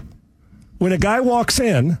straight, though. When a guy walks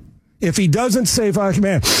in, if he doesn't say,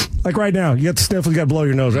 man, like right now, you got the sniffles, you got to blow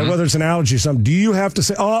your nose, right? Whether it's an allergy or something, do you have to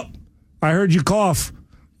say, I heard you cough,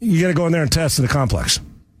 you got to go in there and test in the complex?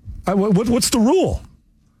 What's the rule?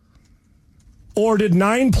 Or did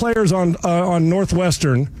 9 players on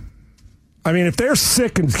Northwestern? I mean, if they're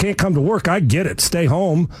sick and can't come to work, I get it. Stay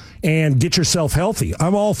home and get yourself healthy.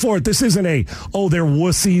 I'm all for it. This isn't they're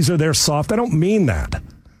wussies or they're soft. I don't mean that.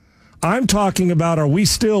 I'm talking about, are we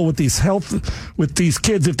still with these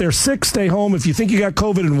kids? If they're sick, stay home. If you think you got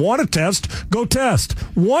COVID and want to test, go test.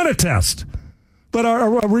 Want to test. But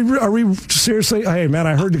are we seriously? Hey, man,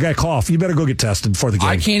 I heard the guy cough. You better go get tested before the game.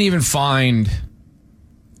 I can't even find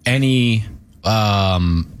any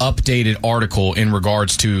updated article in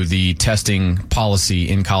regards to the testing policy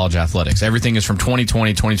in college athletics. Everything is from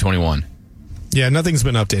 2020, 2021. Yeah, nothing's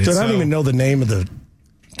been updated. So I don't even know the name of the...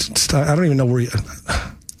 I don't even know where...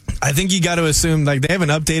 I think you got to assume they haven't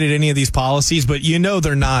updated any of these policies, but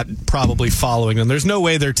they're not probably following them. There's no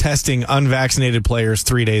way they're testing unvaccinated players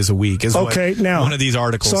 3 days a week. Now one of these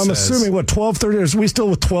articles So I'm says. assuming 12, 30. Are we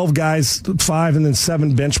still with 12 guys, 5 and then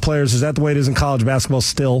 7 bench players? Is that the way it is in college basketball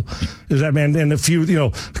still? Is that, man? And a few,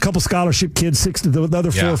 a couple scholarship kids, 6 to the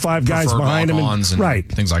other 4 or 5 guys behind them, and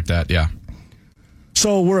things like that. Yeah.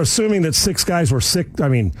 So we're assuming that 6 guys were sick. I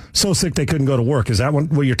mean, so sick they couldn't go to work. Is that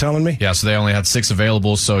what you're telling me? Yeah, so they only had 6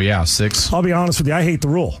 available. So, 6. I'll be honest with you. I hate the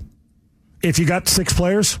rule. If you got 6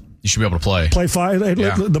 players, you should be able to play. Play 5.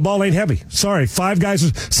 Yeah. The ball ain't heavy. Sorry.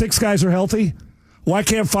 6 guys are healthy. Why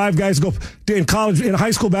can't 5 guys go in college, in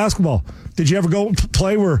high school basketball? Did you ever go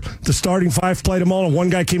play where the starting 5 played them all and one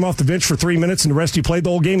guy came off the bench for 3 minutes and the rest of you played the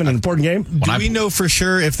whole game in an important game? Do we know for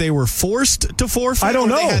sure if they were forced to forfeit? I don't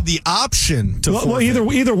know. They had the option to forfeit. Well,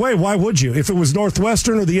 either way, why would you? If it was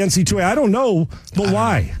Northwestern or the NC2A, I don't know, but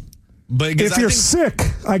why? But if you're sick,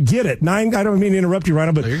 I get it. 9. I don't mean to interrupt you,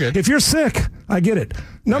 Rhino, but if you're sick, I get it.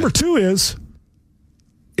 Number 2 is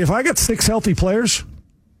if I got 6 healthy players,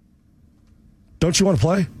 Don't you want to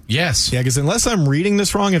play? Yes. Yeah, because unless I'm reading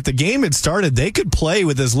this wrong, if the game had started, they could play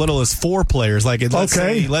with as little as 4 players. Like,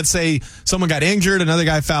 let's say someone got injured, another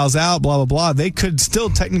guy fouls out, blah, blah, blah. They could still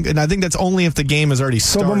technically, and I think that's only if the game has already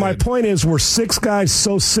started. So, but my point is, were 6 guys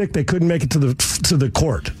so sick they couldn't make it to the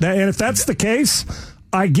court? And if that's the case,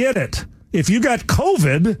 I get it. If you got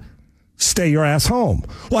COVID, stay your ass home.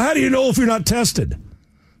 Well, how do you know if you're not tested?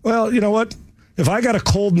 Well, you know what? If I got a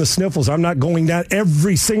cold and the sniffles, I'm not going down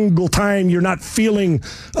every single time you're not feeling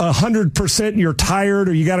 100%, you're tired,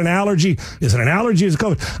 or you got an allergy. Is it an allergy? Is it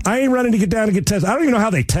COVID? I ain't running to get down and get tested. I don't even know how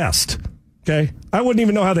they test. Okay? I wouldn't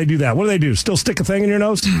even know how they do that. What do? Still stick a thing in your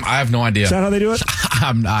nose? I have no idea. Is that how they do it?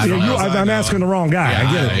 I don't know. I'm asking the wrong guy. Yeah,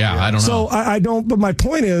 I get it. Yeah, I don't know. So I don't, but my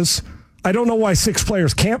point is, I don't know why 6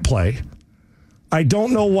 players can't play. I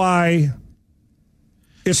don't know why.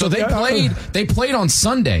 So they played on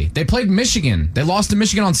Sunday. They played Michigan. They lost to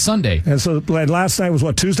Michigan on Sunday. And so last night was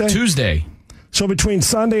what, Tuesday? Tuesday. So between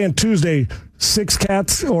Sunday and Tuesday, 6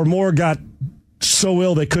 cats or more got so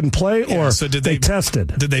ill they couldn't play, or so did they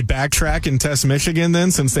tested? Did they backtrack and test Michigan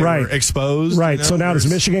then, since they were exposed? Right. So now does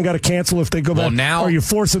Michigan got to cancel if they go back? Now, are you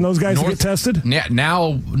forcing those guys to get tested?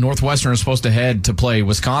 Now Northwestern is supposed to head to play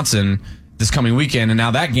Wisconsin this coming weekend, and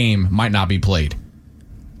now that game might not be played.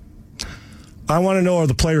 I want to know, are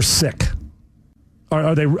the players sick?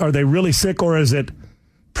 Are they really sick, or is it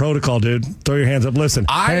protocol, dude? Throw your hands up. Listen,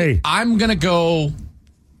 I'm going to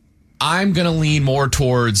lean more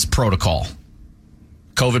towards protocol.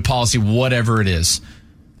 COVID policy, whatever it is.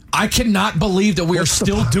 I cannot believe that we are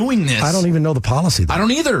still doing this. I don't even know the policy, though. I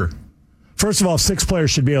don't either. First of all, 6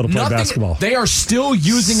 players should be able to play basketball. They are still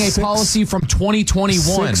using a policy from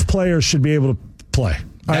 2021. 6 players should be able to play.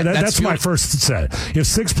 That's my first set. If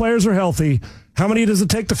 6 players are healthy, how many does it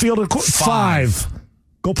take to field a court? 5.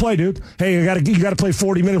 Go play, dude. Hey, you got to play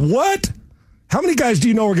 40 minutes. What? How many guys do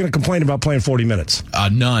you know are going to complain about playing 40 minutes?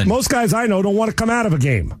 None. Most guys I know don't want to come out of a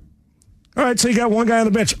game. All right, so you got one guy on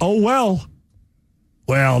the bench. Oh,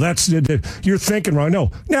 well, that's you're thinking wrong.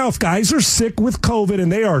 No. Now, if guys are sick with COVID and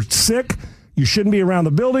they are sick, you shouldn't be around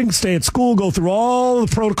the building, stay at school, go through all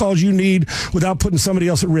the protocols you need without putting somebody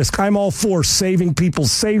else at risk. I'm all for saving people,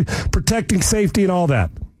 protecting safety and all that.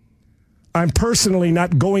 I'm personally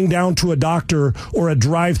not going down to a doctor or a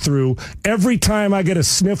drive-through every time I get a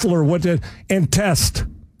sniffle or and test.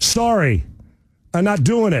 Sorry, I'm not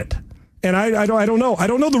doing it. And I don't know. I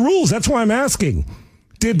don't know the rules. That's why I'm asking.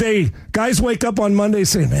 Did guys wake up on Monday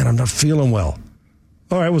saying, man, I'm not feeling well?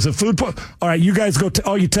 All right, was it food? All right, you guys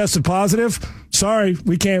you tested positive? Sorry,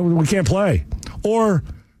 we can't play. Or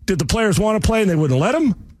did the players want to play and they wouldn't let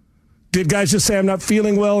them? Did guys just say, I'm not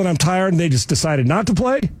feeling well and I'm tired, and they just decided not to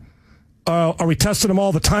play? Are we testing them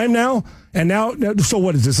all the time now? And now, so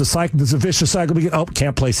what is this, a cycle? This is a vicious cycle.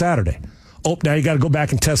 Can't play Saturday. Oh, now you got to go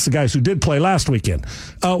back and test the guys who did play last weekend.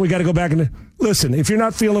 We got to go back and listen. If you're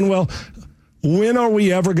not feeling well, when are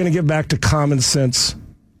we ever going to get back to common sense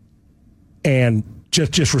and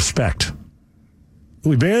just respect?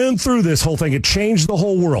 We've been through this whole thing. It changed the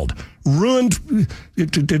whole world. Ruined.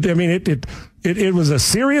 It was a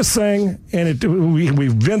serious thing, and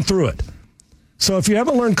we've been through it. So if you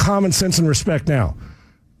haven't learned common sense and respect now,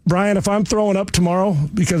 Brian, if I'm throwing up tomorrow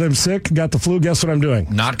because I'm sick, got the flu, guess what I'm doing?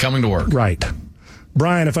 Not coming to work. Right.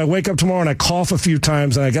 Brian, if I wake up tomorrow and I cough a few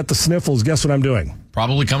times and I got the sniffles, guess what I'm doing?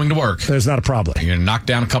 Probably coming to work. There's not a problem. You're going to knock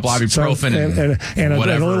down a couple ibuprofen and a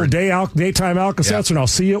little daytime Alka-Seltzer, and I'll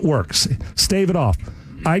see it works. Stave it off.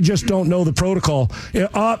 I just don't know the protocol.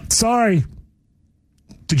 Sorry.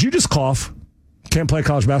 Did you just cough? Can't play a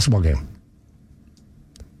college basketball game.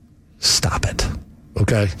 Stop it.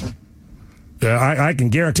 Okay? I can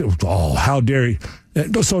guarantee. Oh, how dare you.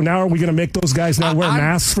 So now are we going to make those guys now wear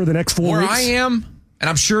masks for the next 4 weeks? Where I am, and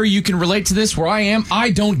I'm sure you can relate to this, where I am, I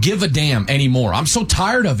don't give a damn anymore. I'm so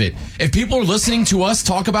tired of it. If people are listening to us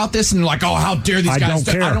talk about this and like, oh, how dare these guys?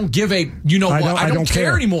 I don't give a, I don't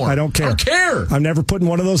care anymore. I don't care. I don't care. I'm never putting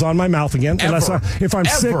one of those on my mouth again. Ever. If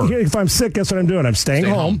I'm sick, guess what I'm doing? I'm staying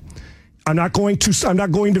home. I'm not going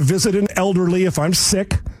to visit an elderly if I'm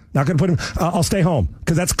sick. Not going to put him. I'll stay home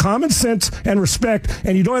because that's common sense and respect,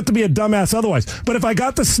 and you don't have to be a dumbass otherwise. But if I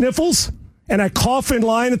got the sniffles and I cough in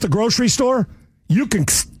line at the grocery store, you can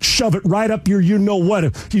shove it right up your you-know-what.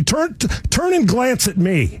 If you turn and glance at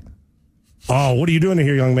me. Oh, what are you doing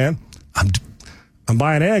here, young man? I'm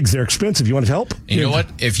buying eggs. They're expensive. You want to help? You know what?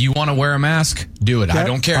 If you want to wear a mask, do it. I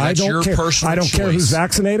don't care. That's your personal I don't care who's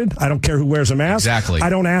vaccinated. I don't care who wears a mask. Exactly. I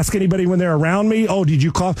don't ask anybody when they're around me. Oh, did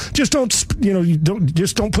you cough? Just don't.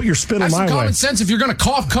 Don't put your spit in my way. That's common sense. If you're going to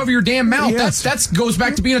cough, cover your damn mouth. Yes. That goes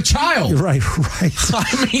back to being a child. Right.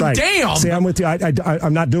 I mean, damn. See, I'm with you.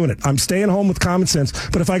 I'm not doing it. I'm staying home with common sense.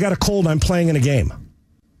 But if I got a cold, I'm playing in a game.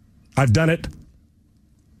 I've done it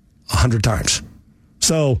 100 times.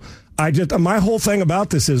 So. My whole thing about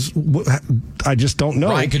this is I just don't know.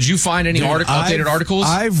 Ryan, could you find any updated articles?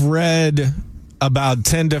 I've read about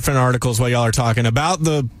 10 different articles while y'all are talking about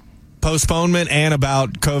the postponement and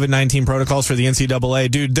about COVID-19 protocols for the NCAA.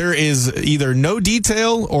 Dude, there is either no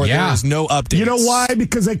detail or there is no updates. You know why?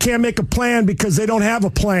 Because they can't make a plan because they don't have a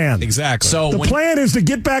plan. Exactly. So the plan is to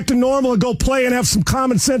get back to normal and go play and have some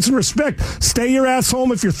common sense and respect. Stay your ass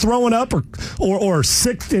home if you're throwing up or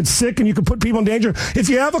sick and you can put people in danger. If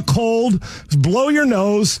you have a cold, blow your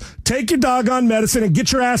nose, take your doggone medicine and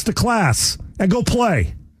get your ass to class and go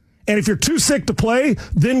play. And if you're too sick to play,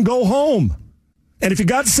 then go home. And if you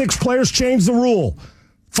got 6 players, change the rule.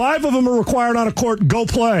 5 of them are required on a court. Go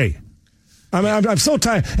play. I mean, I'm so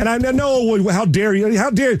tired. And I know, how dare you?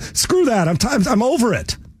 How dare you? Screw that. I'm over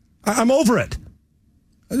it. I'm over it.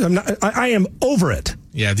 I am over it.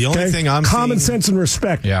 Yeah, the only thing I'm common sense and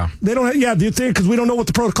respect. Yeah. They don't. Yeah, do you think? Because we don't know what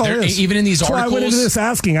the protocol is. Even in these articles. That's why I went into this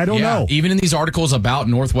asking. I don't know. Even in these articles about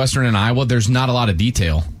Northwestern and Iowa, there's not a lot of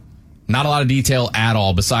detail. Not a lot of detail at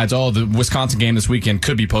all, besides, the Wisconsin game this weekend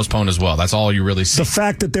could be postponed as well. That's all you really see. The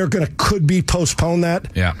fact that they're could be postponed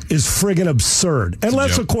is friggin' absurd.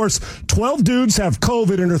 Unless, of course, 12 dudes have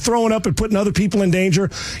COVID and are throwing up and putting other people in danger.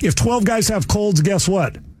 If 12 guys have colds, guess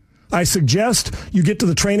what? I suggest you get to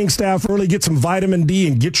the training staff early, get some vitamin D,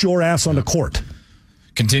 and get your ass on the court.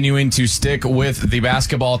 Continuing to stick with the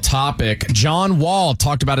basketball topic, John Wall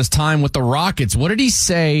talked about his time with the Rockets. What did he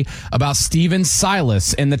say about Steven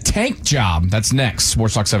Silas and the tank job? That's next.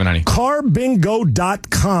 Sports Talk 790.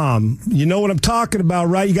 Carbingo.com. You know what I'm talking about,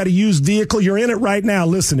 right? You got a used vehicle. You're in it right now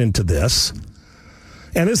listening to this.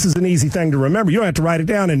 And this is an easy thing to remember. You don't have to write it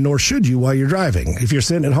down, and nor should you while you're driving. If you're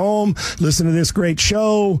sitting at home, listening to this great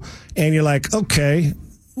show, and you're like, okay,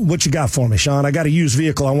 what you got for me, Sean? I got a used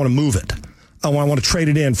vehicle. I want to move it. I want to trade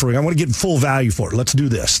it in I want to get full value for it. Let's do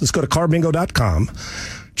this. Let's go to carbingo.com,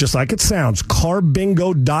 just like it sounds,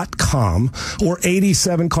 carbingo.com or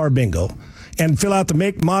 87 Carbingo, and fill out the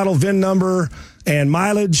make, model, VIN number, and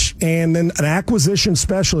mileage, and then an acquisition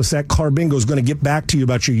specialist at Carbingo is going to get back to you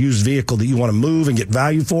about your used vehicle that you want to move and get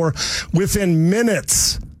value for. Within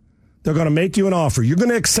minutes, they're going to make you an offer. You're going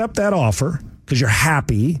to accept that offer because you're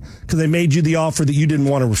happy, because they made you the offer that you didn't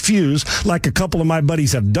want to refuse, like a couple of my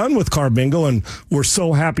buddies have done with Carbingo, and we're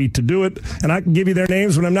so happy to do it. And I can give you their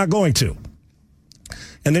names, but I'm not going to.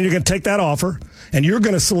 And then you're going to take that offer, and you're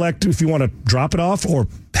going to select if you want to drop it off or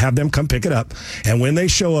have them come pick it up. And when they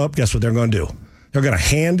show up, guess what they're going to do? They're going to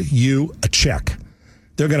hand you a check.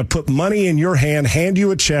 They're going to put money in your hand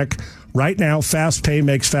you a check. Right now, fast pay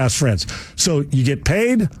makes fast friends. So you get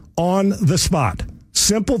paid on the spot.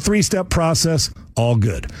 Simple 3-step process, all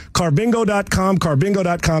good. Carbingo.com,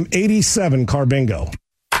 87 Carbingo.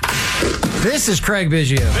 This is Craig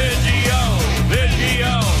Biggio.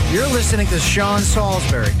 You're listening to Sean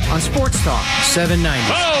Salisbury on Sports Talk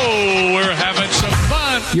 790. Oh, we're having some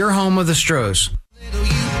fun. Your home of the Stros.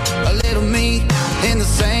 A little me in the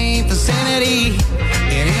same vicinity.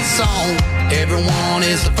 And it's on. Everyone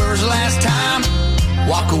is the first last time.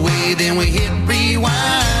 Walk away, then we hit rewind.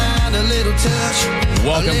 A little touch.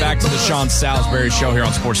 Welcome back to the Sean Salisbury Show here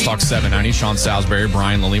on Sports Talk 790. Sean Salisbury,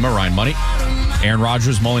 Brian Lalima, Ryan Money. Aaron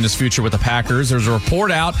Rodgers mulling his future with the Packers. There's a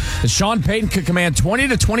report out that Sean Payton could command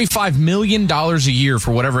 $20 to $25 million a year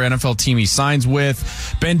for whatever NFL team he signs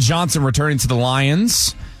with. Ben Johnson returning to the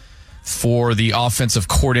Lions for the offensive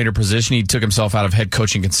coordinator position. He took himself out of head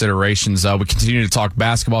coaching considerations. We continue to talk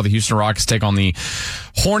basketball. The Houston Rockets take on the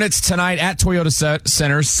Hornets tonight at Toyota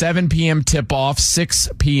Center. 7 p.m. tip-off, 6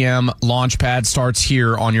 p.m. launch pad starts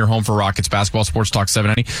here on your home for Rockets basketball. Sports Talk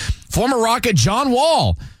 790. Former Rocket John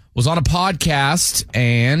Wall was on a podcast,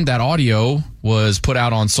 and that audio was put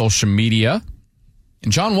out on social media.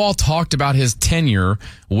 And John Wall talked about his tenure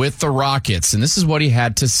with the Rockets, and this is what he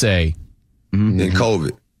had to say. Then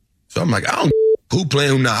COVID. So I'm like, I don't who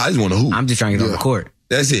playing, who not. I just want to hoop. I'm just trying to get on the court.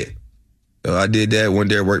 That's it. So I did that. Went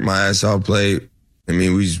there, worked my ass off, played. I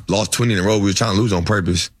mean, we lost 20 in a row. We were trying to lose on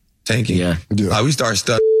purpose. Tanking. Yeah. Like, we started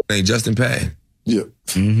studying Justin Patton. Yeah.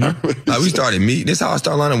 Like, we started me. This how I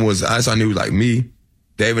started lining was I knew like me,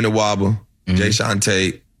 David Nwaba, Jay Sean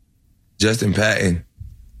Tate, Justin Patton,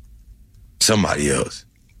 somebody else.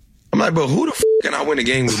 I'm like, but who the f*** can I win a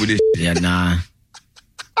game with this shit? Yeah, nah.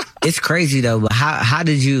 It's crazy though. But how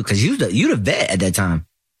did you? Because you the vet at that time.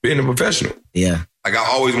 Being a professional. Yeah. Like I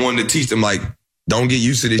always wanted to teach them, like, don't get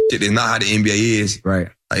used to this shit. It's not how the NBA is. Right.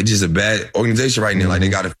 Like, it's just a bad organization right now. Like they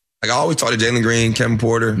got to. Like I always talk to Jalen Green, Kevin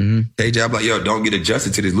Porter, KJ. I'm like, yo, don't get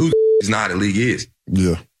adjusted to this loser. It's not how the league is.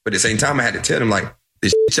 Yeah. But at the same time, I had to tell them, like,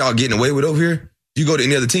 this shit y'all getting away with over here. You go to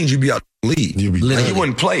any other teams, you be out the league. Like, you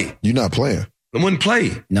wouldn't play. You're not playing. I wouldn't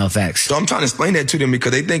play. No facts. So I'm trying to explain that to them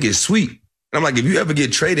because they think it's sweet. And I'm like, if you ever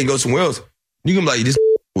get traded and go somewhere else, you can be like, this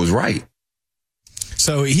was right.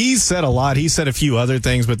 So he said a lot. He said a few other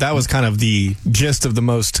things, but that was kind of the gist of the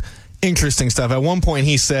most interesting stuff. At one point,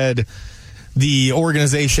 he said the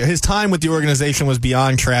organization, his time with the organization was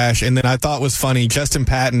beyond trash. And then I thought was funny, Justin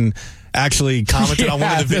Patton actually commented on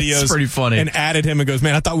one of the videos. That's pretty funny. And added him and goes,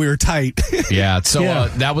 man, I thought we were tight. Yeah. So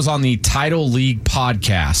that was on the Title League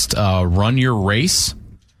podcast, Run Your Race.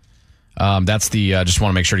 That's the, just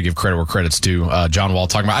want to make sure to give credit where credit's due. John Wall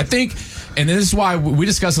talking about, I think, and this is why we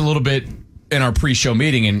discussed a little bit in our pre-show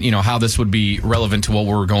meeting and, you know, how this would be relevant to what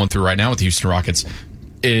we're going through right now with the Houston Rockets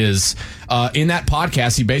is in that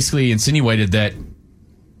podcast, he basically insinuated that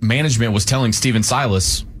management was telling Steven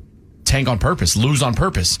Silas, tank on purpose, lose on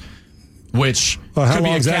purpose, which how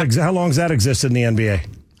long has that existed in the NBA?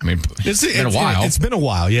 I mean, it's been a while. It's been a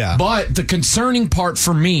while, yeah. But the concerning part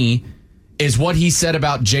for me is what he said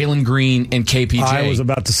about Jalen Green and KPJ. I was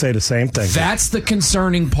about to say the same thing. That's the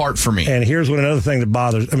concerning part for me. And here's what another thing that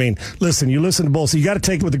bothers. I mean, listen, you listen to both, so you got to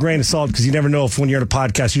take it with a grain of salt because you never know if when you're in a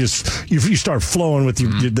podcast, you start flowing with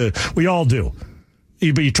we all do.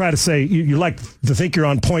 But you try to say, you like to think you're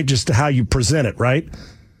on point just to how you present it, right?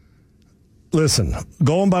 Listen,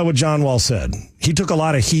 going by what John Wall said, he took a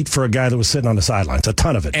lot of heat for a guy that was sitting on the sidelines, a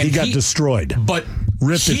ton of it. And he got destroyed. But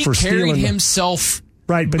ripped it for stealing himself.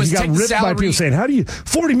 Right, but he got ripped by people saying, how do you,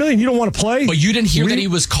 $40 million, you don't want to play? But you didn't hear that he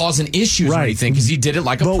was causing issues or anything because he did it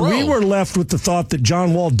like a pro. But we were left with the thought that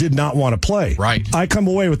John Wall did not want to play. Right. I come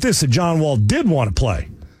away with this, that John Wall did want to play.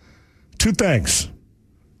 Two things.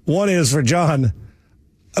 One is for John,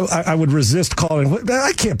 I would resist calling,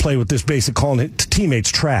 I can't play with this basic calling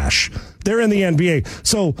teammates trash. They're in the NBA.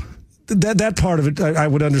 So that part of it, I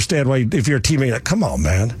would understand why if you're a teammate, like, come on,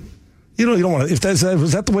 man. You don't want to. If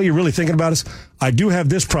was that the way you're really thinking about us? I do have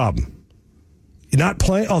this problem. You're not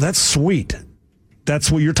playing. Oh, that's sweet.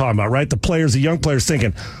 That's what you're talking about, right? The young players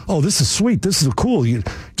thinking, oh, this is sweet. This is cool. You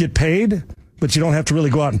get paid, but you don't have to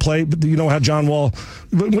really go out and play. But you know how John Wall,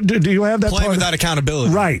 do you have that playing part? Without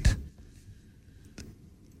accountability. Right.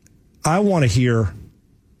 I want to hear,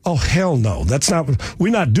 oh, hell no.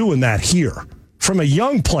 We're not doing that here from a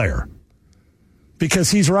young player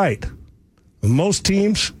because he's right. Most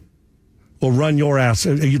teams will run your ass.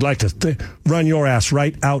 You'd like to run your ass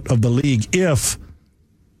right out of the league if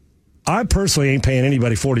I personally ain't paying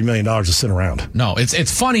anybody $40 million to sit around. No,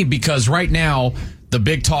 it's funny because right now the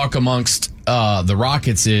big talk amongst the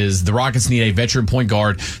Rockets is the Rockets need a veteran point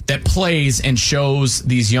guard that plays and shows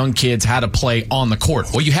these young kids how to play on the court.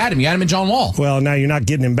 Well, you had him in John Wall. Well, now you're not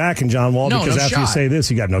getting him back in John Wall because after you say this,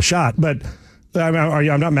 you got no shot. But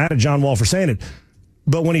I'm not mad at John Wall for saying it.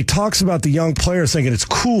 But when he talks about the young players thinking it's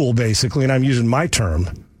cool, basically, and I'm using my term,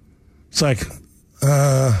 it's like,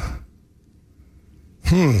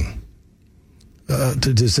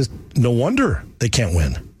 no wonder they can't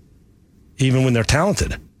win, even when they're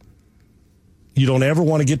talented. You don't ever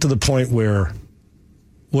want to get to the point where,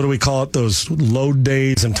 what do we call it, those load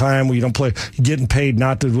days and time where you don't play, you're getting paid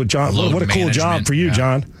not to, John, what a cool job for you,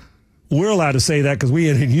 John. We're allowed to say that because we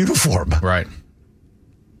ain't in uniform. Right.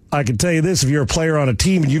 I can tell you this, if you're a player on a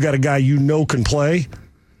team and you got a guy you know can play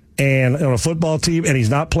and on a football team and he's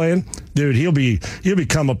not playing, dude, he'll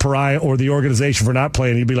become a pariah or the organization for not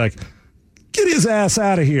playing. He'll be like, get his ass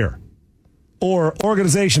out of here. Or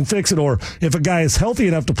organization fix it. Or if a guy is healthy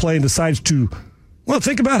enough to play and decides to, well,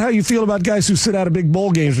 think about how you feel about guys who sit out of big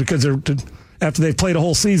bowl games because after they've played a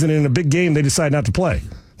whole season and in a big game, they decide not to play.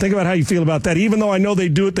 Think about how you feel about that. Even though I know they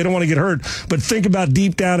do it, they don't want to get hurt. But think about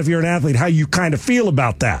deep down, if you're an athlete, how you kind of feel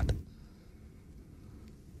about that.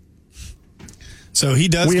 So he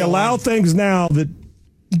does. We allow things now that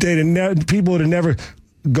people would have never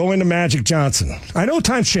go into Magic Johnson. I know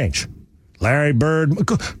times change. Larry Bird,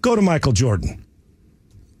 go to Michael Jordan.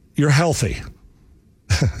 You're healthy.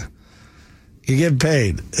 You get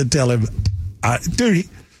paid. And tell him, dude,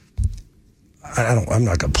 I'm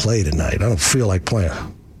not going to play tonight. I don't feel like playing.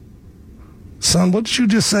 Son, what did you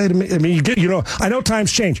just say to me? I mean, I know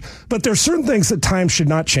times change, but there are certain things that times should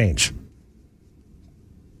not change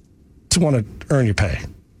to want to earn your pay.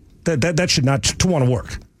 That should not, to want to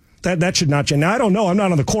work. That should not change. Now, I don't know. I'm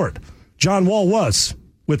not on the court. John Wall was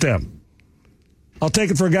with them. I'll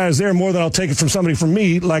take it for a guy who's there more than I'll take it from somebody from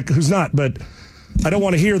me, like who's not. But I don't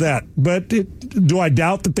want to hear that. But do I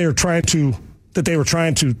doubt that they were trying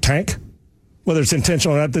to tank? Whether it's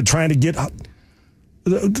intentional or not, they're trying to get.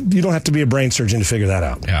 You don't have to be a brain surgeon to figure that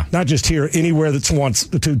out. Yeah. Not just here, anywhere that wants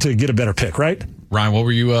to get a better pick, right? Ryan, what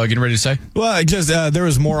were you getting ready to say? Well, just there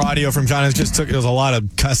was more audio from John. It was a lot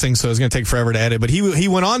of cussing, so it was going to take forever to edit. But he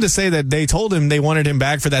went on to say that they told him they wanted him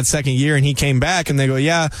back for that second year, and he came back, and they go,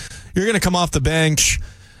 yeah, you're going to come off the bench.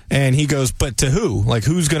 And he goes, but to who? Like,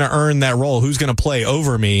 who's going to earn that role? Who's going to play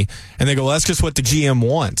over me? And they go, well, that's just what the GM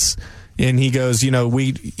wants. And he goes, he's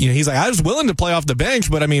like, I was willing to play off the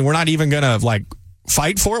bench, but I mean, we're not even going to like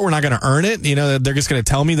fight for it. We're not going to earn it. They're just going to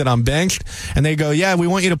tell me that I'm benched. And they go, yeah, we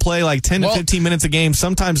want you to play like 10 to 15 minutes a game.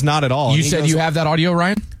 Sometimes not at all. You said you have that audio,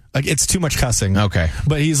 Ryan? Like, it's too much cussing. Okay.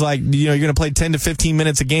 But he's like, you're going to play 10 to 15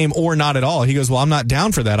 minutes a game or not at all. He goes, well, I'm not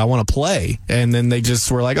down for that. I want to play. And then they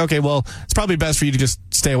just were like, okay, well, it's probably best for you to just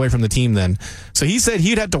stay away from the team then. So he said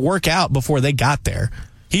he'd have to work out before they got there.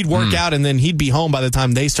 He'd work out, and then he'd be home by the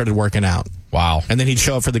time they started working out. Wow. And then he'd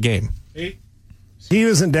show up for the game. He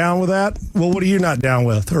isn't down with that? Well, what are you not down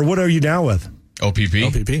with? Or what are you down with? OPP.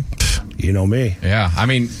 You know me. Yeah. I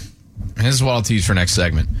mean, this is what I'll tease for next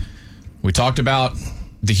segment. We talked about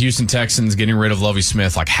the Houston Texans getting rid of Lovie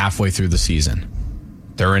Smith like halfway through the season.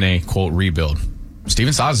 They're in a, quote, rebuild.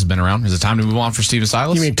 Steven Silas has been around. Is it time to move on for Steven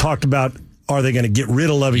Silas? You mean talked about, are they going to get rid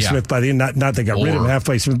of Lovie Smith by the end? Not they got rid of him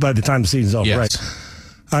halfway by the time the season's over, right?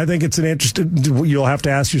 I think it's an interesting, you'll have to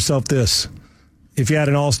ask yourself this. If you had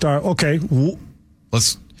an all-star, okay. You know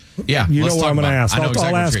what talk I'm going to ask.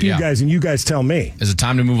 I'll ask you guys, and you guys tell me. Is it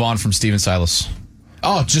time to move on from Steven Silas?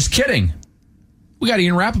 Oh, just kidding. We got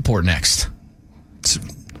Ian Rappaport next.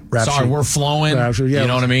 Sorry, we're flowing. You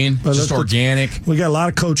know what I mean? Just organic. We got a lot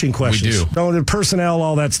of coaching questions. We do. The personnel,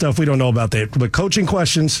 all that stuff, we don't know about that. But coaching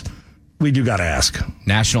questions, we do got to ask.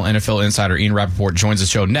 National NFL insider Ian Rappaport joins the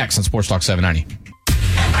show next on Sports Talk 790.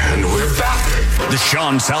 And we're back. The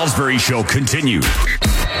Sean Salisbury Show continues.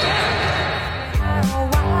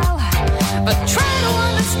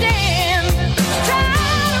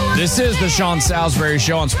 This is the Sean Salisbury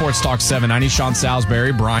Show on Sports Talk 790. Sean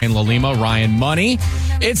Salisbury, Brian LaLima, Ryan Money.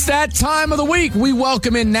 It's that time of the week. We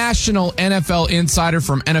welcome in national NFL insider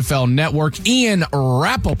from NFL Network, Ian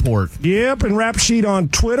Rappaport. Yep, and Rap Sheet on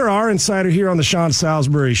Twitter, our insider here on the Sean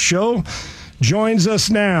Salisbury Show, joins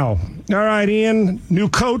us now. All right, Ian, new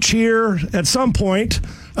coach here at some point.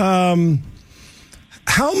 How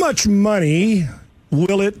much money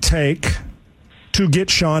will it take to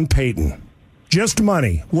get Sean Payton? Just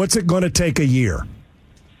money. What's it going to take a year?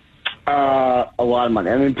 A lot of money.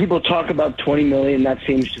 I mean, people talk about $20 million. That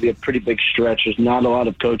seems to be a pretty big stretch. There's not a lot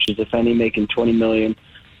of coaches, if any, making $20 million.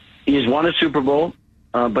 He has won a Super Bowl,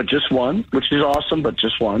 but just one, which is awesome, but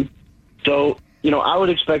just one. So, I would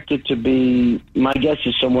expect it to be, my guess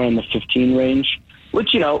is somewhere in the 15 range,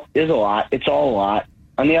 which, is a lot. It's all a lot.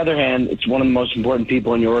 On the other hand, it's one of the most important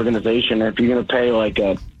people in your organization. And if you're going to pay like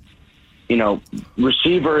a,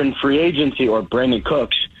 receiver in free agency or Brandon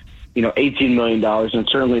Cooks, $18 million, and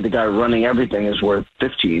certainly the guy running everything is worth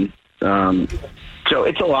 15. So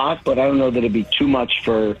it's a lot, but I don't know that it'd be too much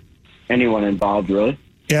for anyone involved, really.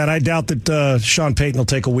 Yeah, and I doubt that Sean Payton will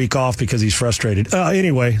take a week off because he's frustrated.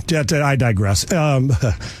 Anyway, I digress. I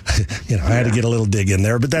had to get a little dig in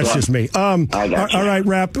there, but that's just me. All right,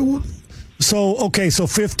 Rap. So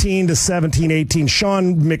 15 to 17, 18,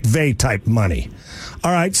 Sean McVay type money.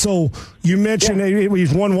 All right, so you mentioned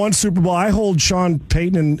he's won one Super Bowl. I hold Sean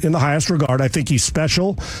Payton in the highest regard. I think he's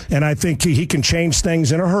special, and I think he can change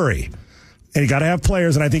things in a hurry. And you got to have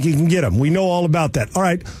players, and I think he can get them. We know all about that. All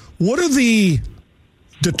right, what are the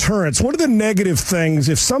deterrents? What are the negative things?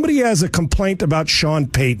 If somebody has a complaint about Sean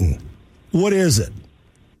Payton, what is it?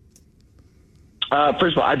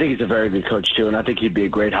 First of all, I think he's a very good coach, too, and I think he'd be a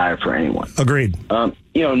great hire for anyone. Agreed.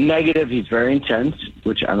 Negative, he's very intense,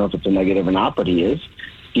 which I don't know if it's a negative or not, but he is.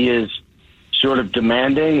 He is sort of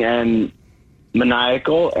demanding and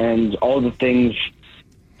maniacal and all the things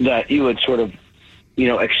that you would sort of,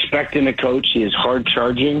 expect in a coach. He is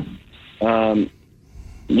hard-charging. I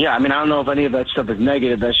don't know if any of that stuff is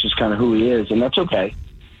negative. That's just kind of who he is, and that's okay.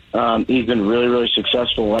 He's been really, really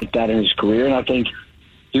successful like that in his career, and I think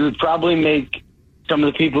he would probably make some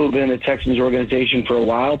of the people who've been in the Texans organization for a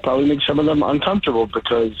while, probably make some of them uncomfortable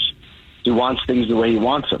because he wants things the way he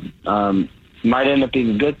wants them. Might end up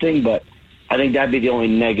being a good thing, but I think that'd be the only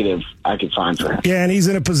negative I could find for him. Yeah, and he's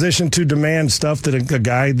in a position to demand stuff that a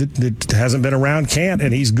guy that hasn't been around can't,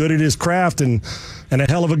 and he's good at his craft and a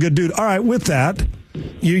hell of a good dude. All right, with that,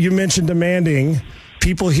 you mentioned demanding.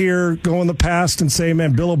 People here go in the past and say,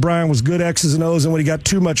 man, Bill O'Brien was good X's and O's, and when he got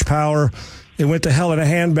too much power, It went to hell in a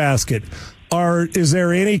handbasket. Is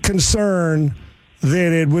there any concern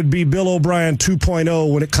that it would be Bill O'Brien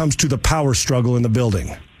 2.0 when it comes to the power struggle in the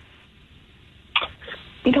building?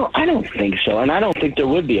 I don't think so, and I don't think there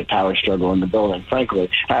would be a power struggle in the building, frankly.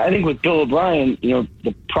 I think with Bill O'Brien,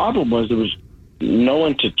 the problem was there was no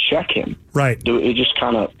one to check him. Right. It just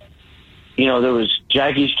kind of, there was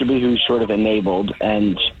Jack Easterby who sort of enabled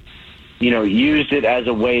and, used it as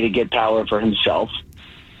a way to get power for himself.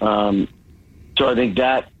 So I think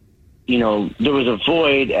that, there was a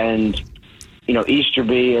void, and,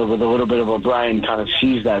 Easterby with a little bit of O'Brien kind of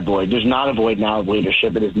sees that void. There's not a void now of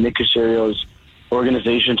leadership. It is Nick Caserio's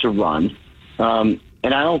organization to run. And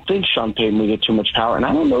I don't think Sean Payton will get too much power, and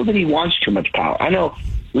I don't know that he wants too much power. I know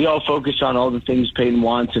we all focus on all the things Payton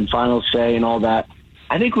wants and final say and all that.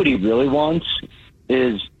 I think what he really wants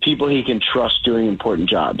is people he can trust doing important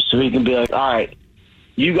jobs. So he can be like, all right,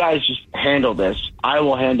 you guys just handle this. I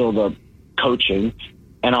will handle the coaching,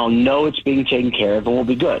 and I'll know it's being taken care of, and we'll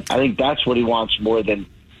be good. I think that's what he wants more than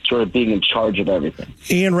sort of being in charge of everything.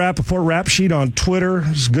 Ian Rappaport, Rap Sheet on Twitter,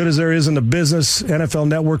 as good as there is in the business. NFL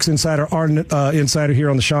Network's insider, our insider here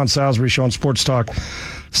on the Sean Salisbury Show on Sports Talk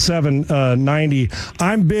 790.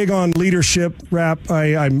 I'm big on leadership, Rap.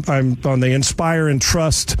 I'm on the inspire and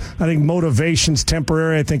trust. I think motivation's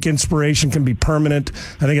temporary. I think inspiration can be permanent.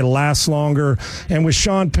 I think it lasts longer. And with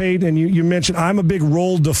Sean Payton, and you mentioned, I'm a big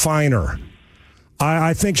role definer.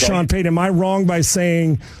 I think Sean Payton, am I wrong by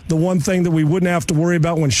saying the one thing that we wouldn't have to worry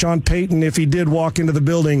about when Sean Payton, if he did walk into the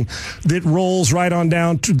building, that rolls right on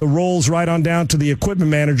down to the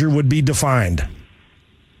equipment manager would be defined?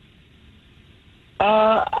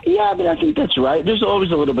 Yeah, I think that's right. There's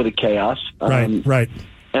always a little bit of chaos. Right.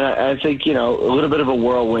 And I think, a little bit of a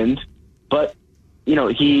whirlwind. But,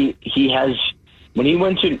 he has, when he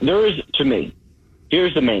went to, here's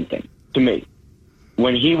the main thing, to me.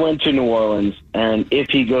 When he went to New Orleans, and if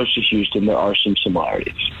he goes to Houston, there are some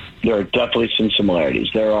similarities. There are definitely some similarities.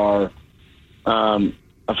 There are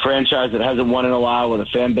a franchise that hasn't won in a while with a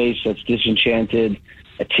fan base that's disenchanted,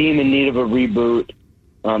 a team in need of a reboot.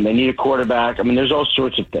 They need a quarterback. There's all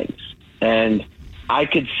sorts of things. And I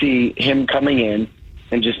could see him coming in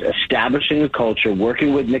and just establishing a culture,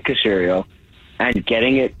 working with Nick Caserio, and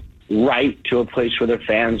getting it right to a place where their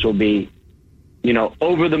fans will be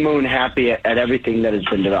over the moon happy at everything that has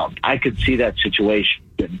been developed. I could see that situation,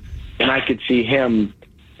 and I could see him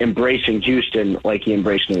embracing Houston like he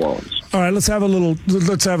embraced New Orleans. All right, let's have a little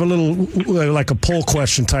like a poll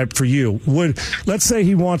question type for you. Let's say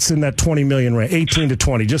he wants in that 20 million range, 18 to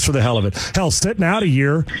 20, just for the hell of it. Hell, sitting out a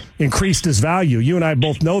year increased his value. You and I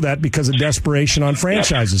both know that because of desperation on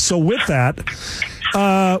franchises. So with that,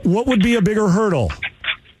 what would be a bigger hurdle?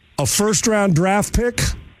 A first-round draft pick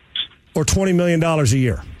or $20 million a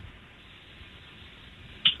year?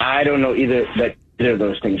 I don't know either of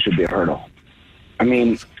those things should be a hurdle.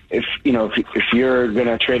 If you're going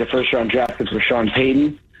to trade a first-round draft pick for Sean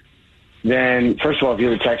Payton, then first of all, if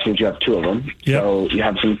you're the Texans, you have two of them. Yep. So you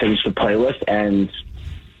have some things to play with, and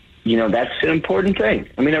that's an important thing.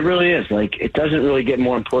 It really is. It doesn't really get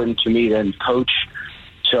more important to me than coach.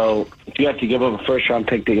 So if you have to give up a first-round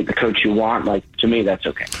pick to get the coach you want, to me, that's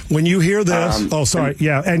okay. When you hear this,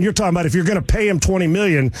 and you're talking about if you're going to pay him $20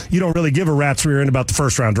 million, you don't really give a rat's rear end about the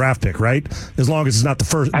first-round draft pick, right? As long as it's not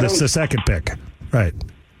the second pick, right?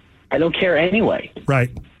 I don't care anyway. Right.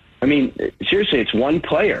 Seriously, it's one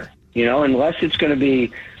player, unless it's going to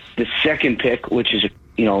be the second pick, which is,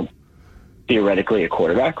 theoretically a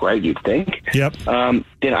quarterback, right? You'd think. Yep.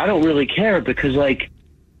 Then I don't really care because,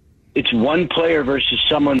 it's one player versus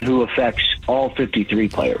someone who affects all 53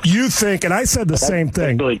 players. You think, and I said the same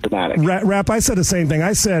thing. That's really dramatic. Rap, I said the same thing.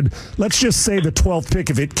 I said, let's just say the 12th pick,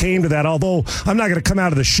 if it came to that, although I'm not going to come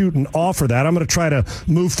out of the chute and offer that. I'm going to try to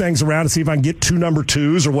move things around and see if I can get two number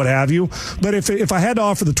twos or what have you. But if I had to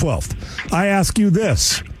offer the 12th, I ask you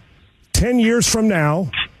this. 10 years from now,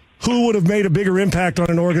 who would have made a bigger impact on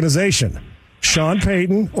an organization? Sean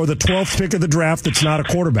Payton or the 12th pick of the draft that's not a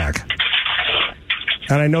quarterback?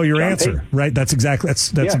 And I know your answer, right? That's exactly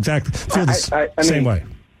feel the same way.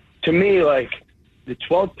 To me, the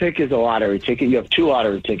 12th pick is a lottery ticket. You have two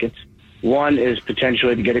lottery tickets. One is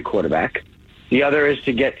potentially to get a quarterback. The other is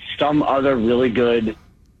to get some other really good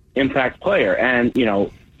impact player. And,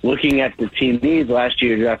 looking at the team needs, last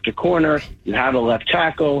year you drafted a corner, you have a left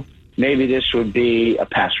tackle, maybe this would be a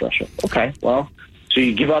pass rusher. Okay, well, so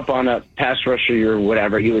you give up on a pass rusher or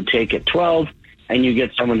whatever, you would take at 12, and you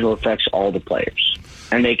get someone who affects all the players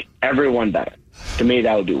and make everyone better. To me,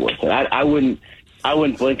 that would be worth it. I wouldn't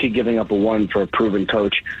blink at giving up a one for a proven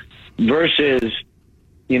coach versus,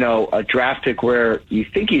 a draft pick where you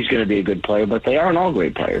think he's going to be a good player, but they aren't all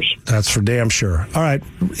great players. That's for damn sure. All right.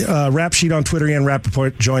 Rap Sheet on Twitter. Ian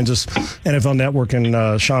Rappaport joins us. NFL Network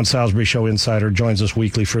and Sean Salisbury Show Insider joins us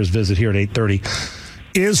weekly for his visit here at 8:30.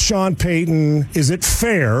 Is Sean Payton, is it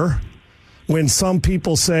fair when some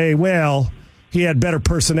people say, well, he had better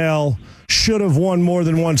personnel, should have won more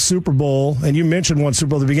than one Super Bowl, and you mentioned one Super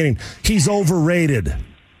Bowl at the beginning, he's overrated?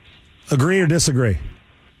 Agree or disagree?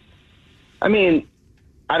 I mean,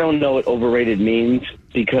 I don't know what overrated means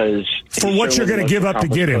because for what you're going to give up to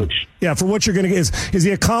get him. Yeah, for what you're going to is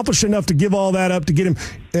he accomplished enough to give all that up to get him?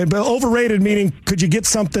 But overrated meaning could you get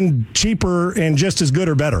something cheaper and just as good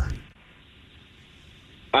or better?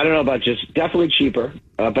 I don't know about definitely cheaper,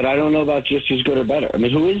 but I don't know about just as good or better. I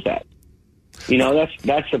mean, who is that?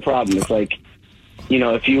 That's the problem. It's like,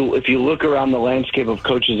 if you look around the landscape of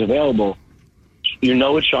coaches available, you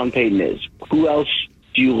know what Sean Payton is. Who else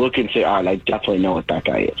do you look and say, all right, I definitely know what that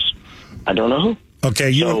guy is? I don't know who. Okay,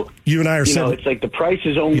 you and I are saying, it's like the price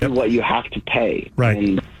is only what you have to pay. Right.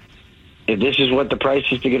 And if this is what the price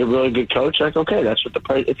is to get a really good coach, like, okay, that's what the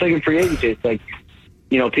price. It's like in free agency. It's like,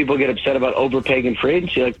 people get upset about overpaying in free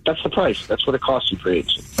agency. Like, that's the price. That's what it costs in free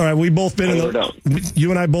agency. All right, you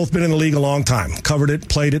and I both been in the league a long time. Covered it,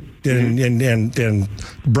 played it, and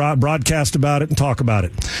broadcast about it and talk about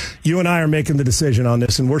it. You and I are making the decision on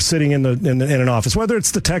this, and we're sitting in an office, whether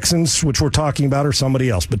it's the Texans, which we're talking about, or somebody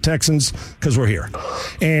else, but Texans because we're here.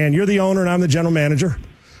 And you're the owner, and I'm the general manager.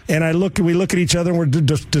 And we look at each other, and we're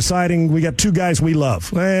deciding we got two guys we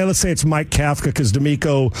love. Let's say it's Mike Kafka because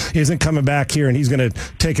D'Amico isn't coming back here, and he's going to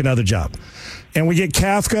take another job. And we get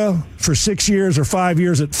Kafka for 6 years or 5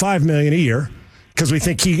 years at $5 million a year because we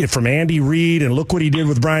think from Andy Reid, and look what he did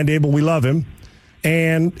with Brian Daboll. We love him,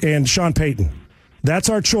 and Sean Payton. That's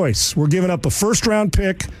our choice. We're giving up a first-round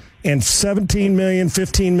pick and $17 million,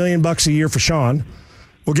 $15 million bucks a year for Sean.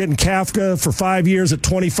 We're getting Kafka for 5 years at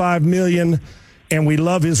 $25 million. And we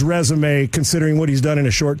love his resume considering what he's done in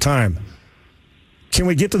a short time. Can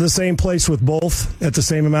we get to the same place with both at the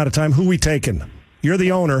same amount of time? Who we taking? You're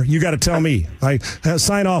the owner. You got to tell me.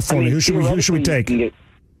 Sign off for me. Who should we take?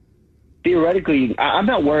 Theoretically, I'm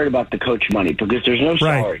not worried about the coach money because there's no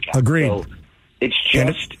salary cap. Agreed. So it's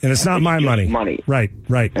just and it's not my money. Right.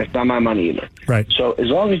 It's not my money either. Right. So as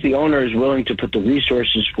long as the owner is willing to put the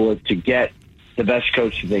resources forth to get the best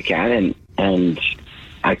coach that they can, and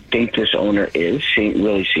I think this owner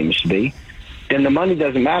really seems to be, then the money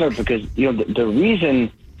doesn't matter because, the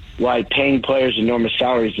reason why paying players enormous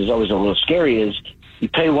salaries is always a little scary is you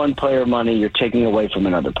pay one player money, you're taking away from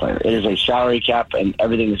another player. It is a salary cap and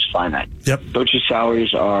everything is finite. Yep. Coaches'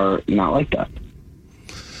 salaries are not like that.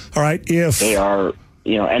 All right. They are,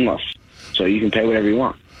 endless. So you can pay whatever you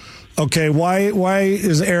want. Okay. Why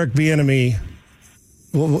is Eric Bieniemy,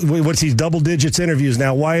 what's he double digits interviews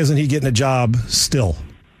now? Why isn't he getting a job still?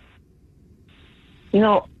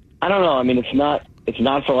 I don't know. I mean, it's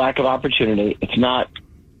not for lack of opportunity. It's not,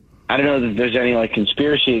 I don't know that there's any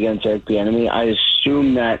conspiracy against Eric Bieniemy. I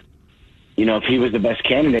assume that, if he was the best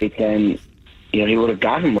candidate, then, he would have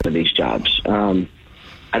gotten one of these jobs. I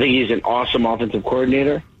think he's an awesome offensive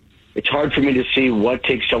coordinator. It's hard for me to see what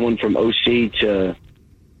takes someone from OC to,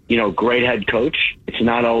 great head coach. It's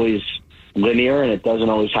not always linear and it doesn't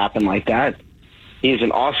always happen like that. He's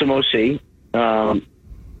an awesome OC.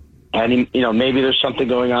 And, maybe there's something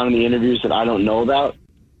going on in the interviews that I don't know about.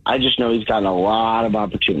 I just know he's gotten a lot of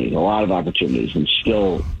opportunities, and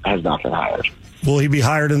still has not been hired. Will he be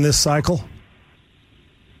hired in this cycle?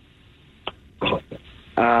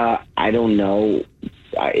 I don't know.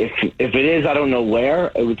 If it is, I don't know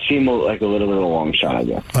where. It would seem like a little bit of a long shot, I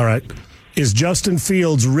guess. All right. Is Justin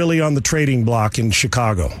Fields really on the trading block in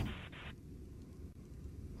Chicago?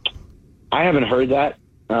 I haven't heard that.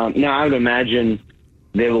 Now, I would imagine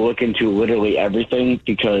they will look into literally everything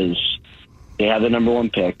because they have the number one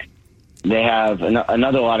pick. They have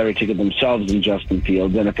another lottery ticket themselves in Justin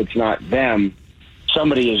Fields. And if it's not them,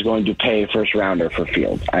 somebody is going to pay a first rounder for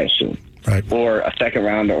Fields, I assume. Right. Or a second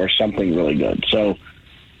rounder or something really good. So,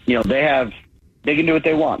 they can do what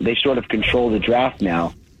they want. They sort of control the draft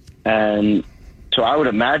now. And so I would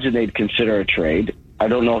imagine they'd consider a trade. I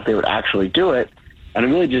don't know if they would actually do it. And it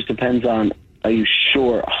really just depends on, are you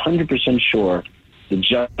sure, 100% sure, that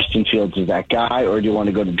Justin Fields is that guy, or do you want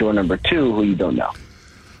to go to door number 2, who you don't know?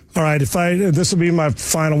 All right, this will be my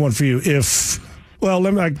final one for you.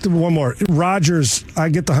 Let me one more. Rodgers,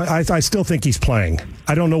 I still think he's playing.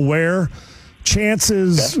 I don't know where,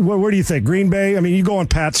 chances, where do you think? Green Bay? I mean, you go on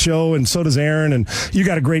Pat's show, and so does Aaron, and you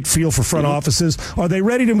got a great feel for front offices. Are they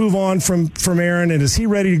ready to move on from Aaron, and is he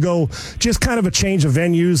ready to go just kind of a change of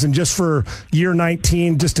venues and just for year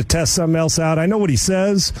 19 just to test something else out? I know what he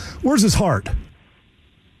says. Where's his heart?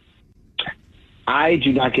 I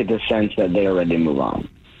do not get the sense that they are ready to move on.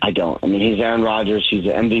 I don't. I mean, he's Aaron Rodgers. He's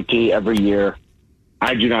an MVP every year.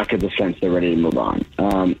 I do not get the sense they're ready to move on.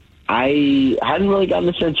 I hadn't really gotten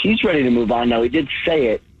the sense he's ready to move on. Now, he did say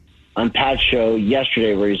it on Pat's show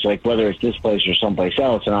yesterday where he's like, whether it's this place or someplace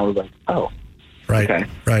else. And I was like, oh, right, okay.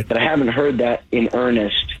 Right. But I haven't heard that in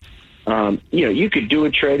earnest. You could do a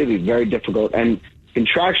trade. It'd be very difficult. And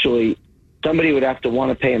contractually, somebody would have to want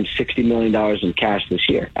to pay him $60 million in cash this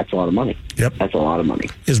year. That's a lot of money. Yep. That's a lot of money.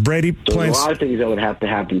 Is Brady playing? There's a lot of things that would have to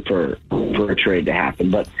happen for a trade to happen.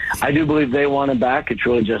 But I do believe they want him back. It's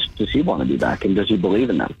really just, does he want to be back, and does he believe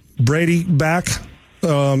in them? Brady back,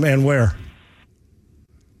 and where?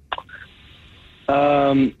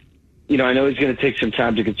 I know he's going to take some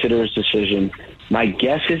time to consider his decision. My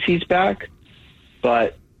guess is he's back.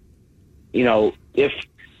 But,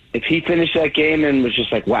 if he finished that game and was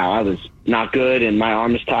just like, wow, I was not good and my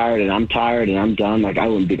arm is tired and I'm tired and I'm done, I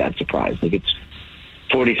wouldn't be that surprised. It's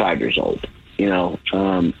 45 years old,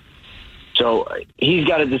 So he's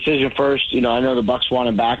got a decision first. I know the Bucs want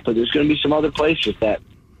him back, but there's going to be some other places that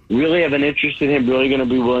really have an interest in him, really going to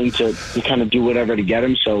be willing to kind of do whatever to get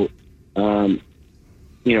him. So, no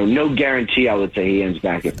guarantee I would say he ends up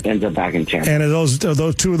back in Tampa. And are those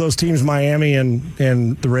two of those teams, Miami and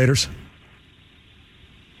the Raiders?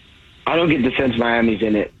 I don't get the sense Miami's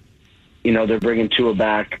in it. They're bringing Tua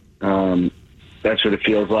back. That's what it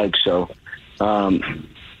feels like. So,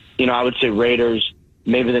 I would say Raiders,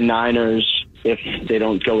 maybe the Niners if they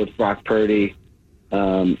don't go with Brock Purdy.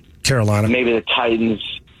 Carolina. Maybe the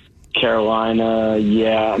Titans, Carolina.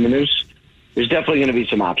 Yeah, I mean, there's definitely going to be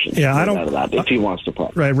some options. Yeah, I don't. If he wants to play.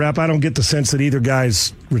 Right, Rap. I don't get the sense that either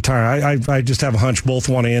guy's retire. I just have a hunch both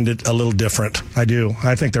want to end it a little different. I do.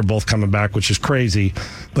 I think they're both coming back, which is crazy,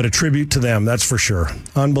 but a tribute to them, that's for sure.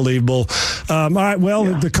 Unbelievable. All right, well,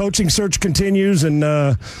 the coaching search continues, and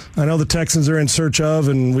I know the Texans are in search of,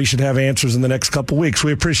 and we should have answers in the next couple weeks.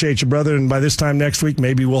 We appreciate you, brother, and by this time next week,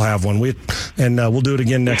 maybe we'll have one. We'll do it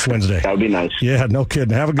again next Wednesday. That would be nice. Yeah, no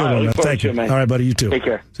kidding. Have a good one, man. Thank you. Man. All right, buddy, you too. Take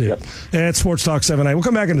care. See ya. And it's Sports Talk 7-9. We'll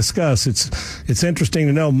come back and discuss. It's interesting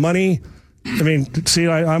to know money. I mean, see,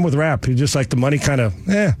 I'm with Rap. He's just like the money kind of,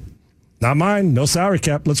 not mine, no salary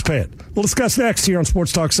cap, let's pay it. We'll discuss next here on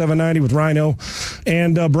Sports Talk 790 with Rhino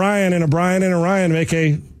and Brian and a Ryan,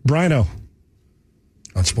 a.k.a. Brino,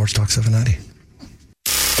 on Sports Talk 790.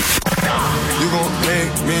 You gon'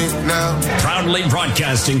 make me now. Proudly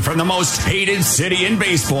broadcasting from the most hated city in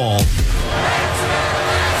baseball.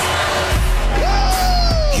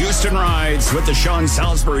 Houston Rides with the Sean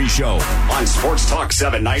Salisbury Show on Sports Talk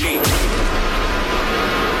 790.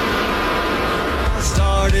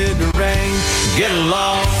 Started to rain, get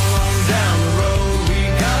along down the road. We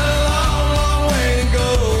got a long, long way to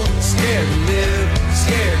go. Scared to live,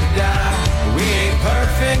 scared to die. We ain't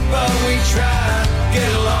perfect, but we try. Get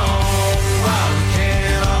along while we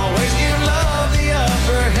can. Always give love the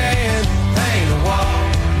upper hand. Paint a wall,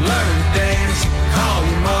 learn to dance. Call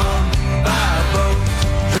your mom, buy a boat.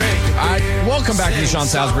 Welcome back to the Sean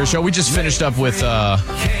Salisbury Show. We just finished up with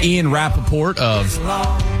Ian Rappaport of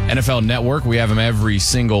NFL Network. We have him every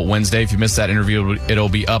single Wednesday. If you missed that interview, it'll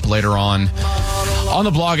be up later on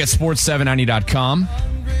the blog at sports790.com.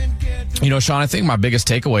 Sean, I think my biggest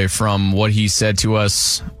takeaway from what he said to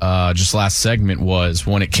us just last segment was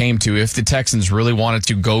when it came to if the Texans really wanted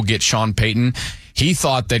to go get Sean Payton, he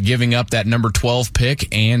thought that giving up that number 12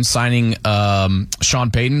 pick and signing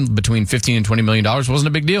Sean Payton between $15 and $20 million wasn't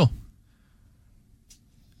a big deal.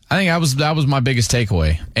 I think that was my biggest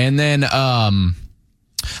takeaway. And then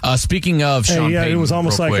speaking of Sean Payton, it was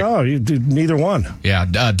almost like, you did neither one. Yeah,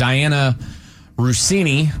 Diana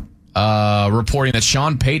Rossini reporting that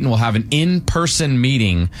Sean Payton will have an in-person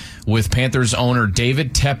meeting with Panthers owner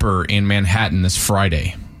David Tepper in Manhattan this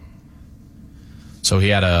Friday. So he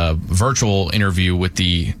had a virtual interview with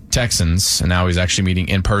the Texans, and now he's actually meeting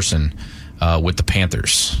in person with the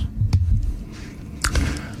Panthers.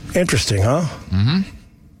 Interesting, huh? Mm-hmm.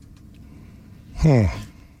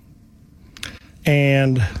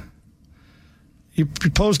 And you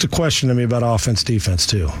posed a question to me about offense, defense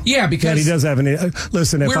too. Yeah, because he does have an.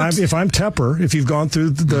 Listen, if I'm Tepper, if you've gone through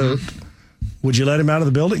the, would you let him out of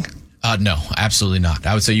the building? No, absolutely not.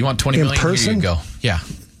 I would say you want $20 million. Person? Here you go. Yeah.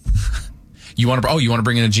 You want to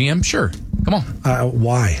bring in a GM? Sure. Come on.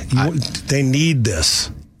 Why? They need this.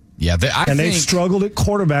 Yeah, they've struggled at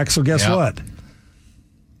quarterback. So guess what?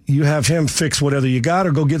 you have him fix whatever you got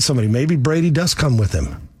or go get somebody. Maybe Brady does come with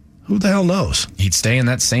him. Who the hell knows? He'd stay in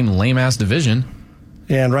that same lame-ass division.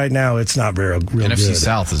 And right now, it's not real good. NFC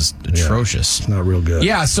South is atrocious. It's not real good.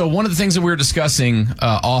 Yeah, so one of the things that we were discussing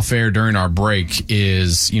off-air during our break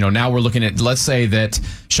is, now we're looking at, let's say that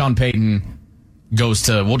Sean Payton goes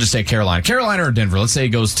to, we'll just say Carolina or Denver. Let's say he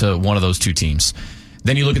goes to one of those two teams.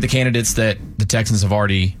 Then you look at the candidates that the Texans have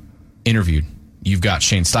already interviewed. You've got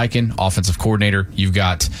Shane Steichen, offensive coordinator. You've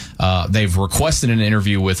got, they've requested an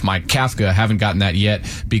interview with Mike Kafka. Haven't gotten that yet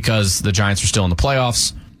because the Giants are still in the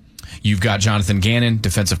playoffs. You've got Jonathan Gannon,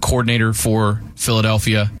 defensive coordinator for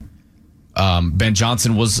Philadelphia. Ben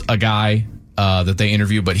Johnson was a guy that they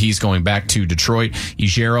interviewed, but he's going back to Detroit.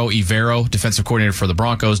 Evero, defensive coordinator for the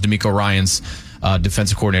Broncos. D'Amico Ryans,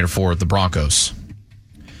 defensive coordinator for the Broncos.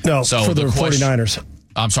 No, so for the 49ers.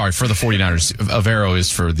 I'm sorry, for the 49ers. Evero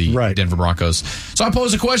is for the Denver Broncos. So I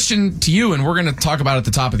pose a question to you, and we're going to talk about it at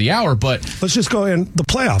the top of the hour, but... Let's just go in the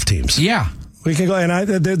playoff teams. Yeah. We can go, and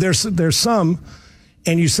there's some...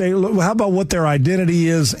 And you say, look, how about what their identity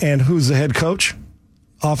is and who's the head coach?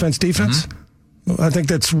 Offense, defense? Mm-hmm. I think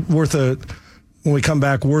that's when we come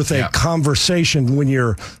back, a conversation when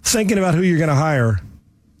you're thinking about who you're going to hire.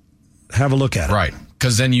 Have a look at it. Right.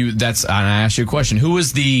 Because then and I asked you a question. Who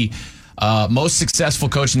was the most successful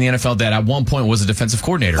coach in the NFL that at one point was a defensive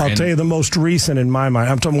coordinator? I'll tell you the most recent in my mind.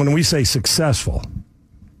 I'm talking when we say successful.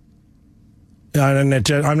 I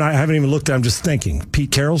haven't even looked at it. I'm just thinking. Pete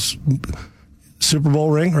Carroll's Super Bowl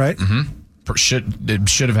ring, right? Mm-hmm.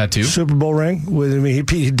 Should have had two. Super Bowl ring.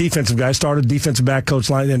 He defensive guy, started defensive back coach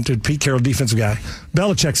line, and Pete Carroll, defensive guy.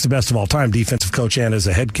 Belichick's the best of all time, defensive coach, and as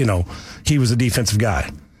a head, he was a defensive guy.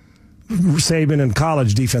 Saban in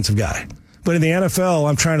college, defensive guy. But in the NFL,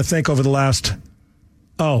 I'm trying to think over the last.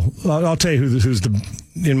 I'll tell you who's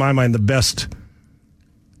in my mind the best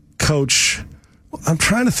coach. I'm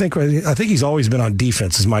trying to think. I think he's always been on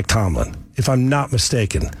defense. Is Mike Tomlin, if I'm not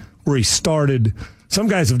mistaken. Where he started, some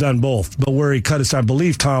guys have done both, but where he cut his time, I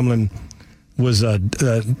believe Tomlin was a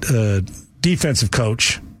defensive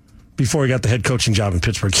coach before he got the head coaching job in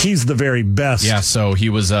Pittsburgh. He's the very best. Yeah, so he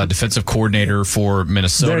was a defensive coordinator for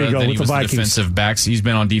Minnesota. There you go, then with he was the Vikings. Defensive backs. He's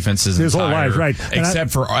been on defenses his whole life, right?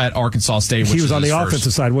 Except for at Arkansas State, which he was on the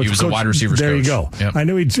offensive side. He was a wide receivers coach. There you go. Yep. I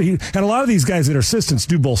knew and a lot of these guys that are assistants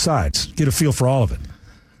do both sides. Get a feel for all of it.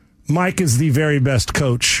 Mike is the very best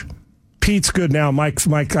coach. Pete's good now. Mike,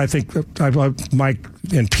 I think Mike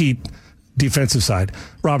and Pete, defensive side.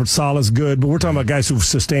 Robert Saleh's good, but we're talking about guys who've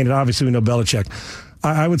sustained it. Obviously, we know Belichick.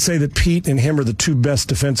 I would say that Pete and him are the two best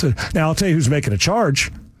defensive. Now, I'll tell you who's making a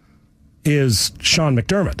charge is Sean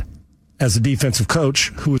McDermott as a defensive coach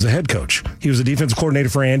who was a head coach. He was a defensive coordinator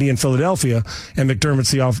for Andy in Philadelphia, and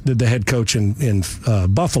McDermott's the head coach in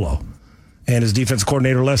Buffalo. And his defensive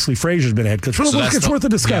coordinator, Leslie Frazier's been a head coach. It's worth a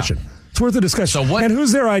discussion. Yeah. It's worth a discussion. And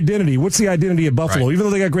who's their identity? What's the identity of Buffalo? Right. Even though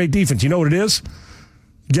they got great defense, you know what it is?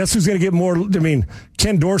 Guess who's going to get more?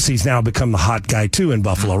 Ken Dorsey's now become the hot guy, too, in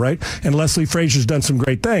Buffalo, right? And Leslie Frazier's done some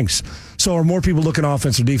great things. So are more people looking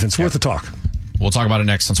offense or defense? Worth a talk. We'll talk about it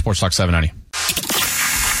next on Sports Talk 790.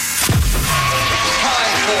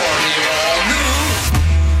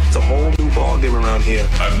 It's a whole new ballgame around here.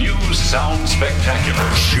 A new sound spectacular.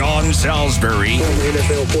 Sean Salisbury. Former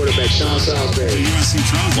NFL quarterback Sean Salisbury.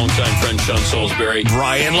 Longtime friend Sean Salisbury.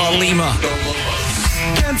 Brian LaLima.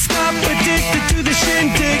 Can't stop, addicted to the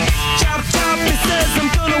shindig. Chop, chop, it says I'm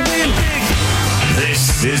gonna win big.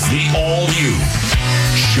 This is the all-new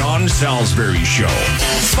Sean Salisbury Show.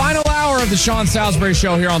 Final hour of the Sean Salisbury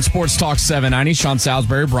Show here on Sports Talk 790. Sean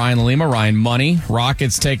Salisbury, Brian LaLima, Ryan Money.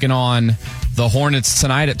 Rockets taking on the Hornets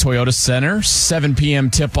tonight at Toyota Center. 7 p.m.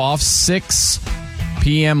 tip-off, 6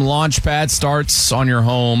 p.m. launch pad starts on your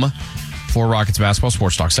home for Rockets basketball.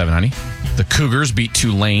 Sports Talk 790. The Cougars beat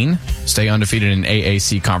Tulane, stay undefeated in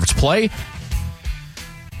AAC conference play.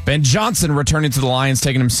 Ben Johnson returning to the Lions,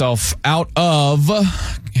 taking himself out of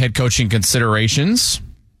head coaching considerations.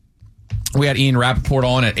 We had Ian Rappaport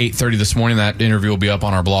on at 8:30 this morning. That interview will be up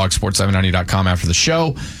on our blog, sports790.com, after the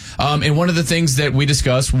show. And one of the things that we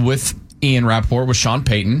discussed with Ian Rappaport was Sean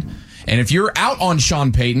Payton. And if you're out on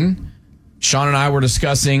Sean Payton, Sean and I were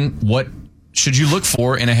discussing what should you look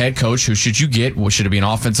for in a head coach? Who should you get? What should it be, an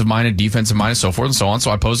offensive-minded, defensive-minded, so forth and so on?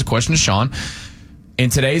 So I posed a question to Sean. In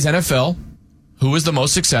today's NFL, who is the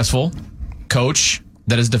most successful coach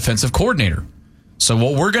that is defensive coordinator? So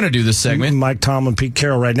what we're going to do this segment... Mike Tomlin, Pete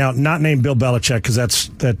Carroll right now, not named Bill Belichick because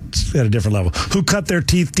that's at a different level. Who cut their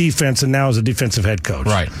teeth defense and now is a defensive head coach.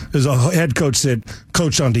 Right. There's a head coach that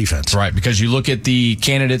coached on defense. Right, because you look at the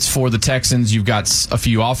candidates for the Texans, you've got a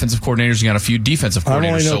few offensive coordinators, you got a few defensive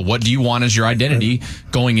coordinators. So what do you want as your identity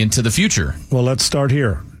going into the future? Well, let's start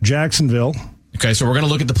here. Jacksonville. Okay, so we're going to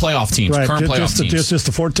look at the playoff teams, right, current playoff teams. Just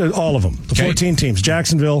the 14, all of them. The 14 teams.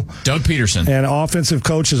 Jacksonville. Doug Peterson. And offensive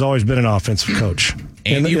coach has always been an offensive coach.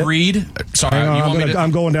 Andy Reid. Sorry,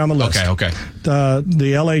 I'm going down the list. Okay.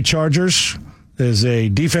 The L.A. Chargers is a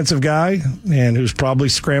defensive guy and who's probably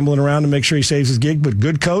scrambling around to make sure he saves his gig, but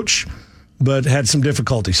good coach, but had some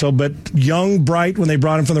difficulty. But young, bright, when they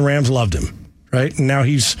brought him from the Rams, loved him, right? And now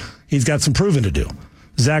he's got some proving to do.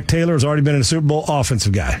 Zach Taylor has already been in a Super Bowl,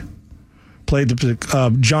 offensive guy. Played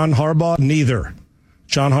John Harbaugh, neither.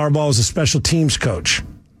 John Harbaugh was a special teams coach.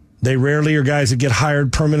 They rarely are guys that get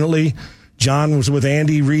hired permanently. John was with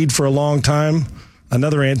Andy Reid for a long time.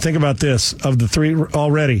 Think about this, of the three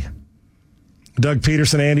already. Doug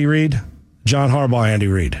Peterson, Andy Reid, John Harbaugh, Andy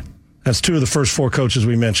Reid. That's two of the first four coaches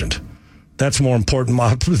we mentioned. That's more important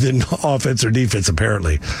than offense or defense,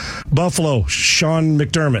 apparently. Buffalo, Sean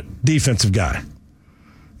McDermott, defensive guy.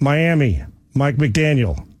 Miami, Mike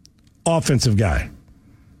McDaniel, offensive guy.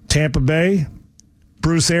 Tampa Bay,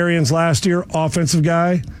 Bruce Arians last year, offensive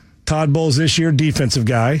guy. Todd Bowles this year, defensive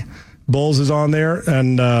guy. Bowles is on there,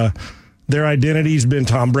 and their identity's been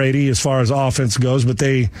Tom Brady as far as offense goes, but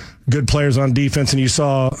they good players on defense. And you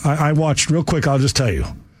saw, I watched real quick, I'll just tell you.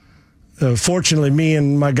 Fortunately, me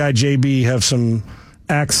and my guy JB have some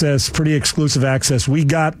access, pretty exclusive access. We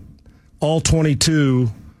got all 22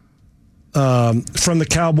 from the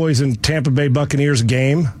Cowboys and Tampa Bay Buccaneers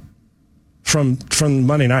game from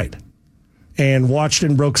Monday night, and watched it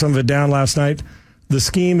and broke some of it down last night. The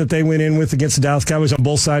scheme that they went in with against the Dallas Cowboys on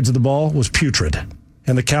both sides of the ball was putrid,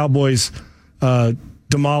 and the Cowboys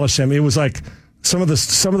demolished them. It was like some of the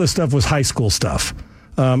stuff was high school stuff.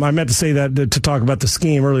 I meant to say that to talk about the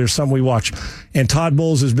scheme earlier, something we watched. And Todd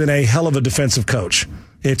Bowles has been a hell of a defensive coach.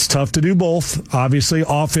 It's tough to do both, obviously,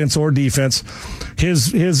 offense or defense.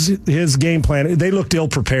 His game plan, they looked ill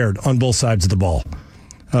prepared on both sides of the ball.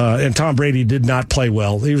 And Tom Brady did not play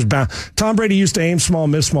well. He was bound. Tom Brady used to aim small,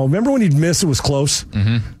 miss small. Remember when he'd miss, it was close?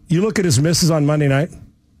 Mm-hmm. You look at his misses on Monday night.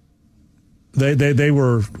 They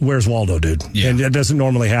were, where's Waldo, dude? Yeah. And that doesn't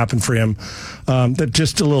normally happen for him. That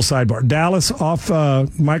just a little sidebar. Dallas off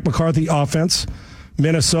Mike McCarthy offense.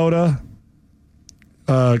 Minnesota,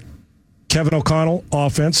 Kevin O'Connell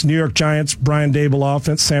offense. New York Giants, Brian Daboll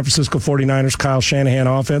offense. San Francisco 49ers, Kyle Shanahan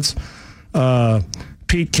offense.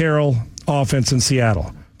 Pete Carroll offense in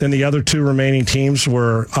Seattle. Then the other two remaining teams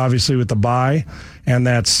were obviously with the bye, and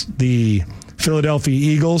that's the Philadelphia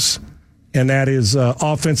Eagles, and that is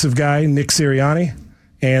offensive guy Nick Sirianni,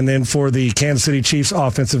 and then for the Kansas City Chiefs,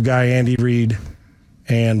 offensive guy Andy Reid.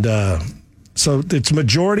 And so it's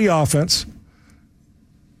majority offense.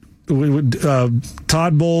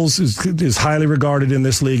 Todd Bowles is highly regarded in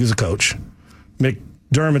this league as a coach.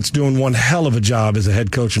 McDermott's doing one hell of a job as a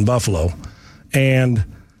head coach in Buffalo, and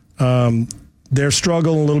they're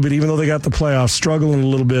struggling a little bit, even though they got the playoffs, struggling a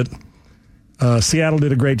little bit. Seattle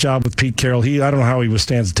did a great job with Pete Carroll. I don't know how he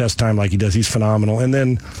withstands the test time like he does. He's phenomenal. And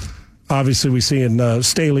then, obviously, we see in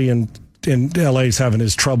Staley in L.A.'s having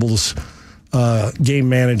his troubles game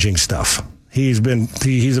managing stuff. He's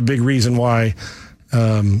a big reason why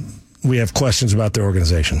we have questions about their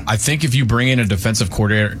organization. I think if you bring in a defensive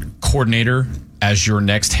coordinator as your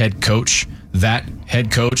next head coach, that head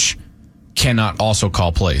coach cannot also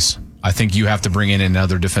call plays. I think you have to bring in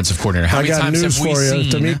another defensive coordinator. How many times have we seen? If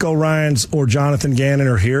D'Amico Ryans or Jonathan Gannon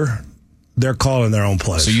are here, they're calling their own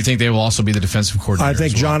plays. So you think they will also be the defensive coordinator? I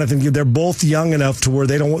think Jonathan, they're both young enough to where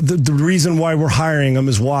they don't. The reason why we're hiring them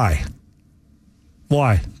is why?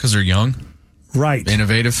 Why? Because they're young? Right.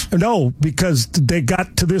 Innovative? No, because they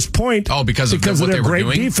got to this point. Oh, because of what their they were great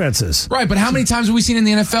doing? defenses. Right, but how many times have we seen in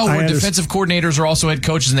the NFL where defensive coordinators are also head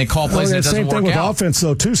coaches and they call plays and it doesn't work out? Same thing with offense,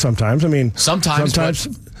 though, too, sometimes. I mean, sometimes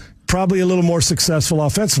probably a little more successful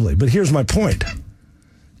offensively. But here's my point,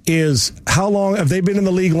 is how long have they been in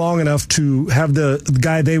the league long enough to have the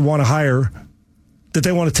guy they want to hire, that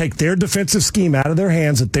they want to take their defensive scheme out of their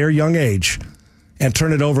hands at their young age and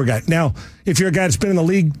turn it over a guy? Now, if you're a guy that's been in the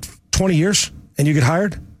league 20 years and you get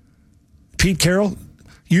hired, Pete Carroll,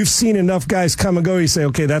 you've seen enough guys come and go, you say,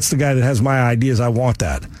 okay, that's the guy that has my ideas, I want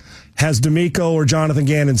that. Has D'Amico or Jonathan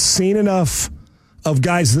Gannon seen enough of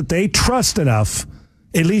guys that they trust enough,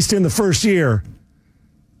 at least in the first year,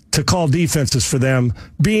 to call defenses for them,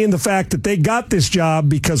 being the fact that they got this job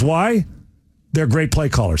because why? They're great play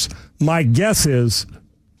callers. My guess is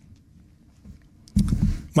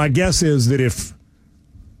that if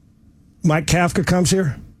Mike Kafka comes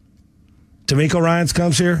here, D'Amico Ryans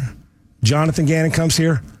comes here, Jonathan Gannon comes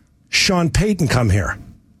here, Sean Payton come here,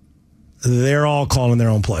 they're all calling their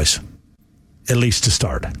own plays, at least to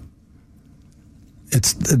start.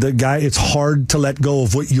 It's hard to let go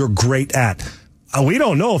of what you're great at. We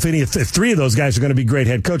don't know if three of those guys are going to be great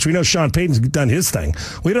head coach. We know Sean Payton's done his thing.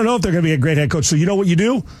 We don't know if they're going to be a great head coach. So you know what you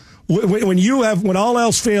do? When all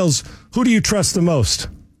else fails, who do you trust the most?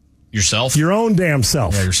 Yourself? Your own damn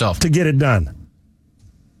self. Yeah, yourself. To get it done.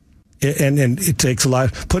 And it takes a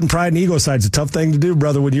lot. Putting pride and ego aside is a tough thing to do,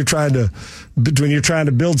 brother, when you're trying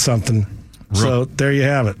to build something. So there you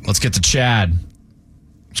have it. Let's get to Chad.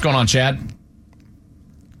 What's going on, Chad?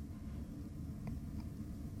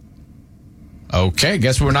 Okay,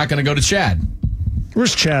 guess we're not going to go to Chad.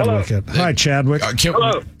 Where's Chadwick at? Hi, Chadwick.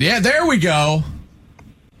 Hello. Yeah, there we go.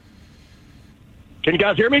 Can you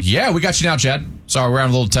guys hear me? Yeah, we got you now, Chad. Sorry, we're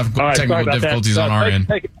having a little technical difficulties on our end.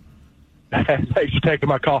 Thanks for taking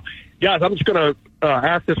my call. Guys, I'm just going to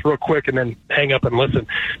ask this real quick and then hang up and listen.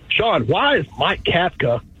 Sean, why is Mike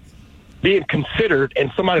Kafka being considered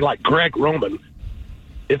and somebody like Greg Roman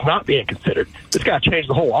is not being considered? This guy changed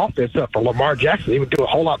the whole offense up for Lamar Jackson. He would do a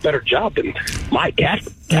whole lot better job than Mike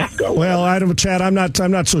Kafka. Well, Chad, I'm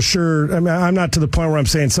not so sure. I mean, I'm not to the point where I'm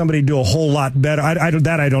saying somebody do a whole lot better. I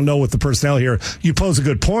don't know with the personnel here. You pose a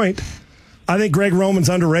good point. I think Greg Roman's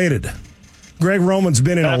underrated. Greg Roman's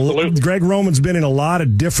been in a lot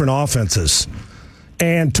of different offenses,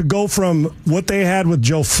 and to go from what they had with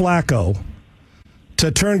Joe Flacco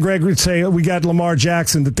to turn Greg and say we got Lamar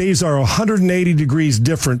Jackson, that these are 180 degrees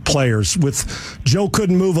different players. With Joe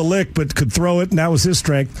couldn't move a lick but could throw it, and that was his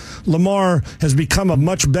strength. Lamar has become a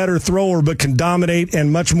much better thrower but can dominate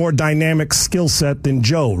and much more dynamic skill set than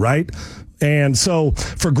Joe, right? And so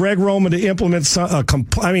for Greg Roman to implement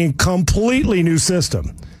completely new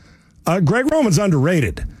system. Greg Roman's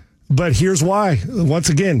underrated, but here's why. Once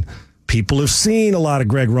again, people have seen a lot of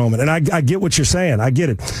Greg Roman, and I get what you're saying. I get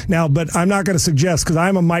it now, but I'm not going to suggest, because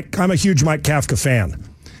I'm a huge Mike Kafka fan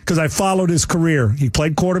because I followed his career. He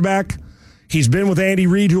played quarterback. He's been with Andy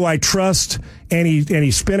Reid, who I trust, and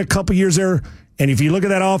he spent a couple years there. And if you look at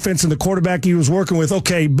that offense and the quarterback he was working with,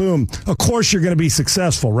 okay, boom, of course you're going to be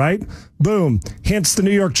successful, right? Boom. Hence the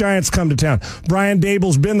New York Giants come to town. Brian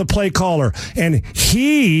Daboll's been the play caller, and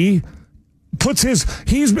he puts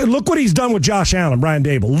look what he's done with Josh Allen, Brian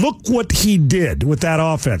Daboll. Look what he did with that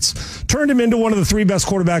offense. Turned him into one of the three best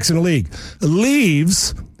quarterbacks in the league.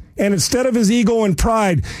 Leaves, and instead of his ego and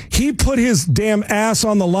pride, he put his damn ass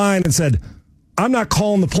on the line and said, I'm not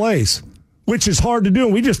calling the plays, which is hard to do,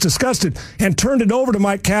 and we just discussed it, and turned it over to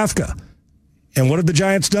Mike Kafka. And what have the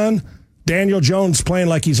Giants done? Daniel Jones playing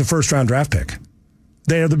like he's a first-round draft pick.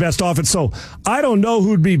 They are the best offense. So I don't know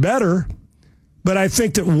who'd be better, but I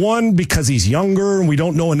think that one, because he's younger and we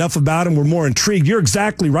don't know enough about him, we're more intrigued. You're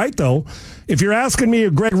exactly right, though. If you're asking me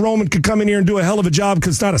if Greg Roman could come in here and do a hell of a job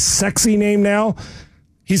because it's not a sexy name now,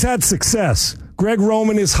 he's had success. Greg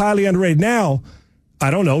Roman is highly underrated. Now, I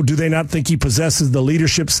don't know. Do they not think he possesses the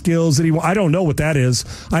leadership skills that he wants? I don't know what that is.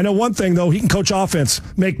 I know one thing, though. He can coach offense.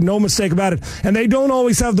 Make no mistake about it. And they don't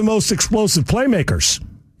always have the most explosive playmakers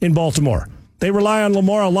in Baltimore. They rely on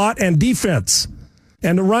Lamar a lot and defense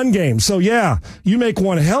and the run game. So, yeah, you make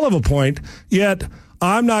one hell of a point, yet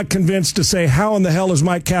I'm not convinced to say how in the hell is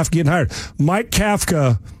Mike Kafka getting hired. Mike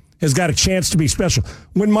Kafka has got a chance to be special.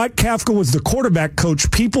 When Mike Kafka was the quarterback coach,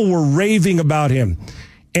 people were raving about him.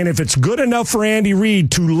 And if it's good enough for Andy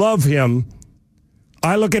Reid to love him,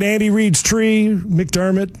 I look at Andy Reid's tree,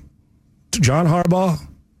 McDermott, John Harbaugh,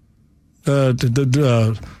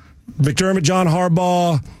 McDermott, John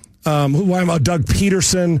Harbaugh, Doug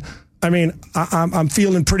Peterson. I mean, I'm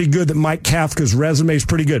feeling pretty good that Mike Kafka's resume is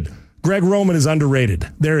pretty good. Greg Roman is underrated.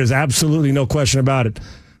 There is absolutely no question about it.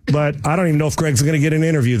 But I don't even know if Greg's going to get an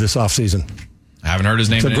interview this offseason. I haven't heard his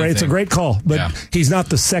name. It's a great call, but he's not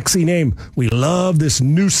the sexy name. We love this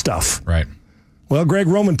new stuff. Right. Well, Greg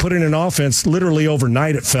Roman put in an offense literally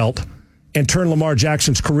overnight, it felt, and turned Lamar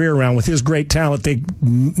Jackson's career around with his great talent. They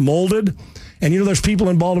molded, and there's people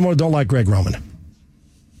in Baltimore that don't like Greg Roman.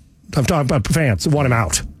 I'm talking about fans that want him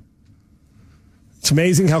out. It's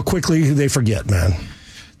amazing how quickly they forget, man.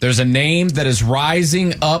 There's a name that is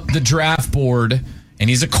rising up the draft board, and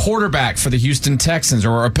he's a quarterback for the Houston Texans,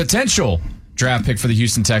 or a potential draft pick for the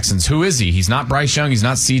Houston Texans. Who is he? He's not Bryce Young. He's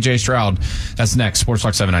not C.J. Stroud. That's next. Sports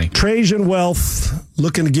Talk 790. Trajan Wealth,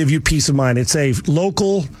 looking to give you peace of mind. It's a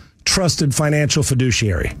local, trusted financial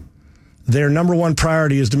fiduciary. Their number one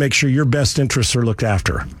priority is to make sure your best interests are looked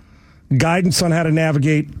after. Guidance on how to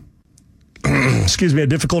navigate a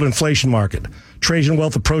difficult inflation market. Trajan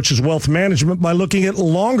Wealth approaches wealth management by looking at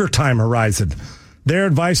longer time horizon. Their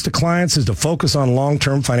advice to clients is to focus on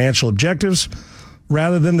long-term financial objectives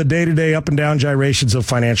rather than the day-to-day up and down gyrations of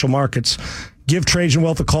financial markets. Give Trajan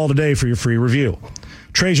Wealth a call today for your free review.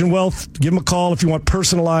 Trajan Wealth, give them a call if you want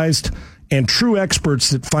personalized and true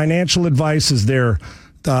experts that financial advice is their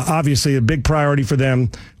obviously a big priority for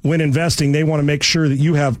them when investing. They want to make sure that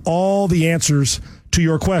you have all the answers to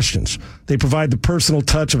your questions. They provide the personal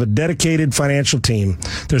touch of a dedicated financial team.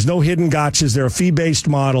 There's no hidden gotchas. They're a fee-based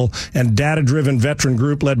model and data-driven veteran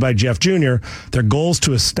group led by Jeff Jr. Their goal is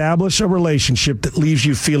to establish a relationship that leaves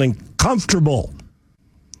you feeling comfortable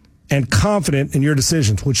and confident in your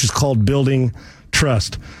decisions, which is called building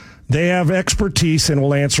trust. They have expertise and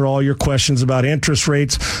will answer all your questions about interest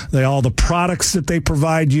rates, all the products that they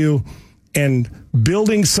provide you, and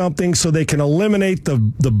building something so they can eliminate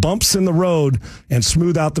the bumps in the road and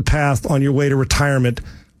smooth out the path on your way to retirement,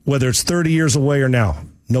 whether it's 30 years away or now.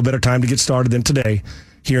 No better time to get started than today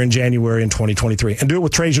here in January in 2023. And do it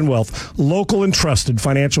with Trajan Wealth, local and trusted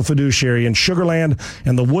financial fiduciary in Sugar Land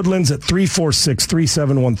and the Woodlands at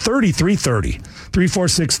 346-371-3330.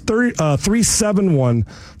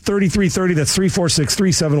 346-371-3330. That's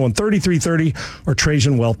 346-371-3330 or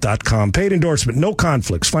TrajanWealth.com. Paid endorsement, no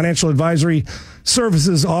conflicts. Financial advisory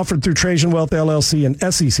services offered through Trajan Wealth LLC, an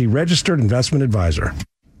SEC registered investment advisor.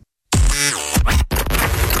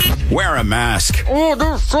 Wear a mask. Wear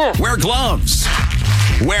gloves.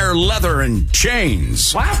 Wear leather and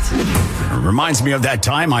chains. What? Reminds me of that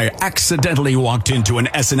time I accidentally walked into an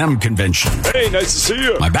S&M convention. Hey, nice to see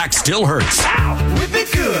you. My back still hurts. Ow, whip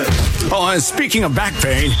it good. Oh, and speaking of back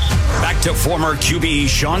pain, back to former QB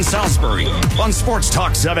Sean Salisbury on Sports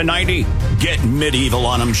Talk 790. Get medieval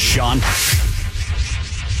on him, Sean.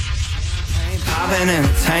 Poppin'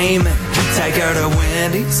 entertainment, take her to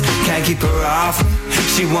Wendy's, can't keep her off me.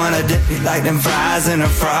 She wanna dip me like them fries in a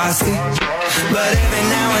Frosty. But every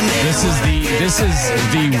now and then This is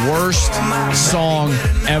the worst song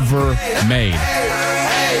ever made.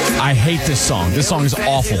 I hate this song. This song is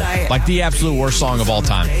awful. Like the absolute worst song of all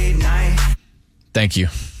time. Thank you.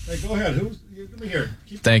 Hey, go ahead. Let me hear.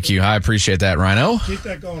 Thank you. I appreciate that, Rhino. Keep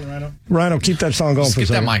that going, Rhino. Rhino, keep that song going for a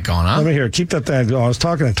second. Keep that mic on, huh? Let me hear it. Keep that thing going. I was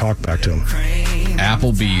talking and talk back to him.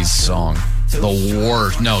 Applebee's song. The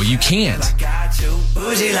worst. No, you can't.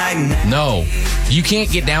 No, you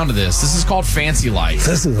can't get down to this. This is called Fancy Life.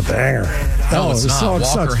 This is a banger. No, it's this not. song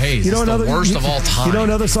Walker sucks. Hayes. It's the worst of all time. You know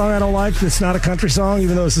another song I don't like that's not a country song,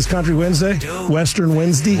 even though this is Country Wednesday? Western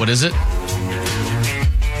Wednesday. What is it?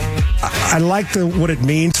 I like what it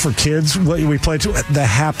means for kids. What we play to the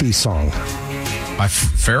Happy Song by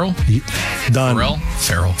Pharrell. Done.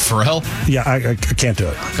 Pharrell. Yeah, I can't do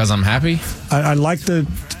it because I'm happy. I like the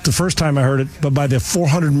first time I heard it, but by the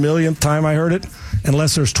 400 millionth time I heard it,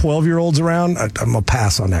 unless there's 12-year-olds around, I'm gonna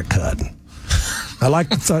pass on that cut. I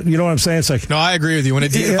like, you know what I'm saying? It's like, no, I agree with you.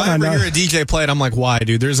 If I ever hear a DJ play it, I'm like, why,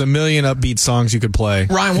 dude? There's a million upbeat songs you could play.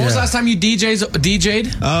 Ryan, when was the last time you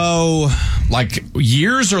DJ'd? Oh, like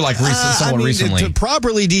years or like somewhat recently? To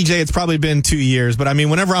properly DJ, it's probably been 2 years. But I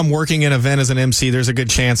mean, whenever I'm working an event as an MC, there's a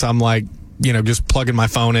good chance I'm like, just plugging my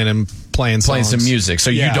phone in and playing songs. Playing some music.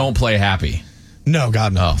 So you don't play Happy? No,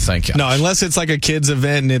 God, no. Oh, thank you. No, unless it's like a kid's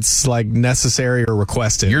event and it's like necere or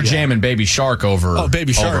requested. You're jamming Baby Shark over. Oh,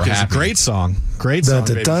 Baby Shark is Happy. A great song. Great song.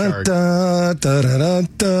 Baby Shark.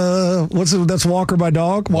 That's Walker by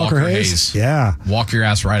Dog? Walker Hayes? Yeah. Walk your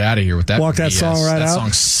ass right out of here with that. Walk that song right out. That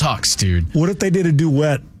song sucks, dude. What if they did a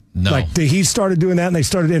duet? No. Like he started doing that and they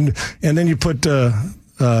started in, and then you put,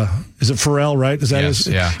 is it Pharrell, right? Is that yes,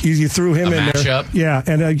 yeah. You threw him in matchup. there. Yeah,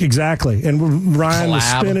 and exactly. And Ryan was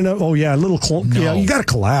spinning up. Oh, yeah, a little yeah, you got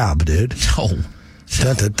to collab, dude. No.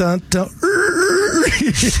 Dun, dun, dun, dun.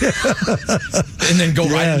 And then go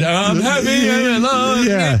right down. I'm happy and love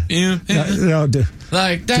you. No, dude.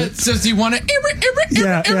 Like that says you want to back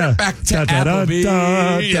to Applebee's.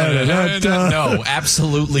 No,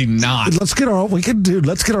 absolutely not. Let's get our own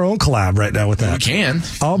collab right now with that. We can.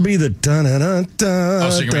 I'll be the dun dun dun dun. Oh,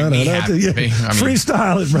 so you're making me happy. Yeah.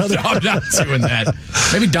 Freestyle it, brother. No, I'm not doing that.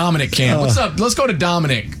 Maybe Dominic can. What's up? Let's go to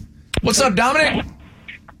Dominic. What's up, Dominic?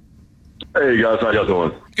 Hey guys, how y'all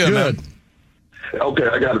doing? Good, man. Okay,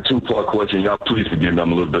 I got a two-part question. Y'all please forgive me,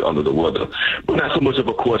 I'm a little bit under the weather. But not so much of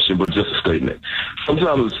a question, but just a statement.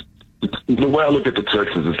 Sometimes the way I look at the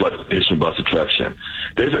Texans is like addition by subtraction.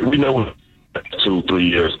 We know 2-3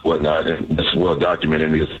 years, whatnot, and it's well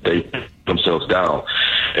documented, is they themselves down.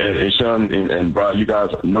 And Sean and Brian, you guys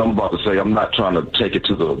know I'm about to say, I'm not trying to take it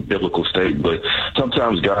to the biblical state, but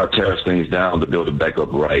sometimes God tears things down to build it back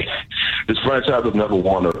up right. This franchise has never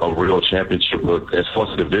won a real championship, but as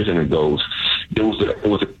far as the division goes, it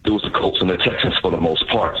was the Colts and the Texans for the most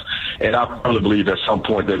part. And I probably believe at some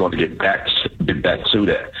point they're going to get back to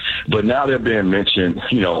that. But now they're being mentioned,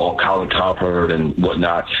 on Colin Cowherd and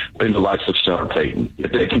whatnot, in the likes of Sean Payton.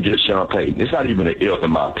 If they can get Sean Payton, it's not even an if,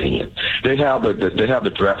 in my opinion. They have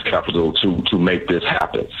the draft capital to make this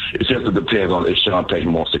happen. It just depends on if Sean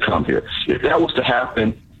Payton wants to come here. If that was to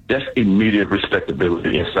happen, that's immediate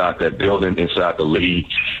respectability inside that building, inside the league,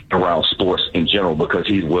 around sports in general, because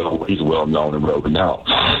he's well known and well renowned.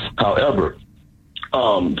 However,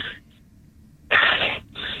 the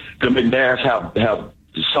McNair's have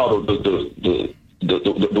saw the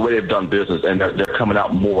way they've done business, and they're coming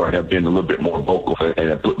out more and have been a little bit more vocal and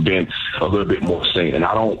have been a little bit more seen. And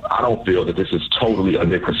I don't feel that this is totally a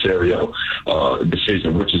Nick Caserio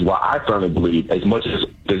decision, which is why I firmly believe, as much as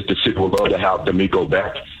the city would love to have D'Amico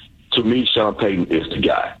back, to me, Sean Payton is the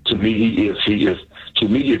guy. To me, he is. To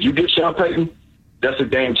me, if you get Sean Payton, that's a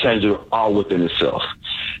game changer all within itself.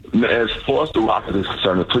 As far as the Rockets is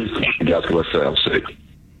concerned, please forgive me, guys, because I'm sick.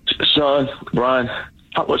 Sean, Brian,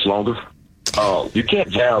 how much longer? You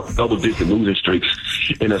can't have double-digit losing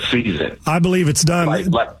streaks in a season. I believe it's done.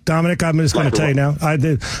 Dominic, I'm just going to tell you now. I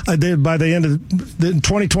did by the end of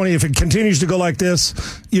 2020, if it continues to go like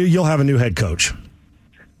this, you'll have a new head coach.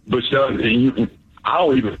 But Sean, I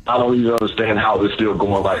don't even understand how it's still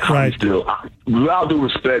going like how he's still. With all due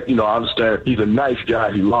respect, I understand he's a nice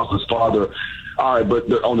guy. He lost his father. All right,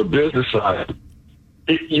 but on the business side,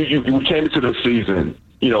 we came into the season,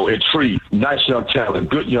 intrigued, nice young talent,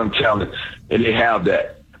 good young talent, and they have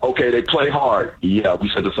that. Okay, they play hard. Yeah, we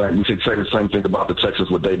said the same. We should say the same thing about the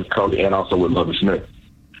Texans with David Culley and also with Lovie Smith.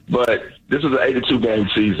 But this is an 82-game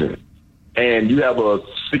season, and you have a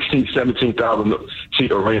 16,000, 17,000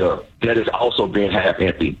 seat arena that is also being half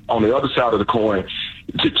empty. On the other side of the coin,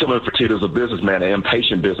 Tillman Fertitta is a businessman, an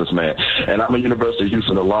impatient businessman, and I'm a University of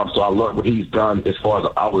Houston alum, so I love what he's done as far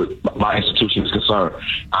as my institution is concerned.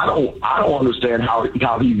 I don't understand how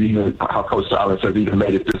Coach Silence has even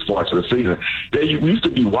made it this far to the season. They used to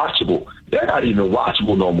be watchable. They're not even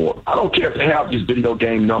watchable no more. I don't care if they have these video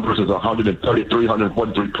game numbers as 133,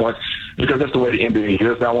 143 points, because that's the way the NBA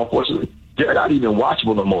is now, unfortunately. They're not even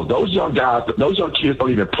watchable no more. Those young guys, those young kids don't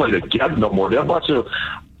even play together no more. They're a bunch of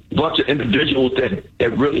individuals that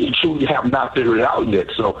really and truly have not figured it out yet.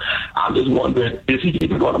 So I'm just wondering, is he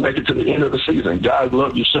even going to make it to the end of the season? Guys,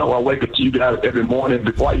 love your show. I wake up to you guys every morning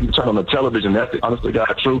before I even turn on the television. That's the honest to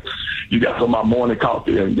God truth. You guys are my morning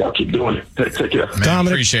coffee, and y'all keep doing it. Take care. Man,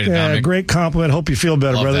 Dominic, appreciate it, Dominic. Great compliment. Hope you feel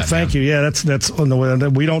better, Love brother. that, Thank man. you. Yeah, that's on the way.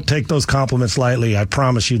 We don't take those compliments lightly. I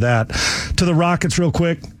promise you that. To the Rockets, real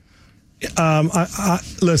quick.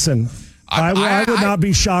 Listen. I would not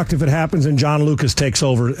be shocked if it happens and John Lucas takes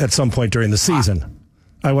over at some point during the season.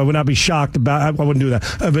 I would not be shocked about. I wouldn't do that.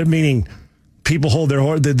 But meaning, people hold their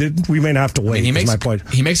horse. We may not have to wait. Is my point.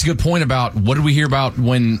 He makes a good point about what did we hear about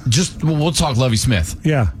when? We'll talk Lovie Smith.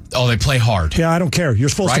 Yeah. Oh, they play hard. Yeah, I don't care. You're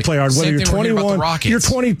supposed to play hard. Whether you're 21, you're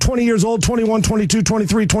 20 years old, 21, 22,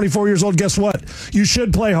 23, 24 years old. Guess what? You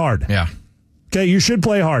should play hard. Yeah. Okay, you should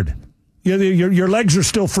play hard. Your legs are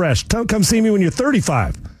still fresh. Come see me when you're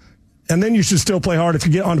 35. And then you should still play hard if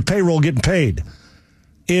you get on the payroll getting paid,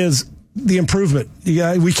 is the improvement.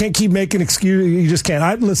 Yeah, we can't keep making excuses. You just can't.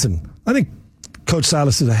 I think Coach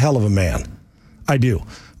Silas is a hell of a man. I do.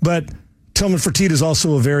 But Tillman Fertitta is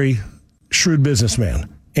also a very shrewd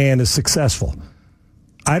businessman and is successful.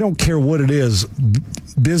 I don't care what it is.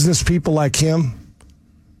 Business people like him,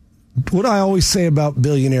 what I always say about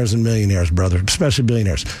billionaires and millionaires, brother, especially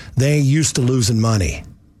billionaires, they ain't used to losing money.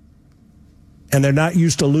 And they're not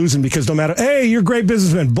used to losing because no matter, hey, you're a great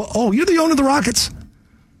businessman. But, you're the owner of the Rockets.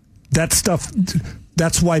 That stuff,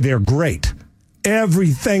 that's why they're great.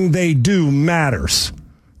 Everything they do matters.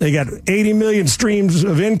 They got 80 million streams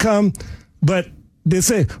of income. But they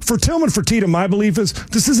say, for Tillman Fertitta, my belief is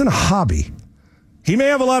this isn't a hobby. He may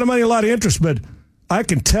have a lot of money, a lot of interest, but I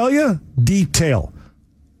can tell you detail.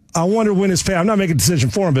 I wonder when his pay. I'm not making a decision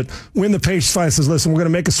for him, but when the page says, listen, we're going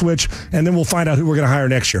to make a switch, and then we'll find out who we're going to hire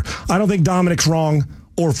next year. I don't think Dominic's wrong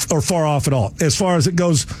or far off at all. As far as it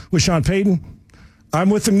goes with Sean Payton, I'm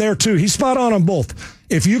with him there too. He's spot on both.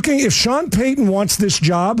 If Sean Payton wants this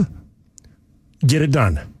job, get it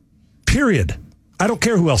done. Period. I don't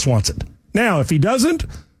care who else wants it. Now, if he doesn't,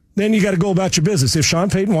 then you got to go about your business. If Sean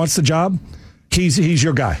Payton wants the job, he's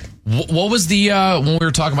your guy. What was the when we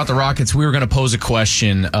were talking about the Rockets? We were going to pose a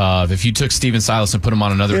question of if you took Steven Silas and put him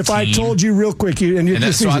on another team. If I told you real quick,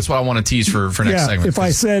 that's what I want to tease for next segment. If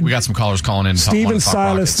I said we got some callers calling in. Steven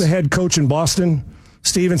Silas, the head coach in Boston.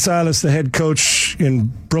 Steven Silas, the head coach in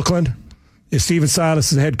Brooklyn. Is Steven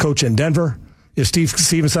Silas the head coach in Denver? is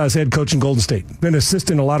Steven Silas head coach in Golden State. Been an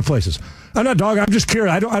assistant in a lot of places. I'm not dog. I'm just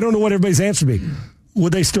curious. I don't know what everybody's answer would be.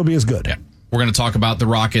 Would they still be as good? Yeah. We're going to talk about the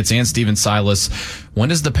Rockets and Steven Silas. When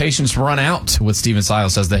does the patience run out with Steven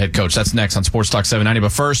Silas as the head coach? That's next on Sports Talk 790.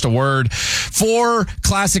 But first, a word for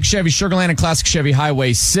Classic Chevy Sugarland and Classic Chevy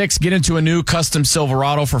Highway 6. Get into a new custom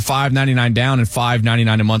Silverado for $599 down and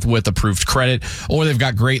 $599 a month with approved credit. Or they've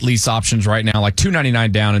got great lease options right now, like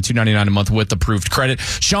 $299 down and $299 a month with approved credit.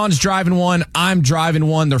 Sean's driving one. I'm driving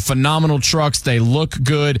one. They're phenomenal trucks. They look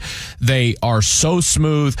good. They are so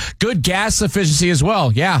smooth. Good gas efficiency as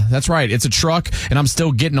well. Yeah, that's right. It's a truck, and I'm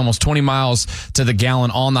still getting almost 20 miles to the gallon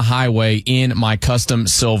on the highway in my custom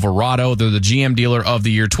Silverado. They're the GM dealer of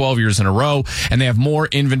the year 12 years in a row, and they have more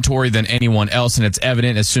inventory than anyone else, and it's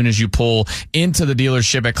evident as soon as you pull into the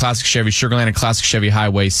dealership at Classic Chevy Sugarland and Classic Chevy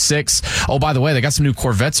Highway 6. Oh, by the way, they got some new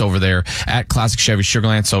Corvettes over there at Classic Chevy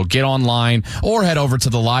Sugarland, so get online or head over to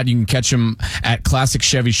the lot. You can catch them at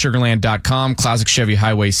ClassicChevySugarland.com,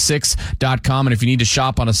 ClassicChevyHighway6.com, and if you need to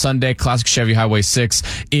shop on a Sunday, Classic Chevy Highway 6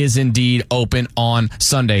 is indeed open on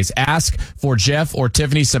Sundays. Ask for Jeff or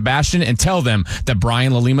Tiffany Sebastian and tell them that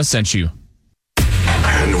Brian Lalima sent you.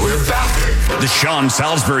 And we're back. The Sean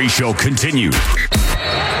Salisbury Show continues.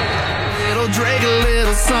 Little Drake, a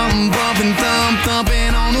little something bumping,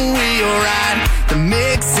 thumping on the wheel ride. The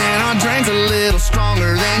mix in our drink's a little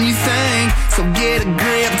stronger than you think. So get a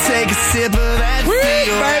grip, take a sip of that.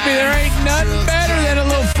 Baby, there ain't nothing better than a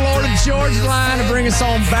little Florida Georgia line to bring us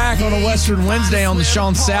on back on a Western Wednesday on the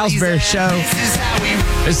Sean Salisbury Show.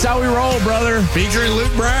 This is how we roll, brother. Featuring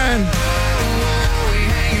Luke Bryan.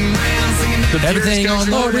 Everything on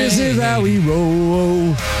the Lord, this is how we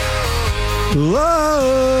roll.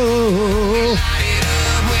 Whoa.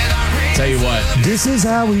 Tell you what. This is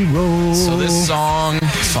how we roll. So this song,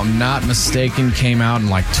 if I'm not mistaken, came out in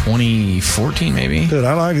like 2014, maybe. Dude,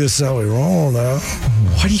 I like This Is How We Roll now.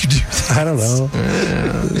 Why do you do that? I don't know.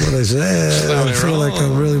 What I said. I feel like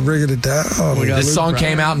I'm really bringing it down. This song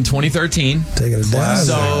came out in 2013. Taking it down.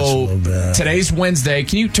 So today's Wednesday.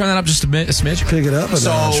 Can you turn that up just a smidge? Pick it up.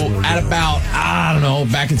 So at about, I don't know,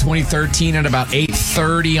 back in 2013 at about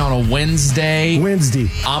 8:30 on a Wednesday,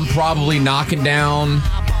 I'm probably knocking down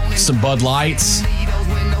some Bud Lights,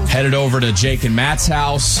 headed over to Jake and Matt's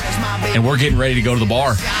house, and we're getting ready to go to the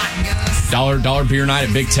bar. Dollar beer night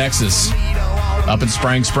at Big Texas. Up in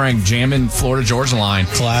Spring, jamming Florida Georgia line.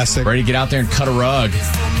 Classic. Ready to get out there and cut a rug.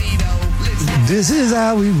 This is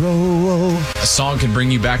how we roll. A song can bring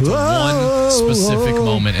you back to one specific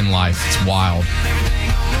moment in life. It's wild.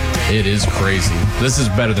 It is crazy. This is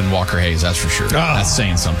better than Walker Hayes, that's for sure. That's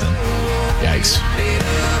saying something. Yikes.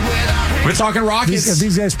 We're talking Rockets. Have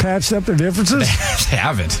these guys patched up their differences? They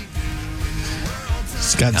haven't.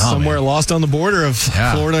 It's got somewhere lost on the border of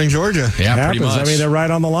Florida and Georgia. Yeah, pretty much. I mean, they're right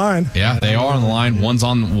on the line. Yeah, they are on the line. One's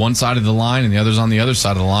on one side of the line, and the other's on the other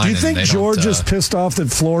side of the line. Do you think Georgia's pissed off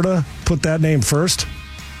that Florida put that name first?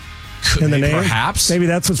 In the name? Perhaps. Maybe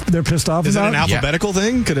that's what they're pissed off Is about? Is it an alphabetical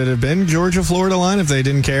thing? Could it have been Georgia-Florida line if they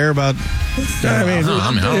didn't care about... I mean,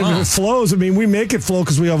 it flows. I mean, we make it flow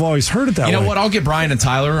because we have always heard it that way. You know what? I'll get Brian and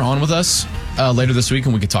Tyler on with us later this week,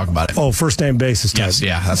 and we can talk about it. Oh, first name basis type. Yes,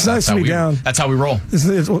 yeah. It's nice to be down. That's how we roll.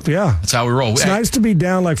 Yeah. That's how we roll. It's nice to be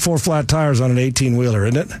down like 4 flat tires on an 18-wheeler,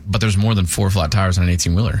 isn't it? But there's more than 4 flat tires on an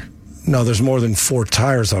 18-wheeler. No, there's more than 4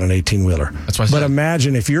 tires on an 18-wheeler. That's what I said. But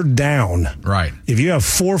imagine if you're down. Right. If you have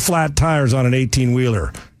 4 flat tires on an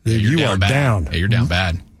 18-wheeler, you are down. Yeah, you're down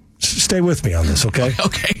bad. Stay with me on this, okay?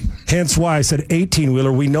 Okay. Hence why I said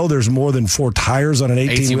 18-wheeler. We know there's more than 4 tires on an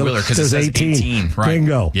 18-wheeler because it says 18. Right.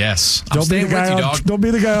 Bingo. Yes. Don't be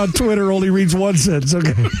the guy on Twitter who only reads one sentence.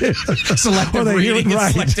 Okay. Selective reading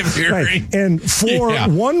and selective hearing. Right. And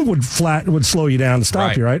 1 would slow you down to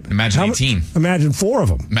stop you, right? Imagine 18. Imagine 4 of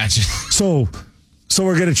them. Imagine. So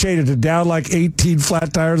we're going to change it to down like 18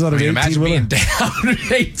 flat tires on an 18-wheeler? Imagine being down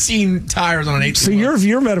 18 tires on an 18-wheeler. So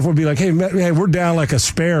your metaphor would be like, hey, we're down like a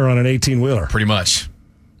spare on an 18-wheeler. Pretty much.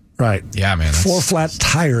 Right. Yeah, man. 4 flat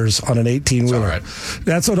tires on an 18-wheeler. Right.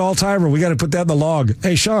 That's an all-timer. We got to put that in the log.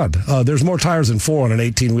 Hey, Sean, there's more tires than 4 on an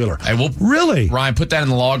 18-wheeler. Hey, really? Ryan, put that in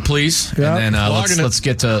the log, please. Yeah. And then let's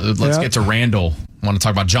get to Randall. I want to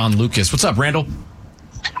talk about John Lucas. What's up, Randall?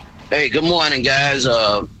 Hey, good morning, guys.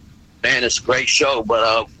 Man, it's a great show.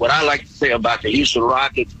 But what I like to say about the Houston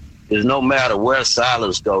Rockets is no matter where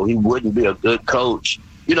Silas go, he wouldn't be a good coach.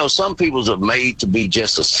 You know, some people are made to be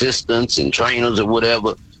just assistants and trainers or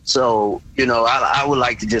whatever. So, you know, I would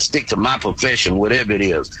like to just stick to my profession, whatever it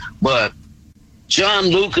is. But John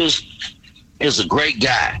Lucas is a great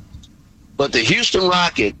guy. But the Houston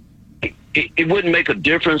Rockets, it wouldn't make a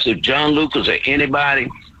difference if John Lucas or anybody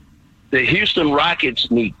the Houston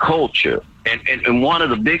Rockets need culture. And one of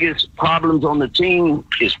the biggest problems on the team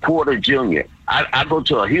is Porter Jr. I go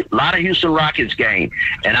to a lot of Houston Rockets games,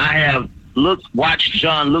 and I have watched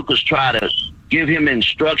John Lucas try to give him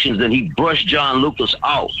instructions, and he brushed John Lucas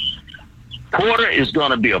off. Porter is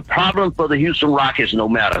going to be a problem for the Houston Rockets no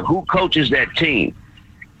matter who coaches that team.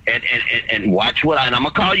 And watch and I'm going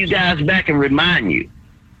to call you guys back and remind you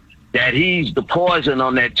that he's the poison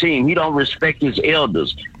on that team. He don't respect his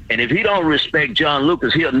elders. And if he don't respect John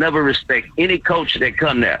Lucas, he'll never respect any coach that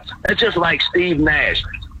come there. That's just like Steve Nash.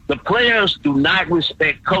 The players do not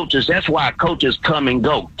respect coaches. That's why coaches come and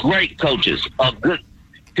go. Great coaches are good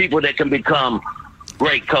people that can become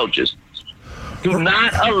great coaches. Do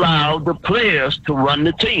not allow the players to run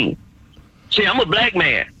the team. See, I'm a black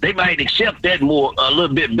man. They might accept that a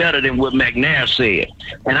little bit better than what McNair said.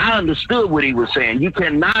 And I understood what he was saying. You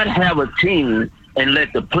cannot have a team and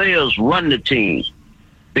let the players run the team.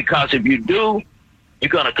 Because if you do, you're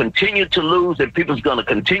going to continue to lose and people's going to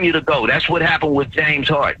continue to go. That's what happened with James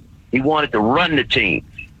Harden. He wanted to run the team.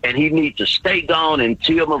 And he needs to stay gone, and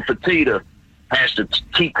Tillman Fertitta has to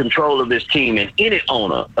keep control of this team. And any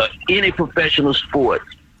owner of any professional sport,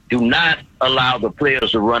 do not allow the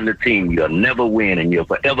players to run the team. You'll never win, and you'll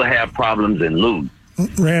forever have problems and lose.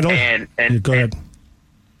 Randall, go ahead.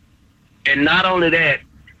 And not only that,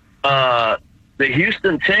 the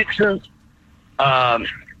Houston Texans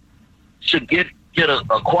should get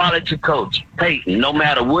a quality coach, Peyton, no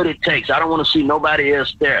matter what it takes. I don't want to see nobody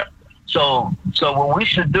else there. So what we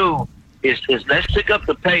should do is let's pick up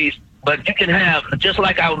the pace, but you can have, just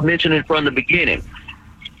like I was mentioning from the beginning,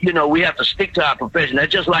 we have to stick to our profession.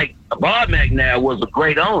 That's just like Bob McNair was a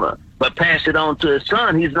great owner, but passed it on to his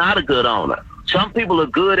son. He's not a good owner. Some people are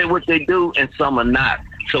good at what they do, and some are not.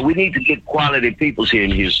 So we need to get quality people here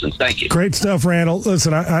in Houston. Thank you. Great stuff, Randall.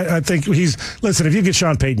 Listen, I think listen, if you get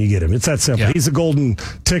Sean Payton, you get him. It's that simple. Yeah. He's a golden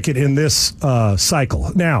ticket in this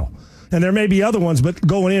cycle. Now, and there may be other ones, but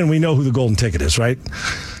going in, we know who the golden ticket is, right?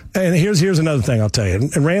 And here's another thing I'll tell you.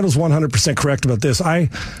 And Randall's 100% correct about this. And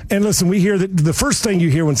listen, we hear that the first thing you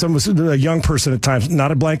hear when someone's a young person at times,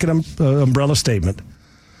 not a blanket umbrella statement,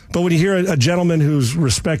 but when you hear a gentleman who's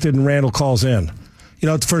respected and Randall calls in,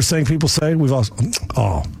 what the first thing people say? We've all,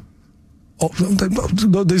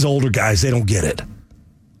 these older guys, they don't get it.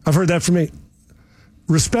 I've heard that from me.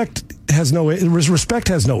 Respect has no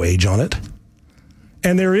age on it.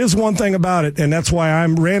 And there is one thing about it, and that's why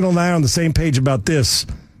Randall and I are on the same page about this.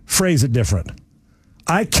 Phrase it different.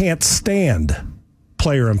 I can't stand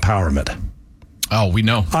player empowerment. Oh, we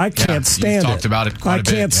know. I can't stand it. Talked about it quite a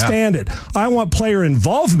bit. I can't stand it. I want player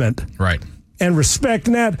involvement. Right. And respect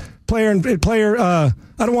in that player. I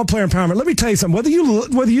don't want player empowerment. Let me tell you something. Whether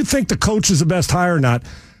you think the coach is the best hire or not,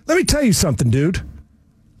 let me tell you something, dude.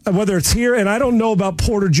 Whether it's here, and I don't know about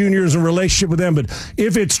Porter Jr.'s relationship with them, but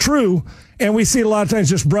if it's true, and we see it a lot of times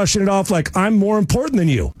just brushing it off like I'm more important than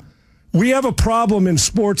you. We have a problem in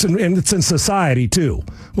sports and it's in society too.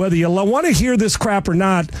 Whether you want to hear this crap or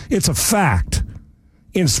not, it's a fact.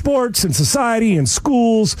 In sports, in society, in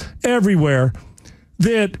schools, everywhere,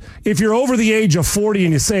 that if you're over the age of 40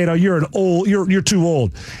 and you say it, you're too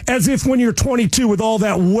old. As if when you're 22 with all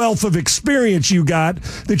that wealth of experience you got,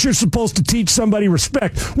 that you're supposed to teach somebody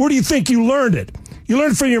respect. Where do you think you learned it? You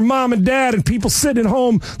learned from your mom and dad and people sitting at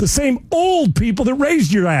home, the same old people that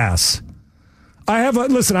raised your ass.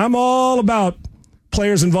 Listen, I'm all about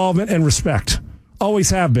players' involvement and respect. Always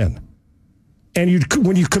have been. And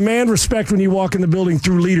when you command respect when you walk in the building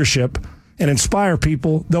through leadership and inspire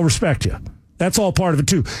people, they'll respect you. That's all part of it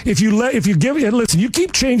too. Listen, you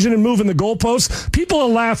keep changing and moving the goalposts, people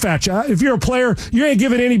will laugh at you. If you're a player, you ain't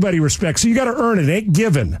giving anybody respect, so you got to earn it. It ain't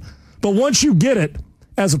given. But once you get it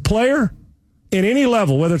as a player in any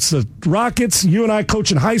level, whether it's the Rockets, you and I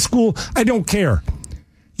coach in high school, I don't care.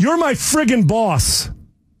 You're my friggin' boss.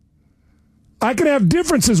 I can have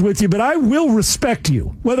differences with you, but I will respect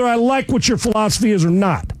you, whether I like what your philosophy is or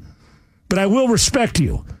not. But I will respect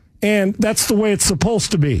you. And that's the way it's supposed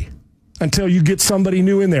to be until you get somebody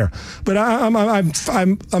new in there. But I'm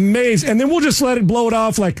amazed. And then we'll just let it blow it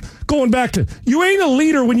off like going back to, you ain't a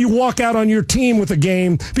leader when you walk out on your team with a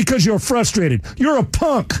game because you're frustrated. You're a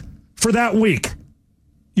punk for that week.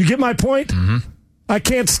 You get my point? Mm-hmm. I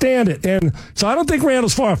can't stand it. And so I don't think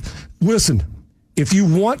Randall's far off. Listen, if you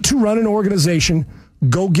want to run an organization,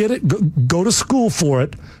 go get it. Go to school for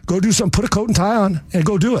it. Go do something. Put a coat and tie on and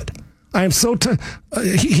go do it. I am so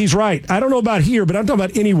he's right. I don't know about here, but I'm talking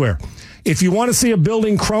about anywhere. If you want to see a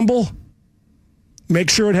building crumble, make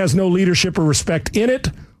sure it has no leadership or respect in it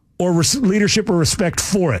or leadership or respect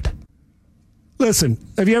for it. Listen,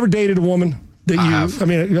 have you ever dated a woman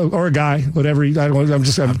Or a guy, whatever. I'm going to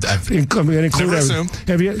include everything.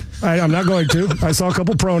 Have you? I'm not going to. I saw a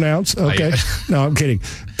couple pronouns. Okay. No, I'm kidding.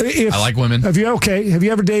 I like women. Have you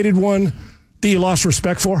ever dated one that you lost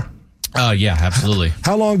respect for? Yeah, absolutely.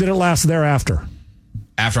 How long did it last thereafter?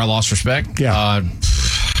 After I lost respect? Yeah.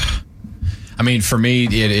 For me,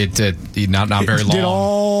 it not very long. Did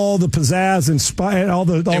all the pizzazz and all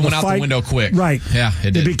the it went out the window quick. Right. Yeah,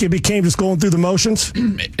 it did. It became just going through the motions?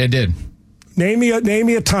 It did. Name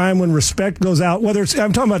me a time when respect goes out. Whether it's,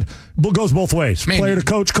 I'm talking about, goes both ways. Player to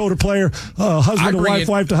coach, coach to player, husband to wife,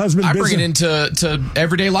 wife to husband. I bring it into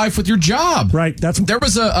everyday life with your job. Right. That's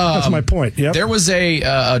my point. Yep. There was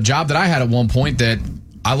a job that I had at one point that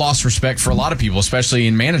I lost respect for a lot of people, especially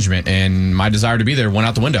in management, and my desire to be there went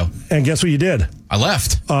out the window. And guess what you did? I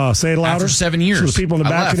left. Say it louder. After 7 years. So the people in the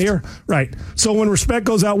back can hear? Right. So when respect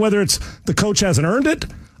goes out, whether it's the coach hasn't earned it,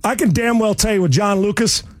 I can damn well tell you with John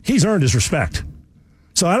Lucas, he's earned his respect.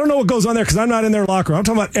 So I don't know what goes on there because I'm not in their locker room. I'm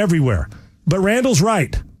talking about everywhere. But Randall's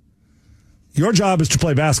right. Your job is to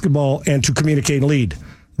play basketball and to communicate and lead.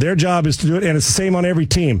 Their job is to do it, and it's the same on every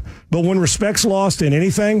team. But when respect's lost in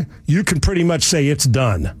anything, you can pretty much say it's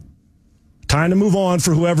done. Time to move on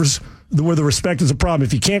for where the respect is a problem.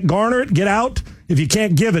 If you can't garner it, get out. If you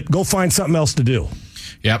can't give it, go find something else to do.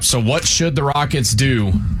 Yep. So what should the Rockets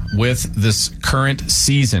do with this current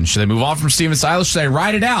season? Should they move on from Steven Silas? Should they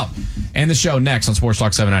ride it out? And the show next on Sports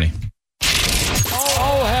Talk 790.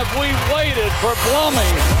 Oh, have we waited for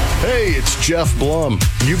Blummy? Hey, it's Jeff Blum.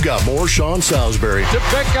 You've got more Sean Salisbury to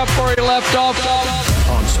pick up where he left off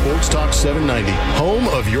on Sports Talk 790, home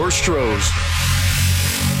of your Stros.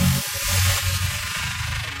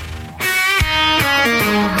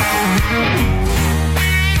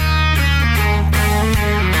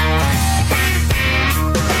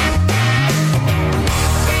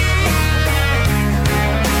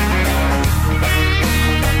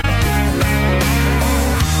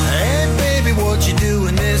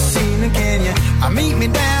 Meet me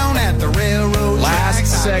down at the railroad. Last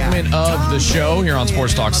segment of the show here on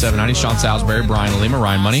Sports Talk 790. Sean Salisbury, Brian Lima,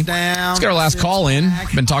 Ryan Money. Let's get our last call in.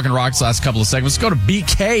 Been talking Rockets the last couple of segments. Let's go to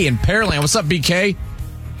BK in Pearland. What's up, BK?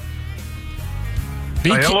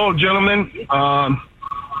 Hello, gentlemen. I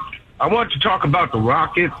want to talk about the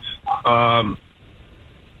Rockets.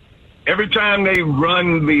 Every time they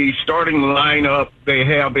run the starting lineup, they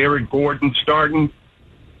have Eric Gordon starting.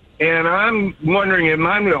 And I'm wondering, am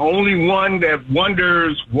I the only one that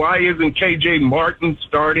wonders why isn't K.J. Martin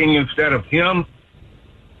starting instead of him?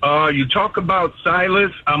 You talk about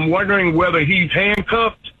Silas. I'm wondering whether he's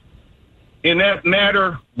handcuffed in that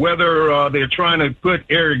matter, whether they're trying to put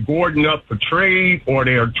Eric Gordon up for trade or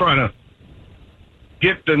they're trying to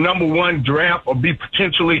get the number one draft or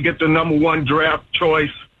potentially get the number one draft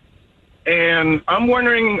choice. And I'm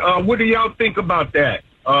wondering, what do y'all think about that?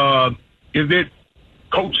 Is it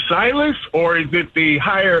Coach Silas, or is it the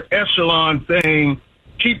higher echelon thing,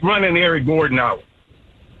 keep running Eric Gordon out?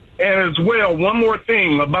 And as well, one more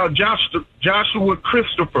thing about Joshua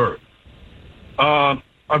Christopher, a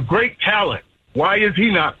great talent. Why is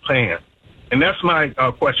he not playing? And that's my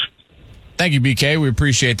question. Thank you, BK. We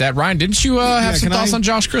appreciate that. Ryan, didn't you have some thoughts on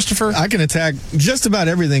Josh Christopher? I can attack just about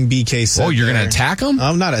everything BK said. Oh, you're going to attack him?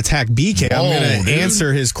 I'm not attack BK. I'm going to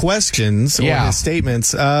answer his questions or his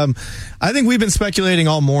statements. I think we've been speculating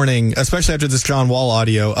all morning, especially after this John Wall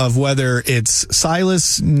audio, of whether it's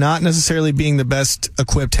Silas not necessarily being the best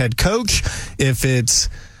equipped head coach, if it's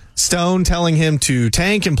Stone telling him to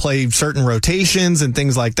tank and play certain rotations and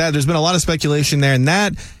things like that. There's been a lot of speculation there, and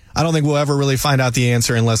that I don't think we'll ever really find out the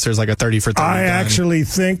answer unless there's like a 30 for 30. I actually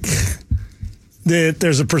think that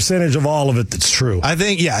there's a percentage of all of it that's true. I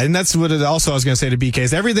think, and that's what I was going to say to BK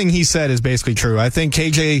is everything he said is basically true. I think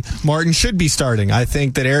KJ Martin should be starting. I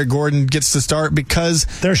think that Eric Gordon gets to start because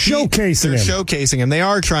they're showcasing him. They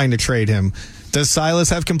are trying to trade him. Does Silas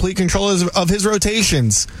have complete control of his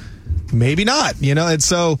rotations? Maybe not, and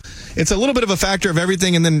so it's a little bit of a factor of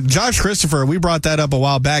everything. And then Josh Christopher, we brought that up a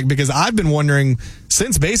while back because I've been wondering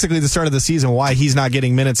since basically the start of the season why he's not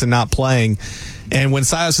getting minutes and not playing. And when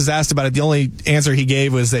Silas was asked about it, the only answer he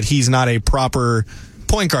gave was that he's not a proper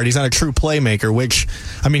point guard. He's not a true playmaker, which,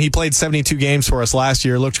 he played 72 games for us last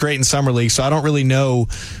year, looked great in Summer League, so I don't really know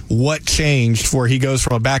what changed where he goes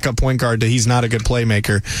from a backup point guard to he's not a good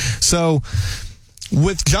playmaker. So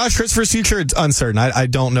with Josh Christopher's future, it's uncertain. I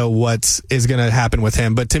don't know what is going to happen with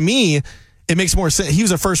him. But to me, it makes more sense. He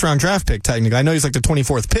was a first-round draft pick, technically. I know he's like the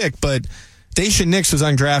 24th pick, but Daishen Nix was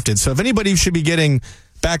undrafted. So if anybody should be getting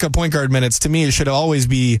backup point guard minutes, to me, it should always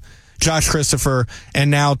be Josh Christopher,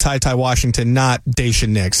 and now Ty Washington, not Daishen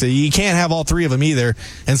Nix. So you can't have all three of them either,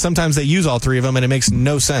 and sometimes they use all three of them, and it makes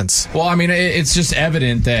no sense. Well, I mean, it's just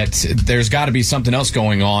evident that there's got to be something else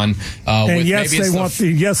going on. And yes,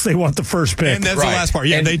 they want the first pick. And that's the last part.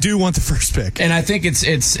 Yeah, and they do want the first pick. And I think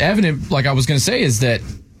it's evident, like I was going to say, is that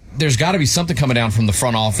there's got to be something coming down from the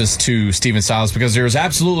front office to Stephen Silas, because there's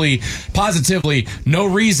absolutely, positively no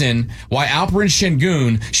reason why Alperen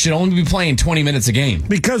Şengün should only be playing 20 minutes a game.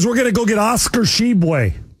 Because we're going to go get Oscar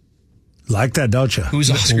Tshiebwe. Like that, don't you?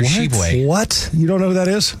 Who's Oscar Tshiebwe? What? You don't know who that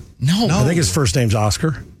is? No. I think his first name's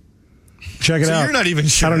Oscar. Check it out. So you're not even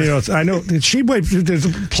sure. I don't even know. I know Tshiebwe is a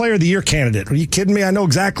Player of the Year candidate. Are you kidding me? I know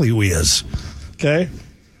exactly who he is. Okay?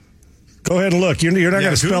 Go ahead and look. You're not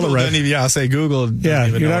going to spell it right. I'll say Google. Yeah,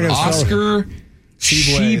 you're not going to spell it. Oscar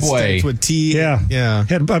Tshiebwe. With T. Yeah.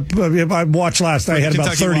 I watched last night. He had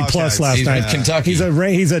about Kentucky 30 plus last He's night. with Kentucky.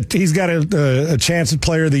 He's got a chance at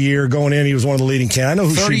Player of the Year going in. He was one of the leading candidates. I know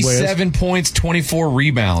who Tshiebwe is. 37 points, 24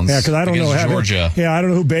 rebounds. Yeah, because I don't know Georgia. I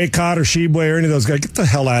don't know who Baycott or Tshiebwe or any of those guys. Get the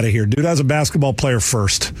hell out of here, dude. I was a basketball player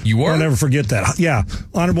first. You were? I'll never forget that. Yeah,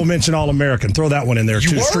 honorable mention All-American. Throw that one in there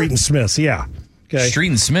too. Were? Street and Smith. Yeah. Okay. Street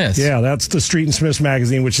and Smith. Yeah, that's the Street and Smith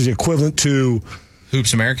magazine, which is equivalent to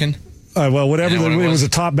Hoops American. Whatever. It was a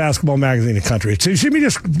top basketball magazine in the country. So should we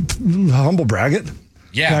just humble brag it?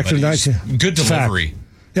 Yeah, but good delivery. Fact.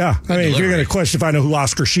 Yeah, if you're going to question if I know who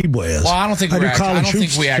Oscar Tshiebwe is. Well, I don't think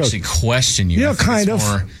we actually question you. Yeah, kind of.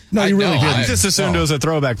 No, you really didn't. I just assumed it was a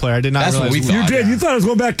throwback player. I did not realize. What we thought. You did. You thought it was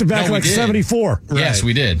going back like 74. Right. Yes,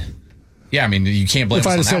 we did. Yeah, I mean, you can't blame us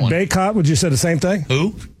on that one. If I'd have said Baycott, would you have said the same thing?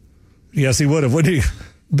 Who? Yes, he would have. Would he?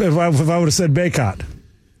 If I would have said Baycott.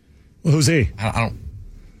 Well, who's he? I don't.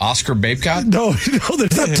 Oscar Babcock? No,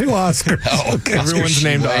 there's not two Oscars. Okay. Everyone's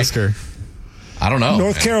named Oscar. I don't know.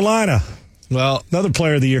 North Carolina. Well, another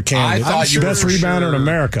Player of the Year candidate. I thought you best rebounder in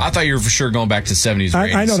America. I thought you were for sure going back to 70s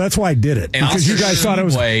ratings. I know, that's why I did it. And because you guys thought I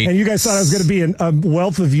was going to be a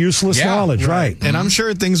wealth of useless knowledge, right? And I'm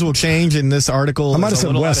sure things will change in this article. I might have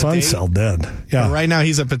said Wes Unseld then. Yeah. But right now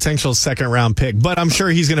he's a potential second-round pick, but I'm sure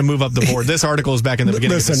he's going to move up the board. This article is back in the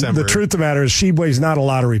beginning of December. The truth of the matter is Tshiebwe's not a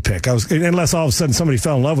lottery pick. Unless all of a sudden somebody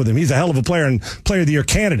fell in love with him. He's a hell of a player and Player of the Year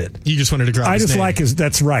candidate. You just wanted to drop his name.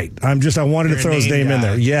 That's right. I wanted to throw his name in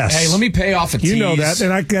there. Yes. Hey, let me pay off a tease. You know that.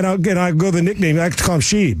 And I go the nickname. I like to call him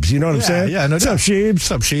Sheebs. You know what I'm saying? Yeah, no doubt. What's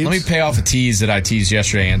up, Sheebs? Let me pay off a tease that I teased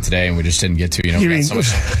yesterday and today, and we just didn't get to. You mean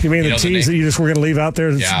the tease that you just were going to leave out there?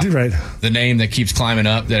 Yeah. Right. The name that keeps climbing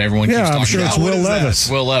up that everyone keeps talking I'm sure about. It's Will Levis.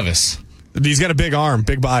 Will Levis. He's got a big arm,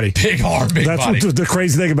 big body. Big arm, big body. That's what the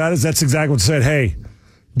crazy thing about it is that's exactly what it said. Hey,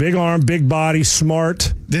 big arm, big body,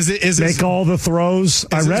 smart. Make all the throws.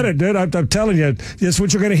 I read it, dude. I'm telling you, this is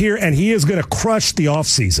what you're going to hear. And he is going to crush the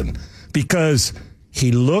offseason because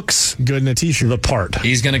he looks good in a t-shirt. The part.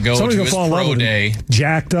 He's going to go to his pro day.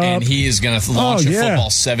 Jacked up. And he is going to launch a football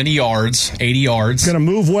 70 yards, 80 yards. Going to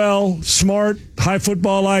move well, smart, high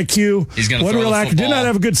football IQ. He's going to throw the football. Did not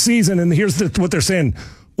have a good season, and here's what they're saying.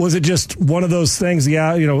 Was it just one of those things,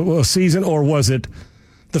 a season, or was it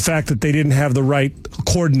the fact that they didn't have the right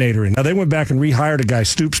coordinator in? Now, they went back and rehired a guy,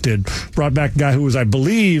 Stoops did, brought back a guy who was, I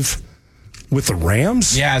believe, with the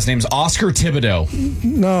Rams? Yeah, his name's Oscar Thibodeau.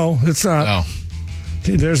 No, it's not. Oh.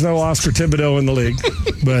 There's no Oscar Thibodeau in the league.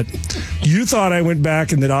 But you thought I went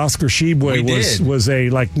back and that Oscar Tshiebwe was a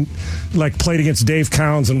like played against Dave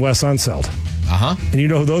Cowens and Wes Unseld. Uh-huh. And you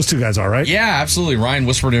know who those two guys are, right? Yeah, absolutely. Ryan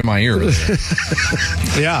whispered in my ear.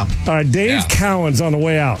 Yeah. All right, Dave Cowens on the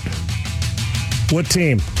way out. What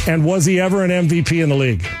team? And was he ever an MVP in the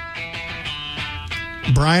league?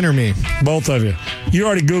 Brian or me? Both of you. You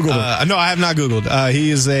already Googled it. No, I have not Googled. He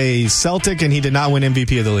is a Celtic, and he did not win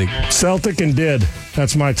MVP of the league. Celtic and did.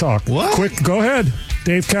 That's my talk. What? Quick, go ahead.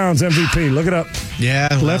 Dave Cowens, MVP. Look it up. Yeah.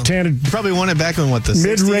 Left-handed. Probably won it back in, the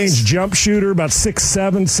mid-range 60s? Jump shooter, about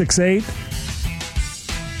 6'7", 6'8".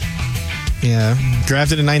 Yeah.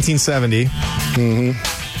 Drafted in 1970.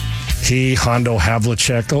 Mm-hmm. He, Hondo,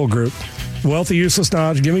 Havlicek, the whole group. Wealthy, useless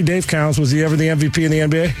knowledge. Give me Dave Cowens. Was he ever the MVP in the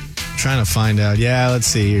NBA? Trying to find out. Yeah, let's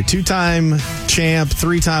see here. 2-time champ,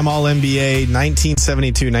 3-time All-NBA,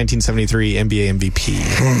 1972, 1973 NBA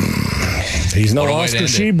MVP. He's no Oscar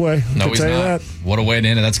Tshiebwe. No, he's not. That. What a way to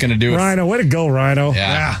end it. That's going to do it. Rhino, way to go, Rhino.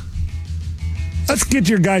 Yeah. Let's get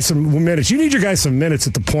your guys some minutes. You need your guys some minutes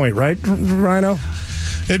at the point, right, Rhino?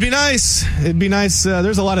 It'd be nice.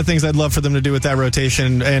 There's a lot of things I'd love for them to do with that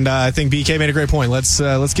rotation, and I think BK made a great point. Let's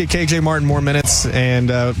get KJ Martin more minutes,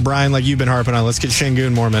 and Brian, like you've been harping on, let's get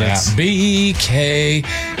Şengün more minutes. Yeah. BK,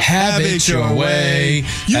 have it your way.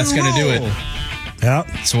 That's going to do it. Yeah.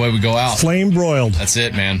 That's the way we go out. Flame broiled. That's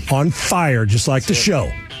it, man. On fire, just like the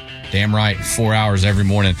show. Damn right. 4 hours every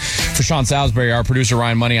morning. For For Sean Salisbury, our producer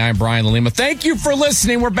Ryan Money, I'm Brian Lalima. Thank you for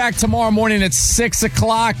listening. We're back tomorrow morning at 6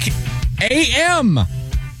 o'clock a.m.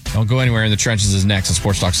 Don't go anywhere. In the Trenches is next on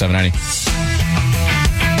Sports Talk 790.